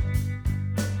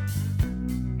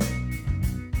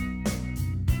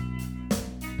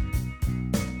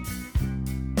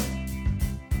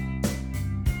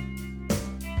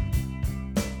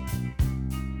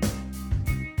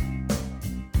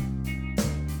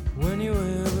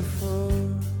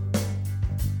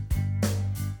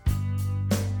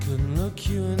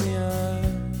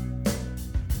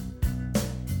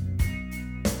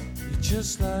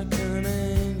 Just like an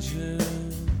angel,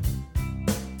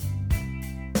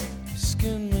 your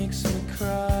skin makes me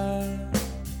cry.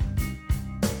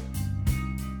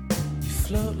 You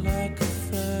float like a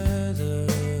feather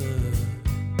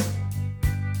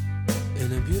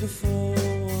in a beautiful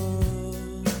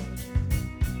world.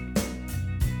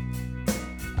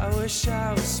 I wish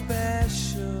I was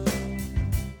special.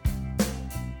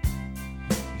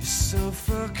 You're so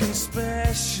fucking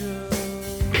special.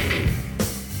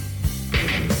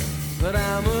 But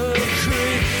I'm a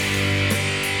creep.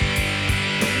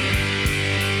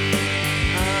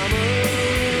 I'm a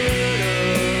widow.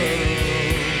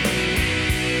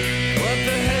 What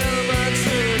the hell am I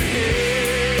doing here?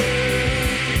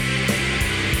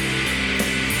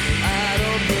 I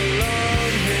don't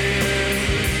belong here.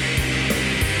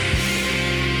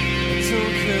 I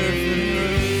don't care if it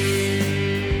hurts.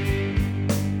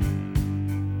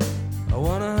 I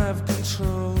wanna have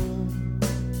control.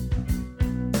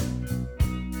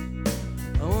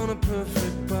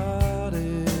 Perfect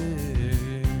body.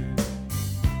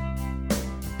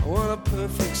 I want a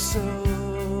perfect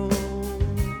soul.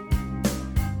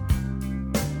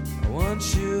 I want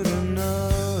you to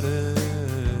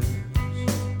notice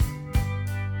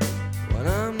when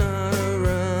I'm not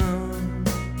around.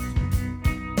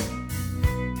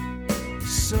 You're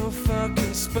so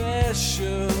fucking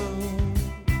special.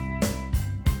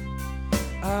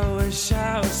 I wish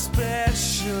I was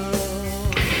special.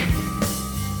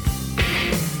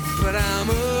 But I'm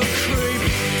a creep.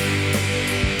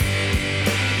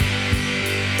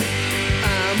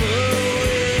 I'm a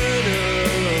widow.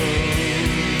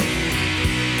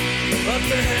 What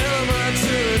the hell am I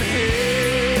doing here?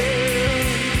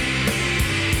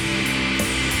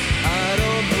 I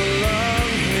don't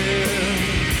belong here.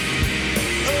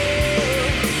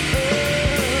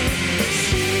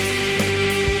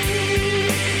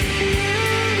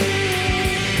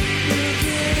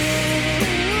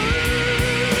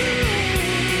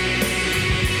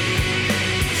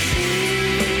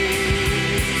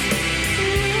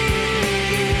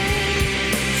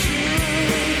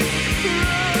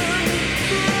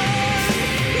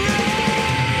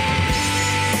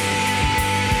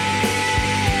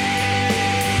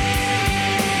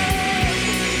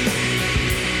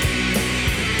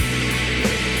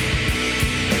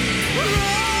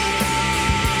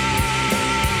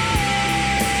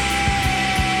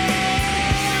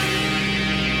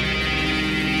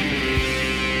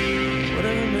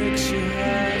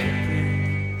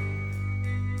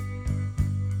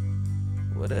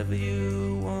 Whatever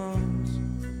you want.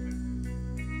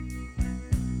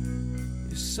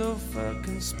 You're so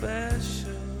fucking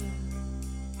special.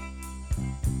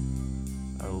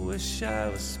 I wish I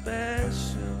was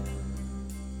special.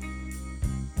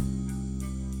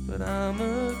 But I'm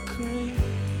a creep.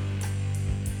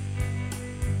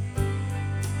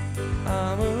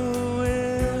 I'm a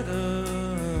widow.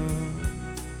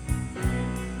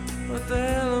 What the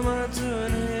hell am I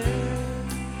doing here?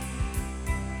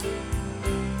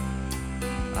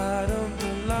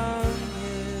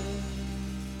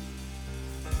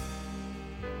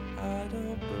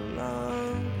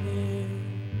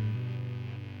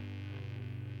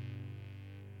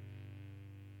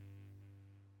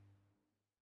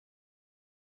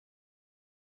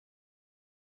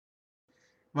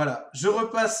 Voilà, je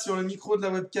repasse sur le micro de la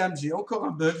webcam, j'ai encore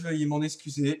un bug, veuillez m'en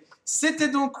excuser. C'était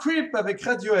donc Creep avec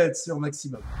Radiohead sur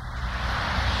Maximum.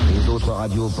 Les autres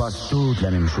radios passent toutes la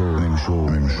même chose, même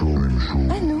chose, même chose, même chose.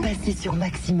 À nous, passez sur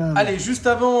Maximum. Allez, juste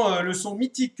avant le son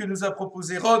mythique que nous a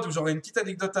proposé Rod, où j'aurai une petite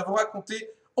anecdote à vous raconter,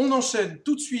 on enchaîne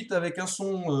tout de suite avec un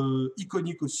son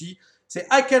iconique aussi. C'est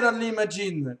I Can Only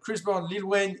Imagine, Chris Brown, Lil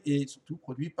Wayne et surtout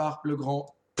produit par le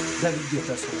grand David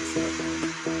Guetta sur Maximum.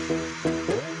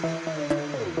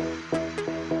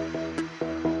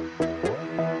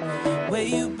 Where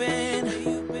you been?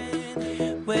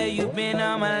 Where you been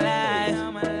all my life?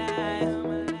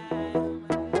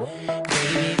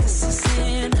 Baby, this is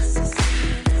sin.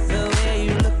 The way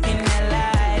you look in that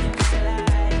light.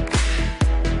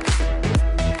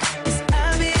 It's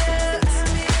obvious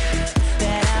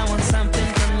that I want something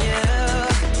from you.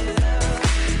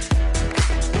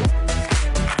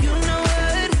 You know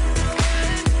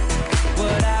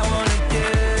what I wanna do.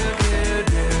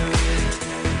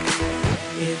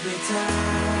 Every time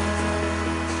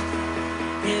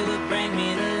it would bring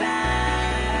me to life.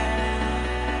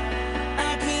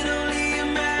 I could only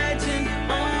imagine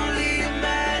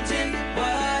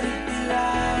what it'd be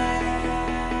like.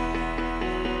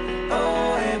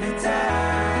 Oh, every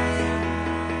time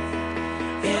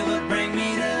it would bring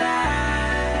me to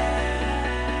life.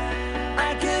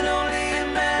 I could only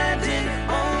imagine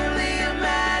what it'd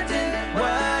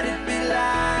be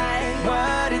like,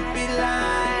 what it'd be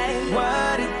like,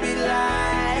 what it'd be like, what it'd be like,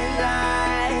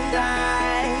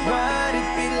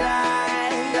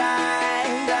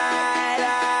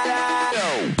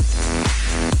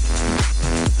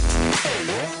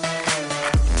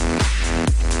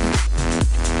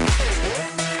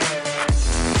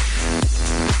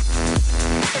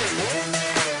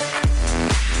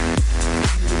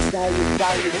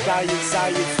 Saw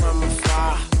you from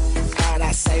afar. Thought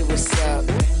I say what's up.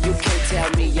 You can't tell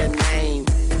me your name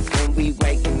when we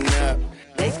waking up.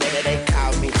 They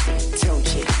call me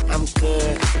Tunchi. I'm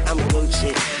good, I'm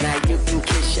Gucci. Now you can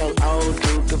kiss your old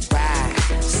dude goodbye.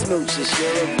 Smooches,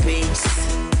 you're a beast.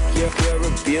 You're a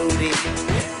beauty.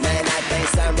 Man, I think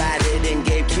somebody done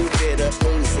gave Cupid a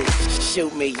Uzi.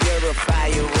 Shoot me, you're a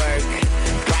firework.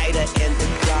 Brighter in the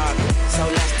dark. So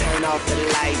let's turn off the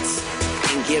lights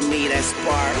and give me that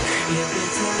spark. every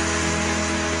time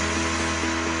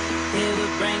it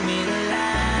would bring me to life.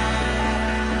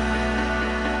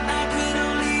 I could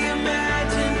only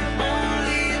imagine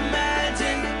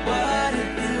what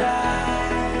it'd be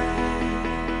like.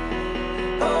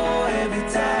 Oh, every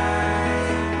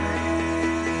time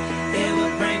it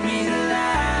would bring me to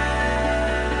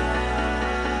life.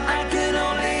 I could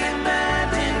only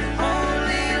imagine what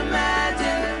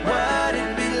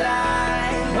it'd be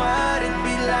like, what it'd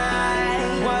be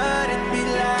like, what it'd be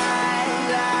like,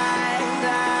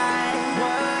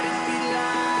 what it'd be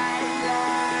like.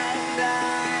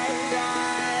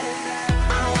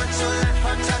 I want to let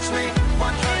her touch me,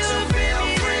 want her to feel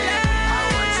free. I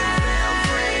want to feel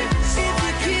free, so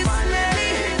I can finally be,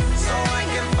 so I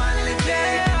can finally be,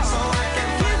 so I can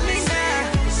finally see,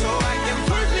 so I can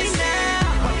finally see.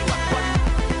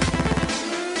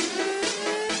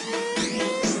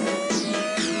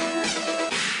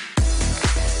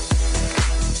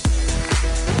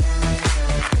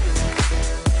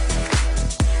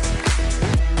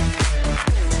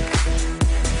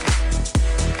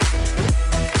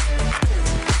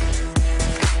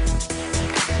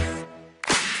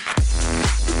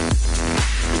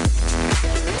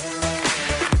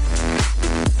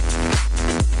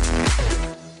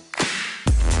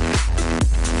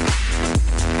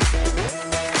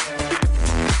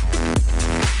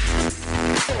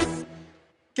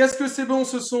 Qu'est-ce que c'est bon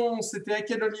ce son? C'était I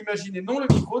Can Only Imagine. Non, le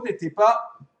micro n'était pas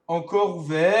encore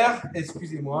ouvert.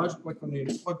 Excusez-moi, je crois qu'on a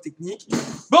une preuve technique.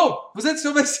 Bon, vous êtes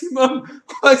sur Maximum.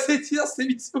 On va essayer de finir cette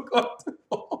émission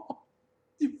correctement.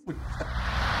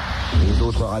 Les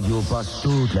autres radios passent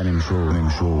toutes la même chose,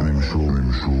 même chose, même chose,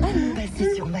 même chose. À nous,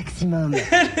 passez sur Maximum. Les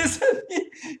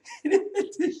amis, il est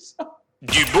déjà...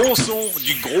 Du bon son,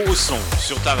 du gros son.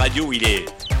 Sur ta radio, il est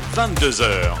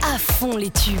 22h. À fond les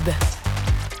tubes.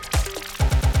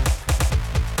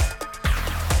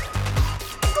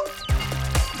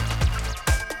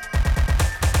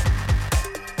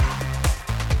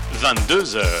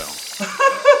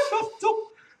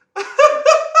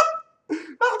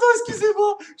 Pardon,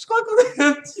 excusez-moi. Je crois qu'on a eu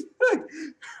un petit bug.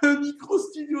 Le micro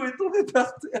studio est tombé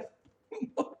par terre.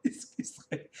 Non,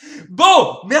 excuserai.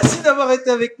 Bon, merci d'avoir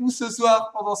été avec nous ce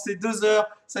soir pendant ces 2 heures.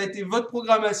 Ça a été votre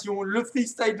programmation, le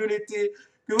freestyle de l'été,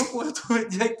 que vous pourrez trouver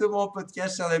directement en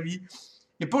podcast, chers amis.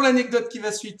 Et pour l'anecdote qui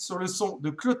va suite sur le son de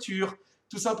clôture,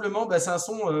 Tout simplement, c'est un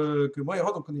son que moi et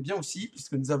Rod on connaît bien aussi,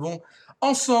 puisque nous avons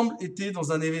ensemble été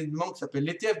dans un événement qui s'appelle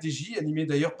l'été FDJ, animé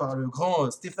d'ailleurs par le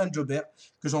grand Stéphane Jobert,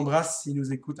 que j'embrasse s'il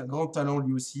nous écoute, un grand talent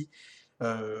lui aussi.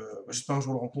 J'espère un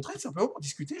jour le rencontrer, simplement pour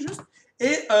discuter juste.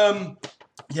 Et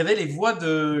il y avait les voix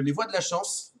de la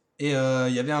chance, et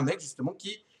il y avait un mec justement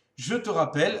qui, je te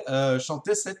rappelle,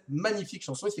 chantait cette magnifique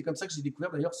chanson, et c'est comme ça que j'ai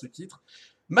découvert d'ailleurs ce titre.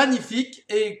 Magnifique,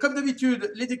 et comme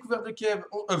d'habitude, les découvertes de Kev,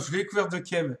 les découvertes de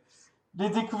Kev,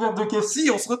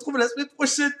 si, on se retrouve la semaine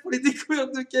prochaine pour les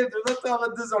découvertes de Kev de 20h à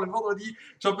 22h le vendredi.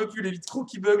 J'en peux plus, les micros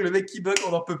qui bug, le mec qui bug,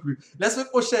 on n'en peut plus. La semaine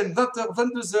prochaine, 20h,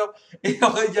 22h, et il y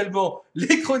aura également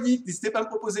les chroniques. N'hésitez pas à me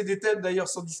proposer des thèmes d'ailleurs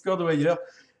sur Discord ou ailleurs.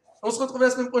 On se retrouve la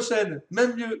semaine prochaine,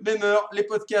 même lieu, même heure, les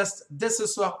podcasts dès ce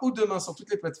soir ou demain sur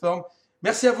toutes les plateformes.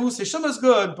 Merci à vous, c'est Show Must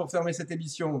Go On pour fermer cette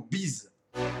émission. Bise.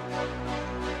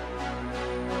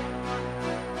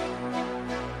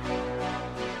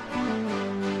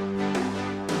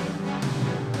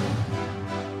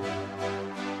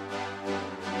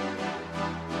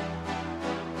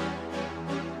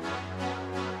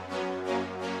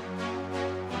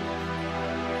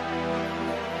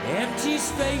 Empty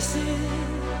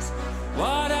spaces,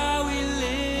 what are we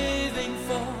living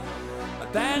for?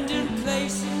 Abandoned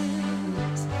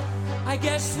places, I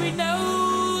guess we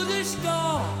know the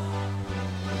score.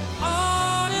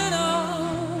 On and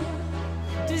on,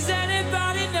 does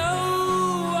anybody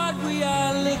know what we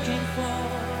are looking for?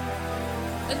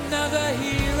 Another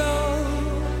hero,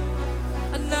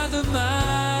 another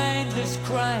mindless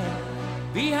crime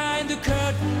behind the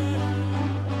curtain,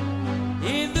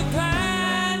 in the pantomime.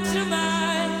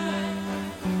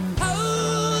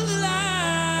 Hold the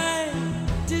line.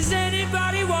 Does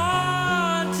anybody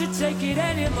want to take it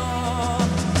anymore?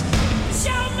 The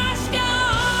show must go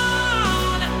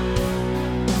on.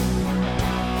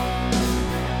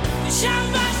 The show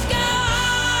must go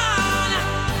on.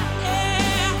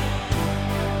 Yeah.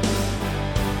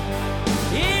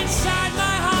 Inside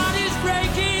my heart is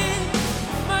breaking.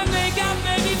 My makeup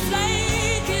may be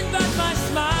flaking, but my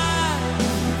smile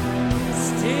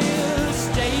still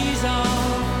stays on.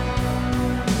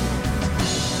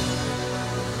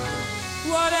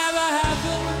 Whatever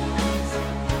happens,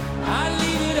 I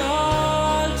leave it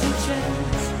all to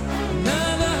chance.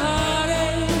 Another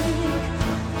heartache,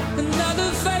 another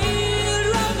failed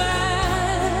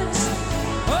romance.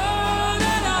 On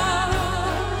and on.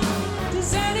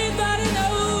 Does anybody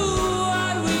know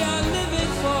what we are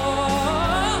living for?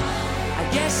 I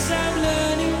guess I'm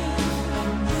learning.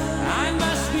 I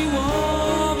must be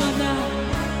warmer now.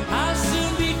 I'll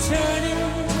soon be turning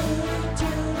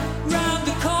round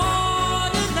the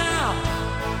corner now.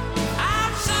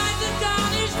 Outside the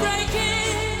dawn is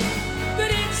breaking, but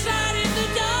inside in the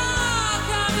dark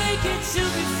I'll make it to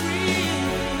be free.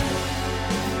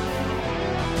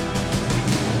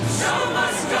 Show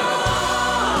must go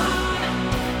on.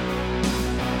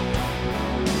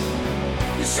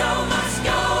 The show must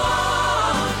go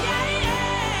on. Yeah,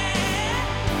 yeah.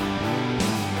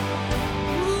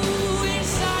 Ooh,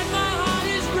 inside my heart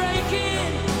is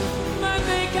breaking. My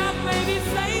makeup may be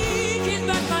flaking,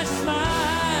 but my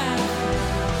smile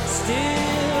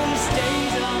still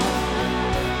stays on.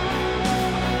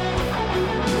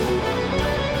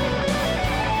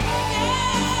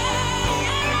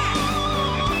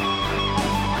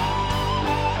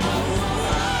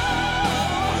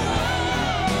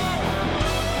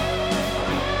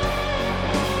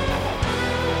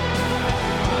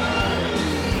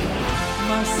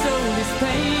 My soul is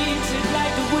painted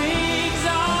like the wings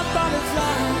of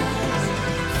butterflies.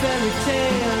 Fairy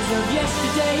tales of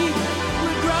yesterday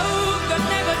will grow but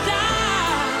never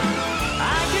die.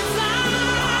 I can fly,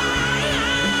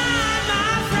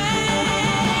 my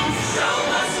friend. Show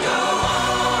must go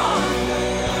on.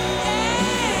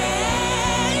 Hey,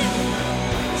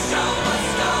 show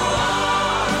must go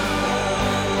on.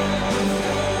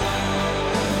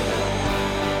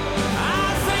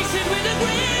 I'll face it with a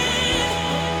grin.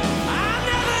 I'm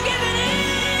never giving in.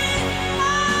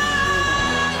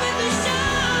 On with the show.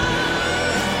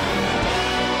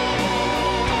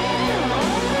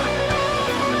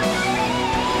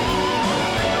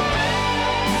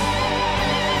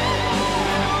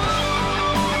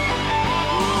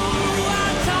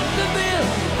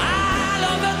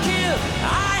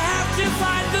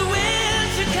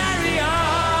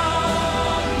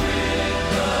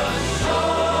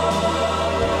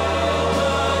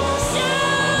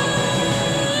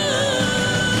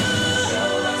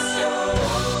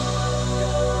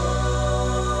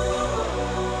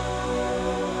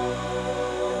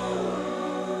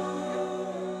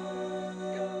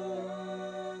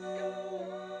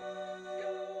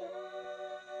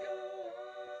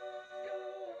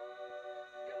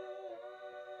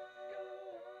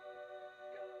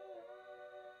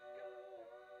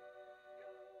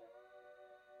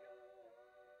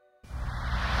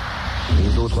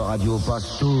 autres radios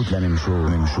passent toutes la même chose,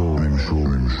 même chose, même chose,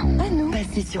 même chose. Ah non,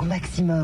 passez sur Maximum.